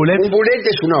bulet y bulet. Un bullet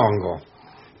es un hongo,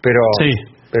 pero Sí.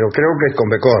 creo que es con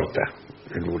B corta,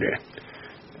 el bullet.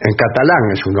 En catalán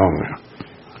es un hongo.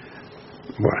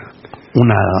 Bueno,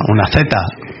 Una Z.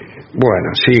 bueno,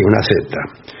 sí, una Z.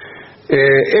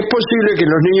 Es posible que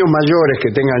los niños mayores que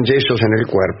tengan yesos en el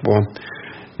cuerpo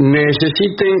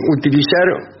necesiten utilizar,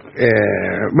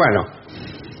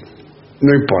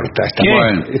 no importa,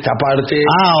 esta parte Sí.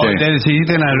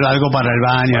 necesiten algo para el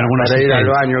baño, alguna para ir al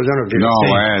asistencia. baño, yo no quiero. No, Sí.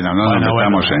 bueno, no nos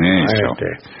metamos en eso.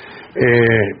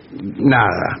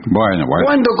 Nada. Bueno.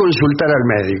 ¿Cuándo consultar al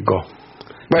médico?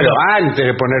 Bueno, antes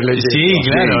de ponerle yeso. Sí,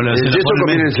 claro, El se lo yeso pone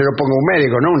conviene que se lo ponga un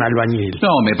médico, no un albañil.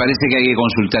 No, me parece que hay que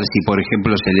consultar si, por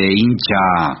ejemplo, se le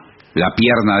hincha la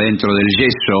pierna dentro del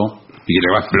yeso y le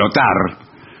va a explotar.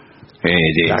 ¿La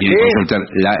tiene qué? que consultar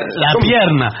La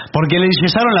pierna, porque le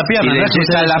enyesaron la pierna. y le ¿no?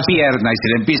 echa la pierna y se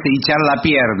le empieza a hinchar la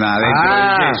pierna dentro del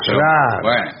yeso. claro.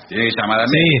 Bueno, tiene que llamar al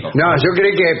Sí. médico. No, yo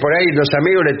creí que por ahí los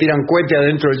amigos le tiran cohete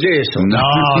adentro del yeso. No,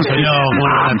 señor,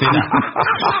 bueno, la tira.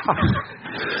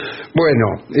 Bueno,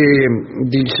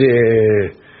 dice,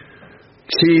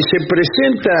 si se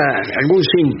presenta algún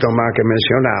síntoma que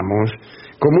mencionamos,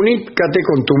 comunícate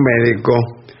con tu médico.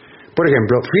 Por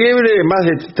ejemplo, fiebre de más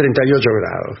de 38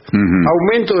 grados,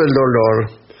 aumento del dolor,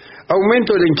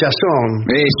 aumento de la hinchazón.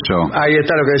 Eso. Ahí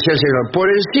está lo que decía el señor, por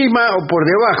encima o por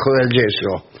debajo del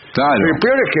yeso. Claro. Lo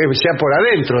peor es que sea por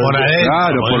adentro. Por del yeso. adentro.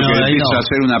 Claro, Bueno, porque ahí empieza no. a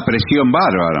hacer una presión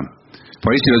bárbara.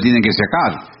 Por ahí se lo tienen que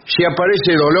sacar. Si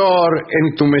aparece dolor,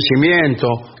 entumecimiento,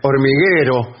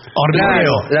 hormiguero. Hormiguero.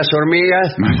 Claro, las hormigas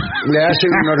le hacen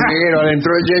un hormiguero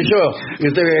adentro del yeso y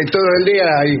usted ve todo el día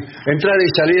hay entrada y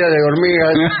salida de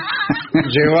hormigas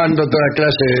llevando toda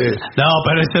clase No,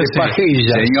 pero esto de es...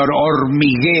 pajillas. Señor,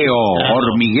 hormigueo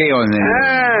en el...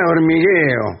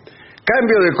 Hormigueo.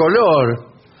 Cambio de color.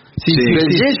 Sí, ¿Del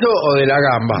sí. yeso o de la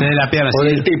gamba? De la pierna, O sí.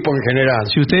 del tipo en general.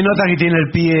 Si usted nota que tiene el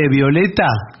pie violeta,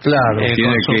 Claro.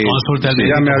 Tiene que- consulte al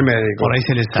médico. Llame al médico. Por ahí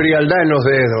se le está. Frialdad en los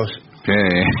dedos.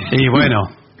 Y bueno,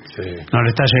 Sí. no le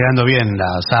está llegando bien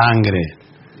la sangre.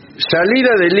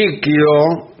 Salida de líquido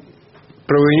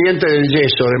proveniente del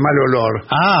yeso, de mal olor.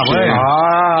 Ah, bueno.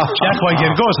 Ya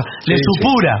cualquier cosa. Le Sí,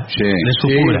 supura. sí. Le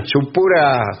Sí, supura. su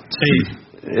pura Sí.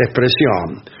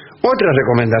 expresión. Otras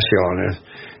recomendaciones.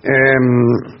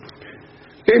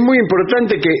 Es muy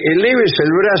importante que eleves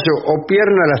el brazo o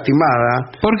pierna lastimada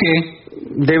 ¿Por qué?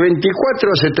 de 24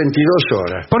 a 72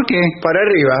 horas. ¿Por qué? Para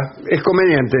arriba es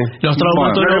conveniente. Los No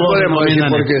traumatólogos le podemos decir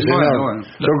recomiendan por qué, eso. señor. Bueno.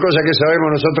 Son cosas que sabemos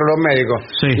nosotros los médicos.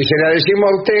 Sí. Y se la decimos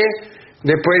a usted,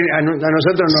 después a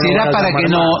nosotros no nos Será van a para llamar que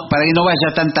no más. para que no vaya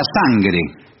tanta sangre.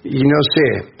 Y no sé.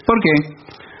 ¿Por qué?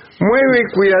 Mueve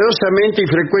cuidadosamente y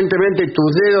frecuentemente tus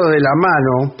dedos de la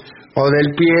mano o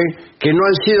del pie que no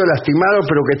han sido lastimados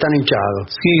pero que están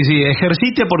hinchados. Sí,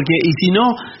 ejercite porque, y si no,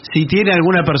 si tiene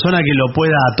alguna persona que lo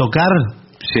pueda tocar,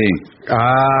 Sí.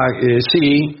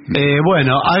 Sí.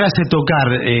 bueno, hágase tocar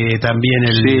también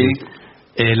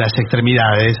las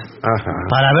extremidades Ajá.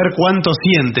 para ver cuánto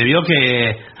siente. Vio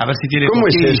que, a ver si tiene ¿Cómo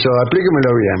es cosquillas. eso?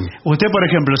 Explíquemelo bien. Usted, por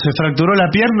ejemplo, se fracturó la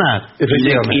pierna,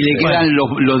 Efectivamente. Y le quedan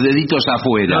los deditos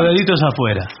afuera. los deditos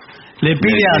afuera. Le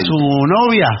pide a su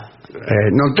novia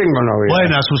No tengo novia.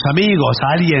 Bueno, a sus amigos,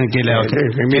 a alguien que,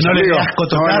 que no le dé asco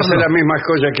no van a hacer tocarlo. las mismas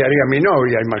cosas que haría mi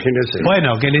novia, imagínese.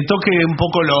 Bueno, que le toque un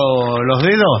poco los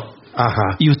dedos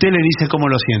Ajá. y usted le dice cómo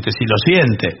lo siente, si lo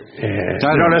siente.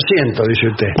 No lo siento,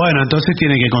 dice usted. Bueno, entonces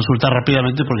tiene que consultar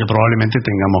rápidamente porque probablemente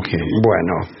tengamos que...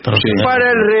 Bueno, proceder. para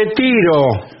el retiro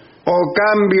o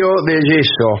cambio de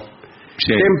yeso,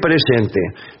 ten presente,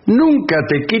 nunca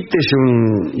te quites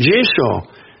un yeso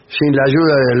sin la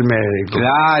ayuda del médico.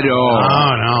 Claro.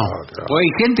 No. O hay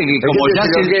gente que como ya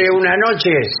que una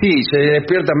noche se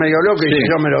despierta medio loco y dice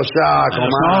yo me lo saco,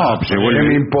 ¿qué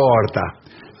me importa?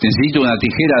 Necesito una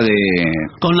tijera de...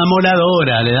 Con la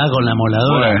moladora, le da con la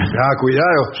moladora. Bueno.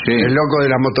 Cuidado, el loco de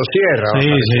la motosierra.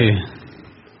 Sí.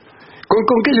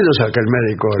 ¿Con qué se lo saca el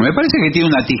médico? Me parece que tiene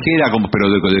una tijera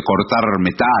pero de cortar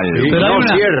metal. Sí, Pero no hay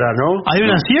una sierra, ¿no? Hay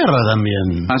una sierra también.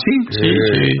 ¿Ah, sí? Sí.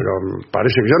 Pero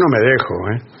parece que yo no me dejo,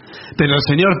 Pero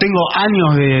señor, tengo años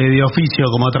de oficio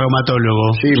como traumatólogo.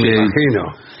 Sí, me imagino.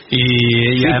 Y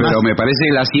Sí, además, pero me parece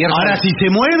que la sierra... ahora si se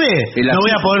mueve, no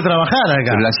voy a poder trabajar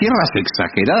acá. Pero la sierra es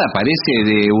exagerada, parece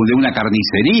de una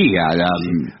carnicería.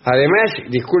 Además,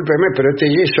 discúlpeme, pero este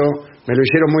yeso me lo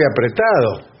hicieron muy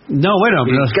apretado. No, bueno,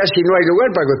 Y pero... casi no hay lugar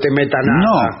para que usted meta nada.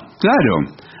 No, claro.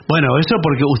 Bueno, eso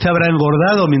porque usted habrá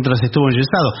engordado mientras estuvo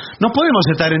enyesado. No podemos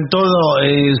estar en todo,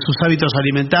 sus hábitos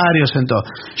alimentarios, en todo.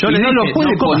 Yo ¿Y le no dije, lo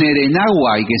puede coma. poner en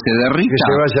agua y que se derrita? Que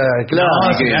se vaya, claro.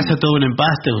 No, que hace todo un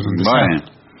empaste.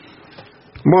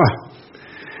 Bueno.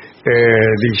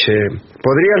 Dice,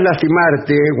 podrías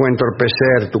lastimarte o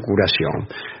entorpecer tu curación.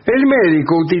 El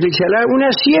médico utilizará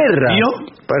una sierra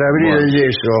para abrir el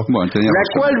yeso, la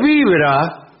cual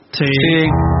vibra,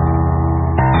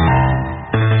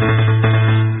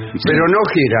 pero no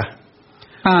gira.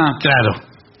 Claro.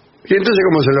 ¿Y entonces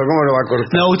cómo lo va a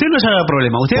cortar? No, usted no se haga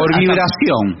problema. Usted Por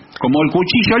vibración, como el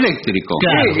cuchillo eléctrico.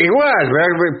 Claro. Sí, igual,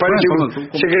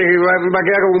 se cree que va a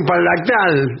quedar como un pan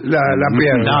lactal la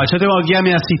pierna. No, yo tengo aquí a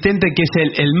mi asistente que es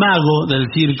el mago del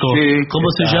circo. Sí, ¿Cómo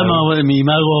se llama mi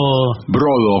mago?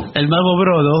 Brodo. El mago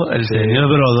Brodo, el señor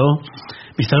Brodo,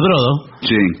 Mr. Brodo,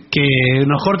 que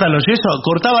nos corta los yesos,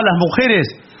 cortaba a las mujeres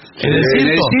en el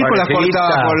circo las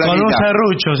cortaba por la con un mitad.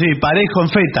 serrucho, parejo en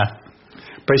feta.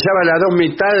 Pesaba las dos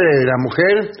mitades de la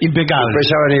mujer. Impecable.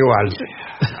 Pesaban igual.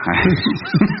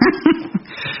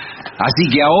 Así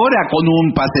que ahora con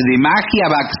un pase de magia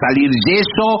va a salir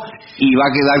yeso y va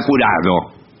a quedar curado.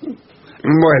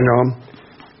 Bueno,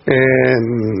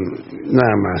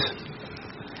 nada más.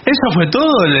 ¿Eso fue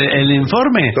todo el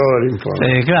informe? Todo el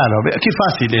informe. Claro, qué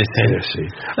fácil es. Sí.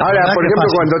 Ahora, por ejemplo,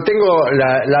 cuando tengo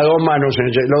las dos manos,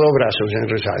 los dos brazos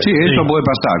enresados. Sí, eso puede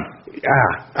pasar.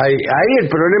 Ahí el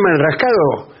problema del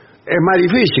rascado es más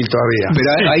difícil todavía.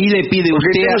 Pero ahí le pide porque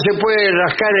usted... no se puede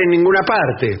rascar en ninguna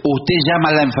parte. Usted llama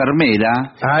a la enfermera.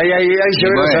 Ahí se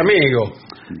ven los amigos.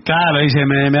 Claro, dice,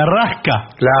 me rasca.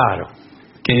 Claro.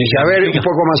 Que a ver, un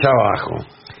poco más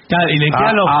abajo. Claro, y le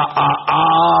queda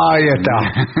ahí está.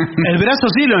 El brazo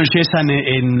sí lo enyesan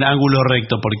en ángulo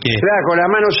recto, porque... Claro, con las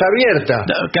manos abiertas.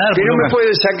 Claro, que no me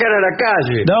puede sacar a la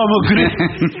calle. No,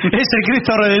 es el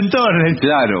Cristo Redentor.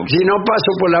 Claro. Si no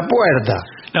paso por la puerta.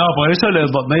 No, por eso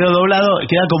medio doblado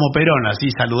queda como Perón,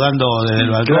 así saludando desde el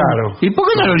balcón. Claro. ¿Y por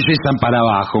qué no lo enyesan para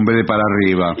abajo en vez de para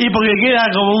arriba? Y porque queda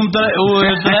como un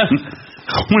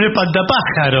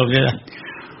espantapájaro. Queda.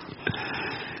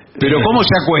 Pero ¿cómo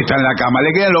se acuesta en la cama?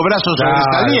 Le quedan los brazos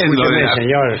sobresaliendo.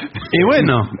 Señor. Y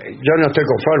bueno. Yo no estoy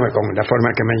conforme con la forma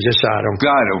que me enyesaron.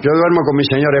 Claro. Yo duermo con mi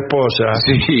señora esposa.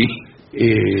 Sí.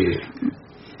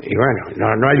 Y bueno,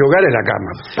 no hay lugar en la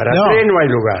cama. Para tres no hay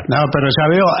lugar. No, pero ya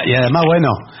veo, y además, bueno,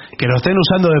 que lo estén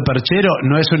usando de perchero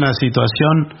no es una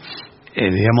situación,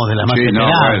 digamos, de la más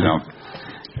esperada.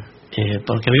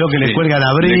 Porque veo que le cuelgan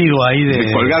abrigo ahí de...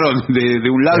 Le colgaron de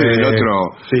un lado y del otro.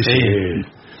 Sí.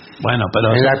 Bueno, pero...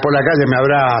 por la calle me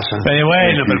abrazan.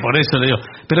 Bueno, pero por eso le digo.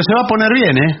 Pero se va a poner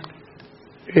bien,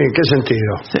 ¿En qué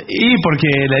sentido? Y porque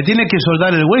le tiene que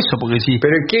soldar el hueso, porque sí.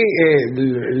 Pero ¿qué?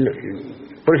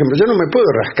 Por ejemplo, yo no me puedo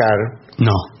rascar.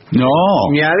 No.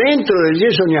 Ni adentro del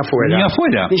yeso ni afuera. Ni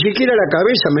afuera. Ni siquiera la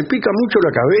cabeza. Me pica mucho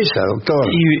la cabeza, doctor.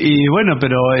 Y bueno,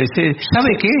 pero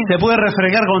 ¿sabe qué? Se puede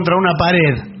refregar contra una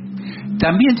pared.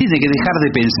 También tiene que dejar de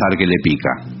pensar que le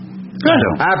pica.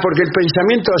 Claro. Porque el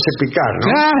pensamiento hace picar,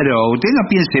 ¿no? Claro, usted no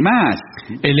piense más.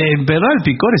 En verdad el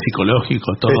picor es psicológico.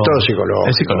 Es todo psicológico.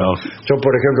 Es psicológico. Yo,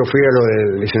 por ejemplo, fui a lo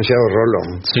del licenciado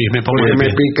Rolón. Sí, me pongo porque de me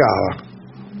pie. picaba.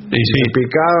 Me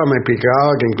picaba,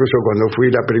 que incluso cuando fui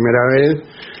la primera vez,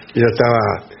 yo estaba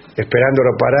esperándolo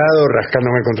parado,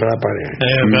 rascándome contra la pared.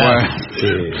 Claro. Sí.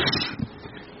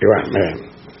 Y bueno,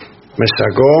 me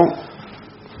sacó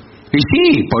Y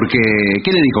sí, porque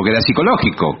 ¿qué le dijo? Que era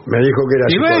psicológico. Me dijo que era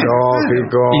Y bueno,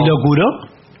 psicológico. ¿Y lo curó?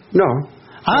 No.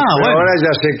 Ah, Pero bueno. ahora ya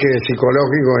sé que es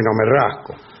psicológico y no me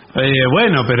rasco.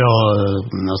 Bueno, pero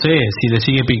no sé, si le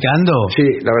sigue picando. Sí,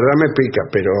 la verdad me pica,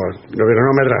 pero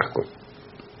no me rasco.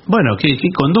 Bueno, qué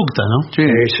conducta, ¿no? Sí,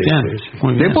 sí, Bien, sí, sí.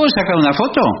 muy ¿Le bien. puedo sacar una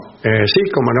foto? Sí,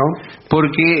 cómo no.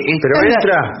 Porque Pero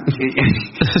entra.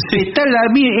 Está en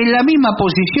la misma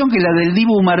posición que la del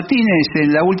Dibu Martínez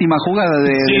en la última jugada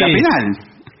de la penal.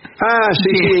 Ah, sí,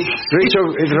 sí. Lo hizo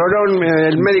el Rolón,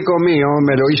 el médico mío,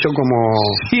 me lo hizo como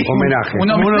homenaje. Un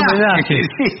Como un homenaje. homenaje.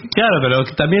 Sí. Claro, pero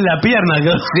también la pierna, ¿no?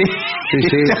 Sí,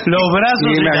 sí. Los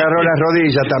brazos Y me agarró las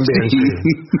rodillas también. Sí.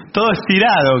 todo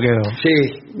estirado quedó. Sí,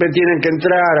 me tienen que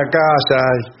entrar a casa.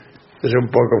 Es un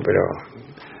poco, pero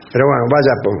bueno,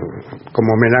 vaya como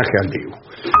homenaje al Dibu.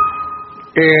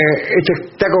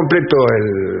 Está completo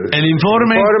El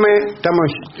informe.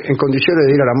 Estamos en condiciones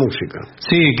de ir a la música.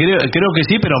 Sí, creo que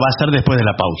sí, pero va a ser después de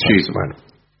la pausa. Sí, bueno.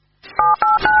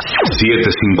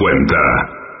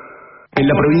 750. En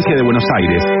la provincia de Buenos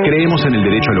Aires creemos en el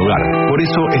derecho al hogar. Por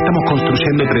eso estamos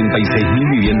construyendo 36.000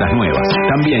 viviendas nuevas.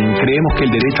 También creemos que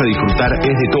el derecho a disfrutar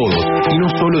es de todos y no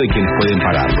solo de quienes pueden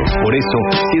pagarlo. Por eso,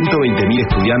 120.000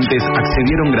 estudiantes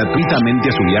accedieron gratuitamente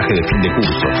a su viaje de fin de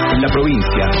curso. En la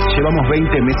provincia llevamos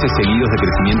 20 meses seguidos de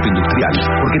crecimiento industrial,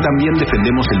 porque también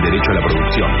defendemos el derecho a la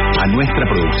producción, a nuestra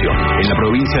producción. En la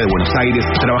provincia de Buenos Aires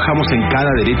trabajamos en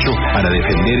cada derecho para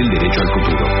defender el derecho al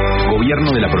futuro. Gobierno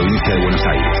de la provincia de Buenos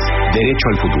Aires. Derecho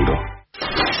al futuro.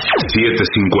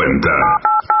 750.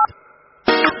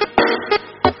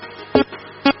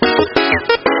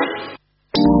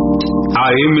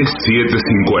 AM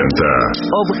 750.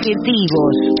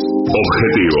 Objetivos,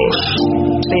 Objetivos,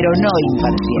 pero no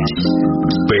imparciales.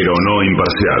 pero no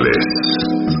imparciales.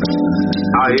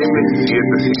 AM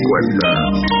 750.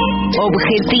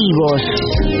 Objetivos,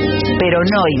 pero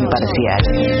no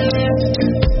imparciales.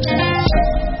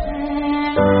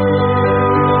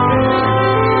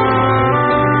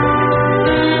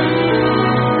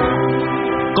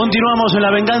 Continuamos en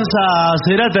La Venganza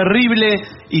Será Terrible,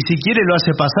 y si quiere lo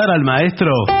hace pasar al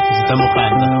maestro que se está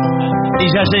mojando. Y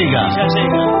ya llega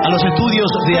a los estudios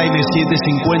de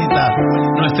AM750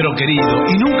 nuestro querido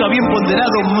y nunca bien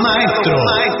ponderado maestro,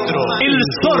 el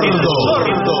sordo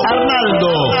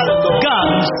Arnaldo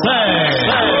Gansé.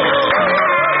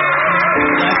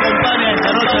 Le acompaña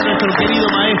esta noche a nuestro querido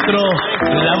maestro,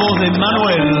 la voz de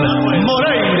Manuel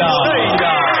Moreira.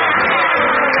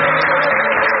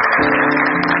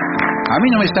 A mí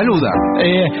no me saluda.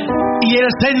 Y el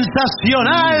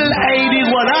sensacional e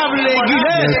inigualable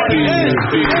Gillespie.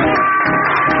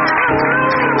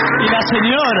 Y la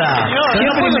señora. Pero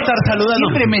no puedo estar saludando.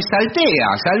 Siempre me saltea.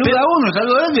 Saluda a uno,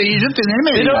 saluda a otro y yo estoy en el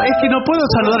medio. Pero es que no puedo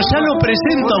saludar. Ya lo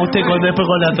presento a usted después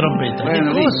con la trompeta.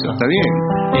 Bueno, listo, está bien.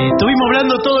 Estuvimos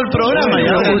hablando todo el programa. Bueno, y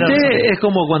ahora usted es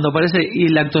como cuando aparece y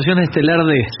la actuación estelar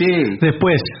de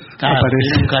después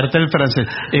aparece. un cartel francés.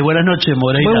 Buenas noches,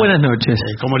 Moreira. Muy buenas noches.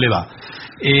 ¿Cómo le va?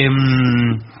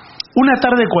 Una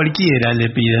tarde cualquiera le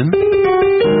piden.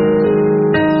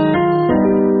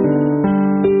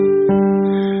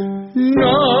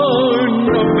 No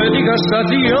me digas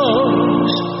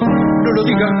adiós, no lo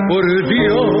digas por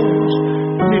Dios,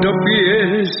 ni lo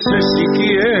pienses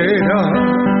siquiera.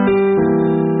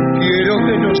 Quiero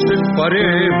que nos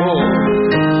separemos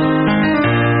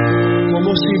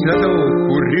como si nada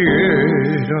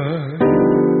ocurriera,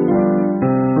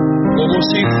 como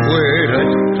si fuera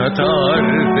esta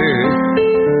tarde,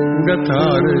 una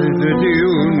tarde de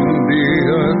un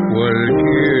día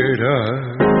cualquiera.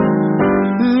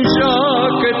 Ya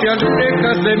que te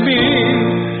alejas de mí,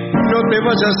 no te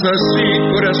vayas así,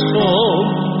 corazón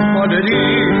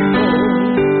malherido,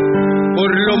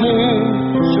 por lo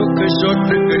mucho que yo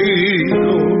te he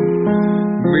querido,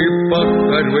 mi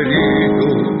pájaro herido,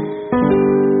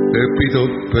 te pido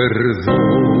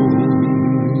perdón.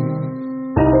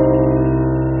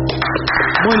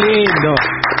 Muy lindo.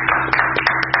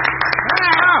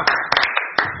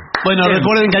 Bueno,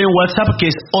 recuerden que hay un WhatsApp que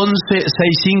es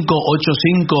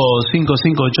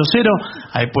 1165855580.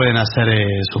 Ahí pueden hacer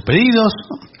sus pedidos,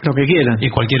 Lo que quieran. y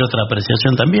cualquier otra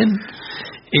apreciación también.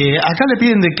 Acá le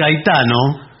piden de Caetano.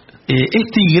 ¿Es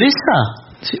tigresa?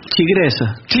 Chigresa.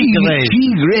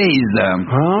 Tigresa.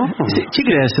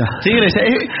 Chigresa. Tigresa.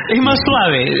 Es más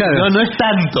suave. Claro. No es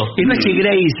tanto. Y no es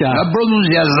chigresa. La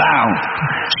pronunciación.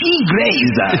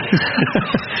 Tigresa.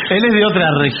 Él es de otra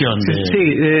región del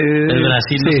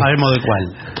Brasil. sí. No sabemos de cuál,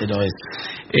 pero es.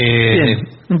 Bien,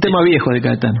 un tema viejo de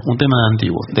Caetano. Un tema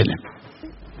antiguo. Dele.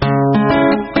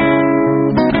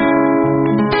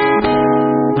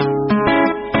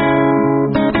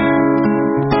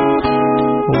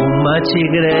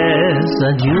 tigresa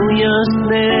de unhas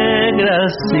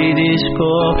negras se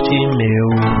descorte meu.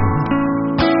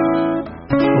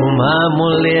 Uma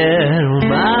mulher,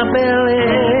 uma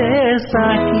beleza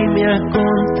que me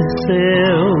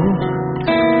aconteceu,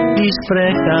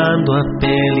 esfregando a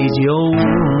pele de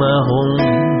ouro marrom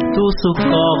do seu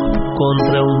corpo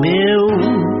contra o meu.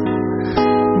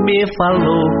 Me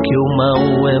falou que o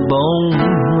mal é bom,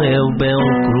 é o bem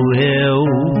cruel.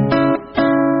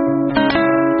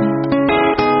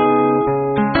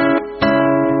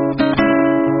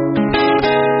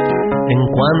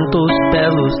 Enquanto os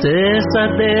pelos dessa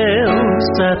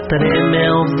deusa tremem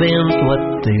ao vento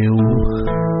ateu,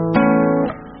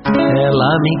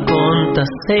 ela me conta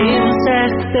sem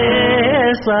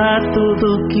certeza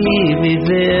tudo que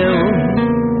viveu,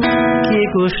 que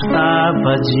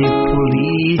gostava de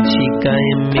política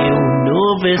em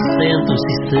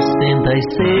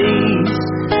 1966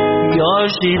 e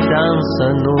hoje dança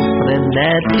no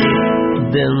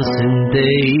Frenetic Dancing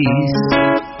Days.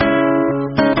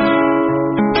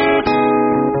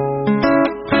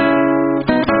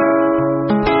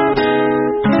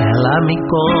 Ela me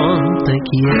conta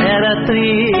que era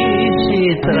triste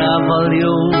e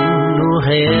trabalhou no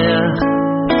Hair.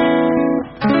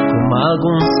 Como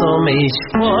alguns homens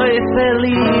foi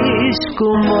feliz,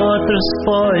 como outros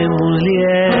foi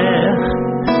mulher.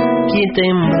 Que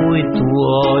tem muito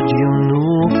ódio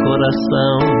no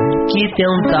coração, que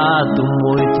tem dado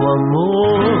muito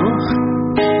amor,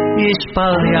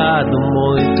 espalhado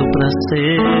muito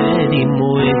prazer e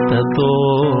muita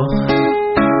dor.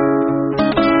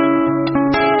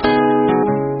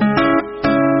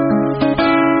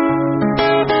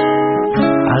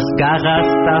 As garras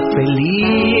da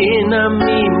felina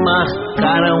me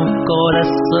marcaram o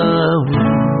coração,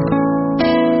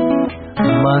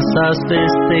 mas as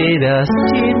besteiras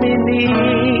de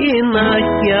menina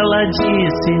que ela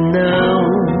disse não,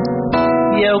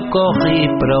 e eu corri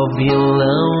para o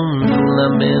violão no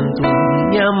lamento,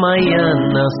 e amanhã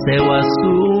nasceu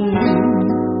azul.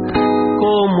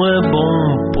 Como é bom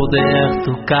poder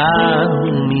tocar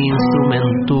um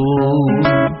instrumento.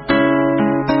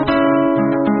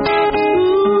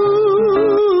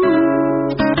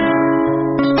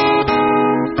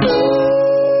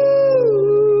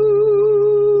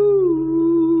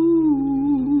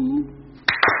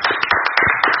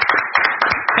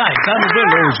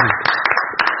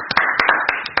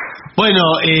 Bueno,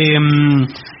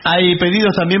 hay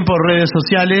pedidos también por redes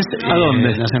sociales. ¿A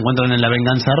dónde? Nos encuentran en La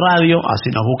Venganza Radio,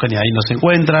 así nos buscan y ahí nos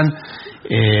encuentran.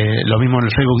 Lo mismo en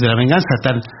el Facebook de La Venganza,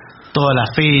 están todas las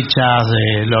fechas,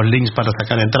 los links para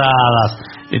sacar entradas,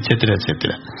 etcétera,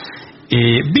 etcétera.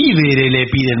 Vívere le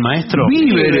piden, maestro.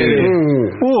 Vívere.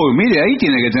 Uy, mire, ahí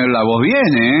tiene que tener la voz bien,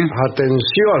 ¿eh?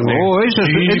 Atención. Esto es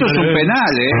un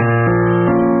penal, ¿eh?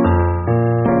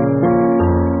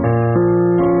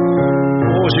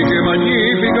 Che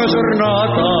magnifica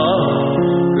giornata,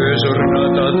 che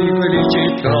giornata di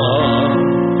felicità,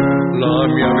 la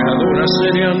mia veladora se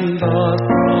n'è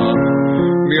andata,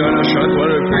 mi ha lasciato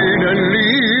alfine in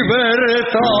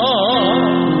libertà,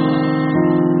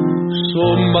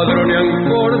 son padrone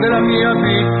ancora della mia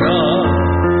vita,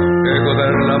 e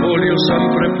goderla voglio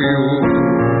sempre più,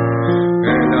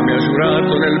 ella mi ha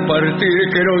giurato nel partire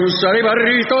che non sarebbe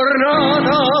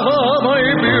ritornata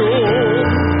mai più.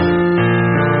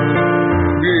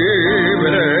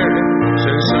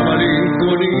 Senza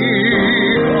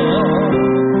malinconia,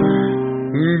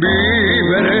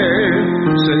 vivere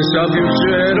senza più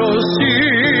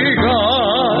gelosia,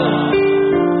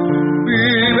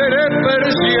 vivere per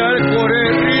sì al cuore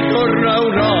ritorna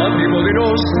un attimo di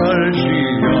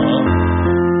nostalgia.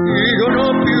 Io non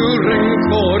ho più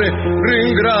rancore,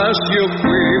 ringrazio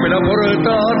qui me la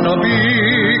portata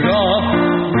via,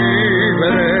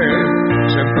 vivere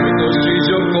sempre così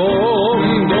giocondo.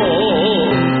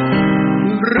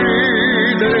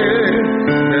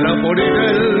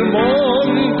 Del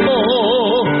mondo,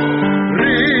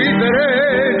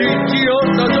 ridere di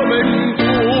chiosa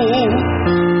gioventù,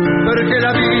 perché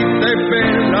la vita è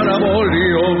bella, la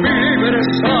voglio vivere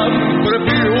sempre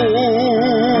più.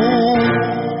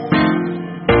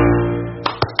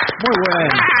 Muy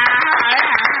bueno.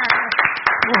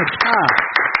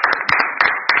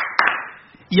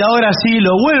 Y ahora sí,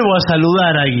 lo vuelvo a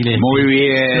saludar a Aguilera. Muy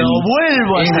bien. Lo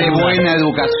vuelvo a saludar. Es de buena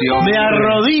educación. Me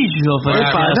arrodillo, pero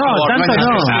tanto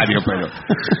no. Pero...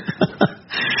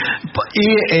 Y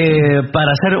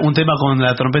para hacer un tema con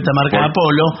la trompeta marca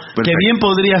Apolo, perfecto. que bien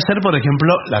podría ser, por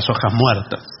ejemplo, Las hojas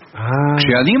muertas.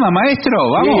 ¿Se anima,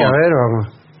 maestro? Vamos. Sí, a ver, vamos.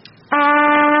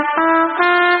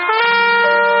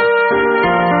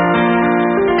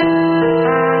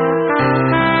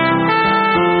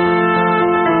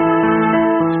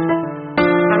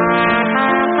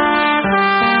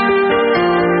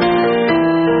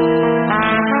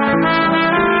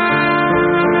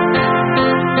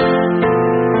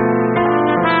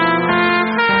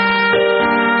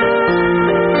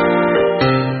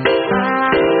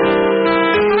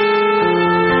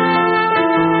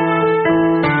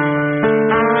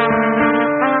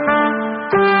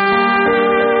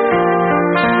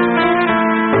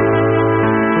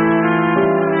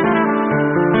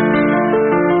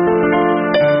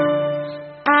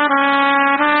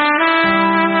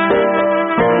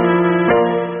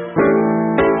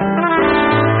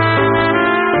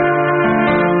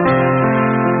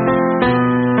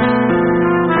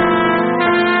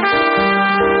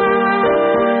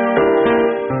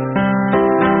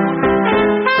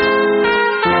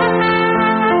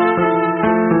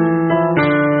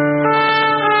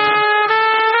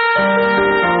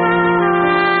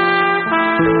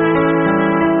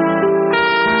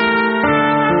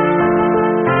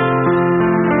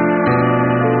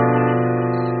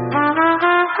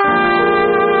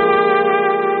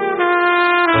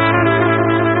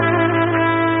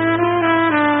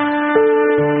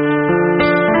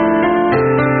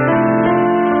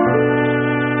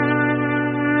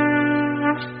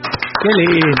 Qué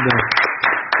lindo.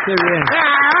 Qué bien.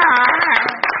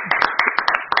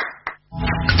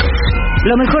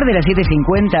 Lo mejor de las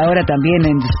 7.50 ahora también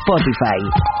en Spotify.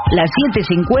 La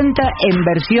 7.50 en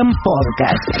versión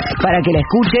podcast, para que la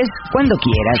escuches cuando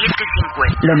quieras.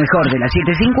 7.50. Lo mejor de las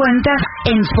 7.50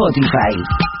 en Spotify.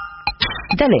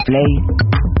 Dale play.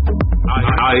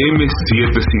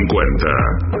 AM750.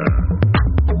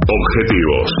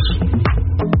 Objetivos,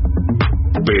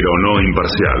 pero no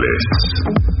imparciales.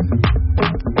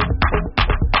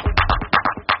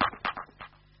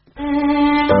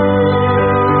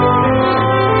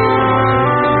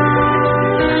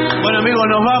 Bueno amigos,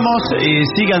 nos vamos.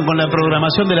 Sigan con la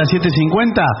programación de las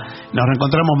 7.50. Nos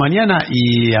reencontramos mañana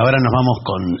y ahora nos vamos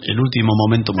con el último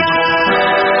momento musical.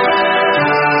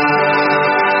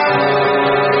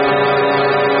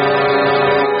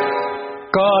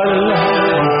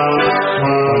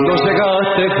 Cuando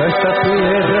llegaste a esta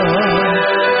tierra,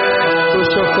 tus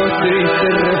ojos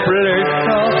tristes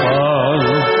reflejaban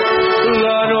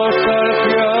la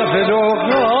nostalgia del hogar.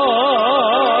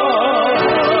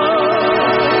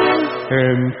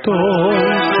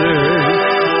 Entonces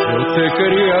yo te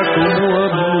quería como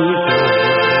amigo.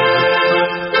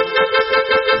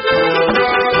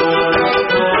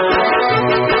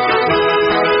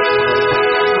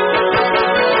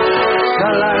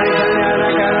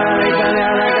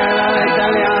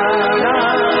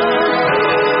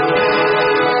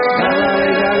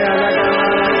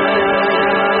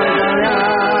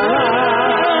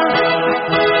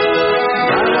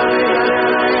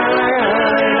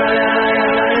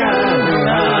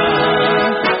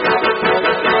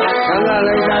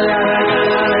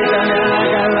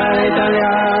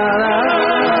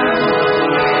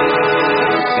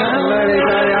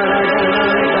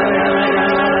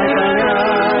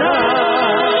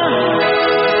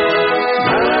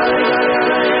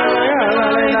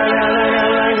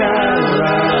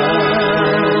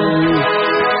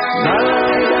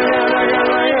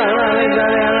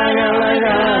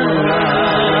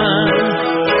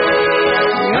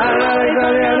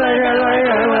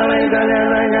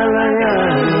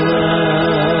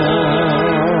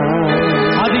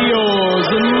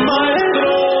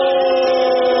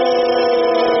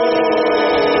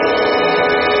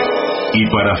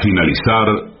 Para finalizar,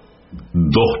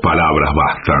 2 palabras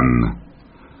bastan.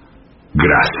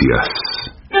 Gracias.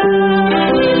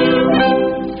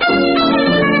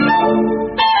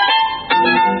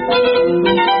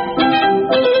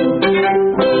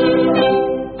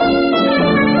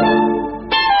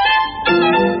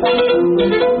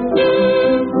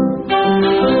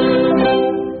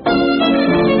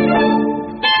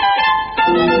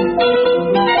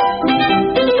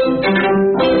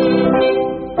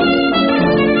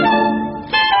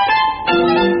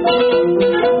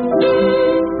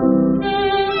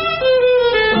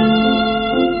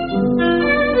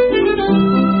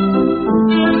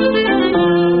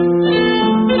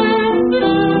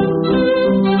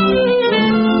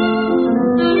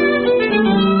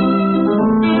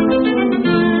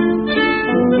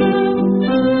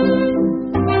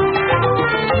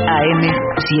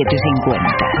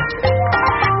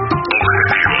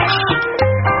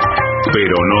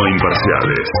 Pero no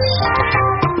imparciales.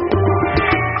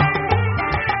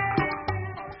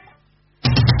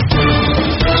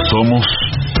 Somos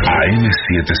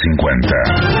AM750.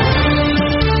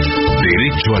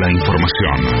 Derecho a la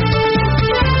información.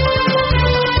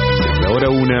 Ahora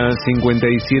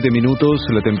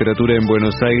 1:57, la temperatura en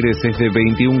Buenos Aires es de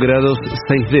 21 grados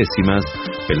 6 décimas,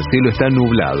 el cielo está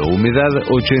nublado, humedad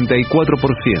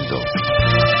 84%.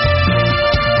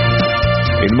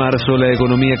 En marzo la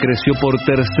economía creció por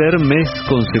tercer mes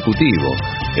consecutivo.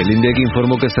 El INDEC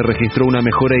informó que se registró una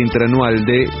mejora intranual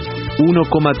de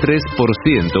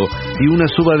 1,3% y una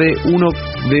suba de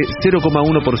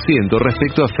 0,1%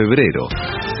 respecto a febrero.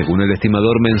 Según el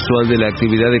estimador mensual de la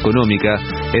actividad económica,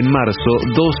 en marzo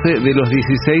 12 de los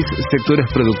 16 sectores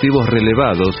productivos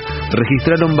relevados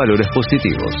registraron valores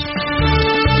positivos.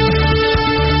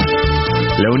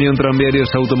 La Unión Tranviarios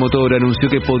Automotor anunció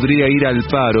que podría ir al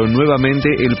paro nuevamente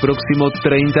el próximo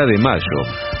 30 de mayo.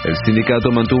 El sindicato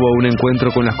mantuvo un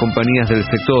encuentro con las compañías del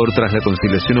sector tras la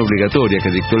conciliación obligatoria que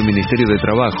dictó el Ministerio de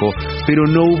Trabajo, pero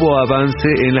no hubo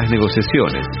avance en las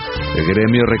negociaciones. El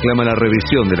gremio reclama la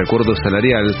revisión del acuerdo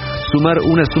salarial, sumar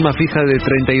una suma fija de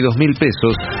 32.000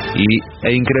 pesos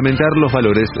e incrementar los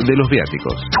valores de los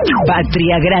viáticos.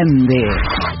 Patria Grande.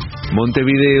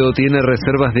 Montevideo tiene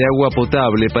reservas de agua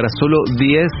potable para solo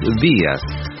 10 días.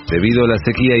 Debido a la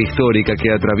sequía histórica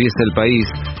que atraviesa el país,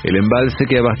 el embalse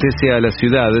que abastece a la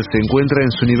ciudad se encuentra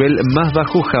en su nivel más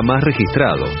bajo jamás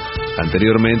registrado.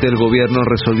 Anteriormente, el gobierno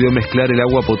resolvió mezclar el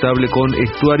agua potable con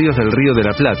estuarios del Río de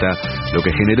la Plata, lo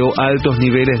que generó altos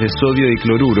niveles de sodio y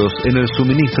cloruros en el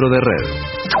suministro de red.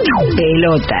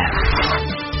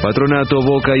 Pelota. Patronato,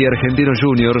 Boca y Argentinos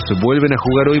Juniors vuelven a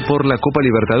jugar hoy por la Copa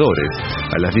Libertadores.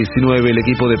 A las 19 el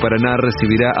equipo de Paraná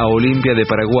recibirá a Olimpia de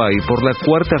Paraguay por la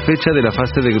cuarta fecha de la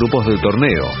fase de grupos del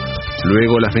torneo.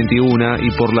 Luego a las 21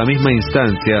 y por la misma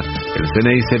instancia, el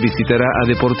Ceneice visitará a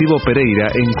Deportivo Pereira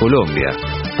en Colombia.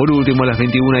 Por último, a las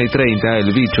 21:30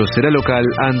 el Bicho será local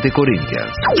ante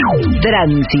Corinthians.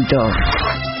 Tránsito.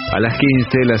 A las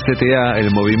 15, la CTA,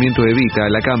 el Movimiento Evita,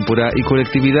 la Cámpora y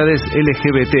colectividades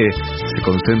LGBT se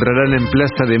concentrarán en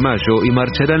Plaza de Mayo y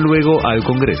marcharán luego al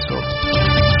Congreso.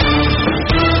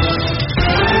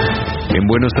 En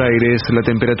Buenos Aires, la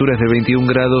temperatura es de 21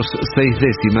 grados 6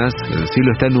 décimas, el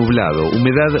cielo está nublado,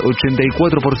 humedad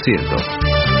 84%.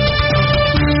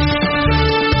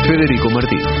 Federico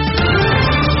Martín.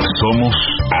 Somos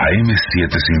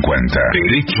AM750.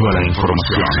 Derecho a la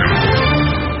información.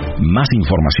 Más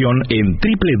información en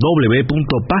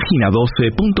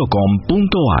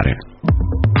www.pagina12.com.ar.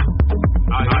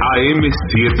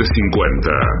 AM750.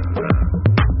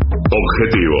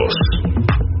 Objetivos,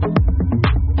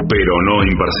 pero no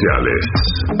imparciales.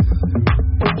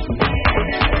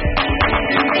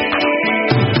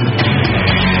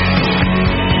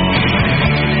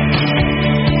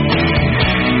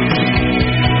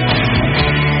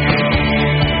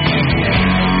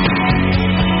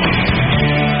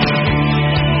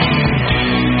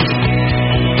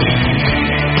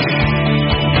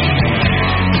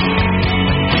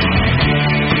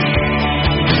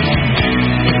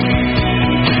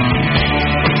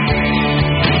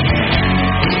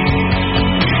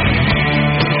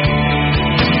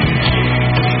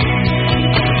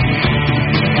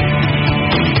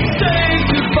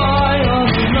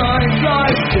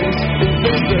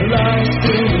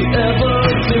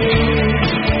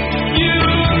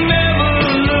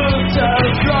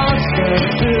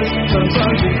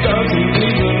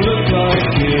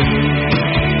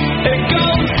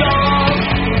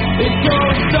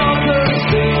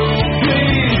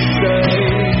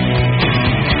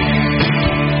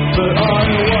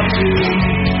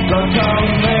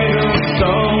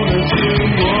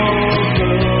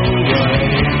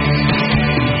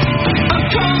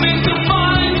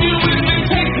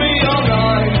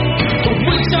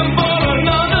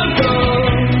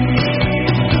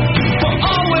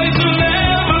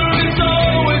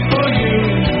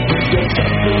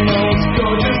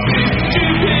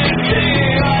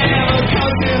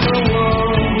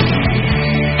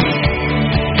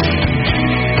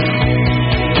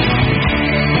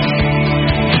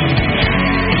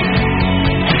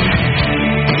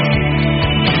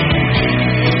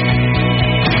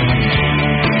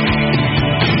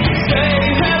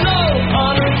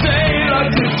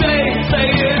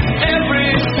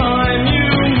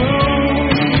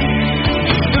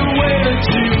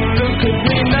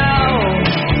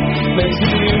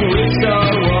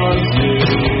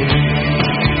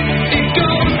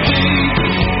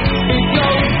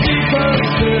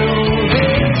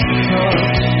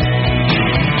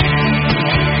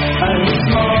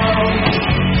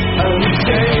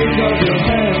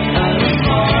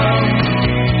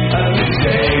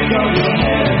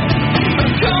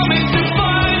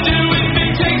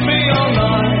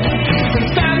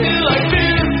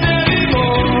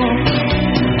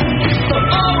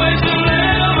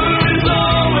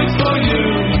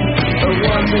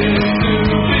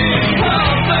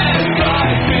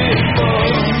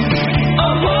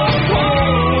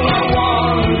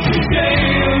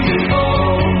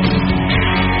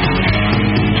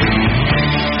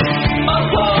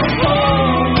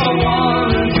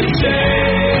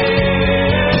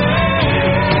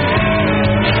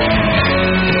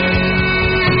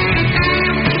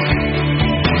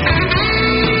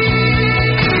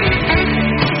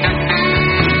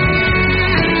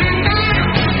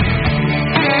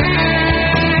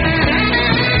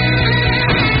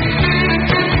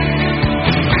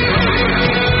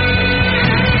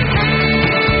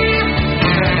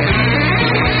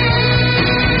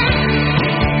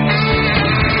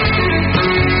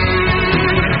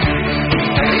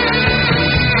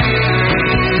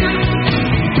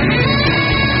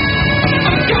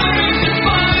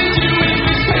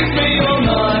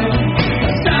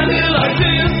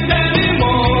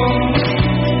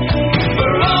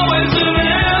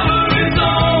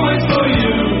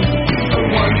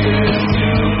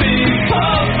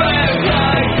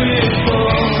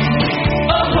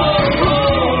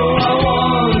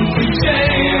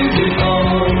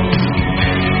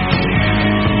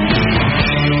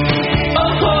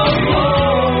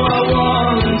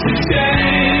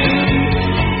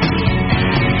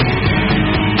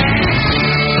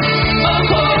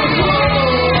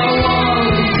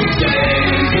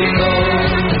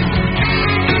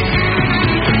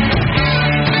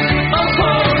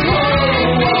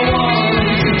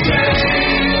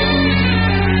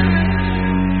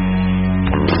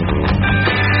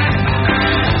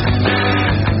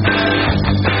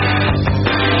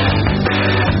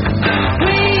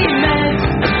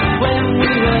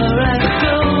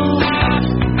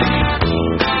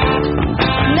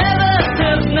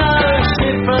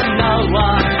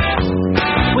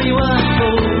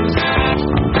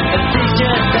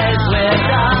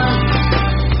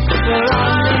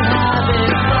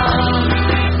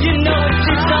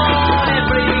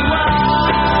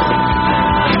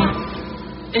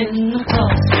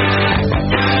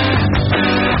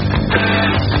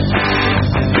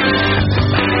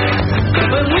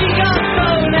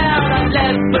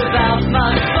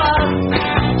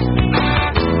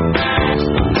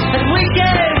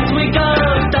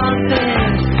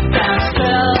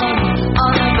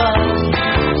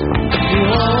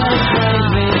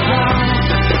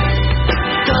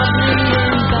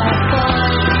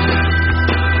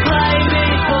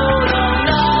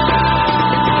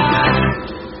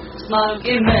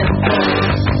 smaltimento.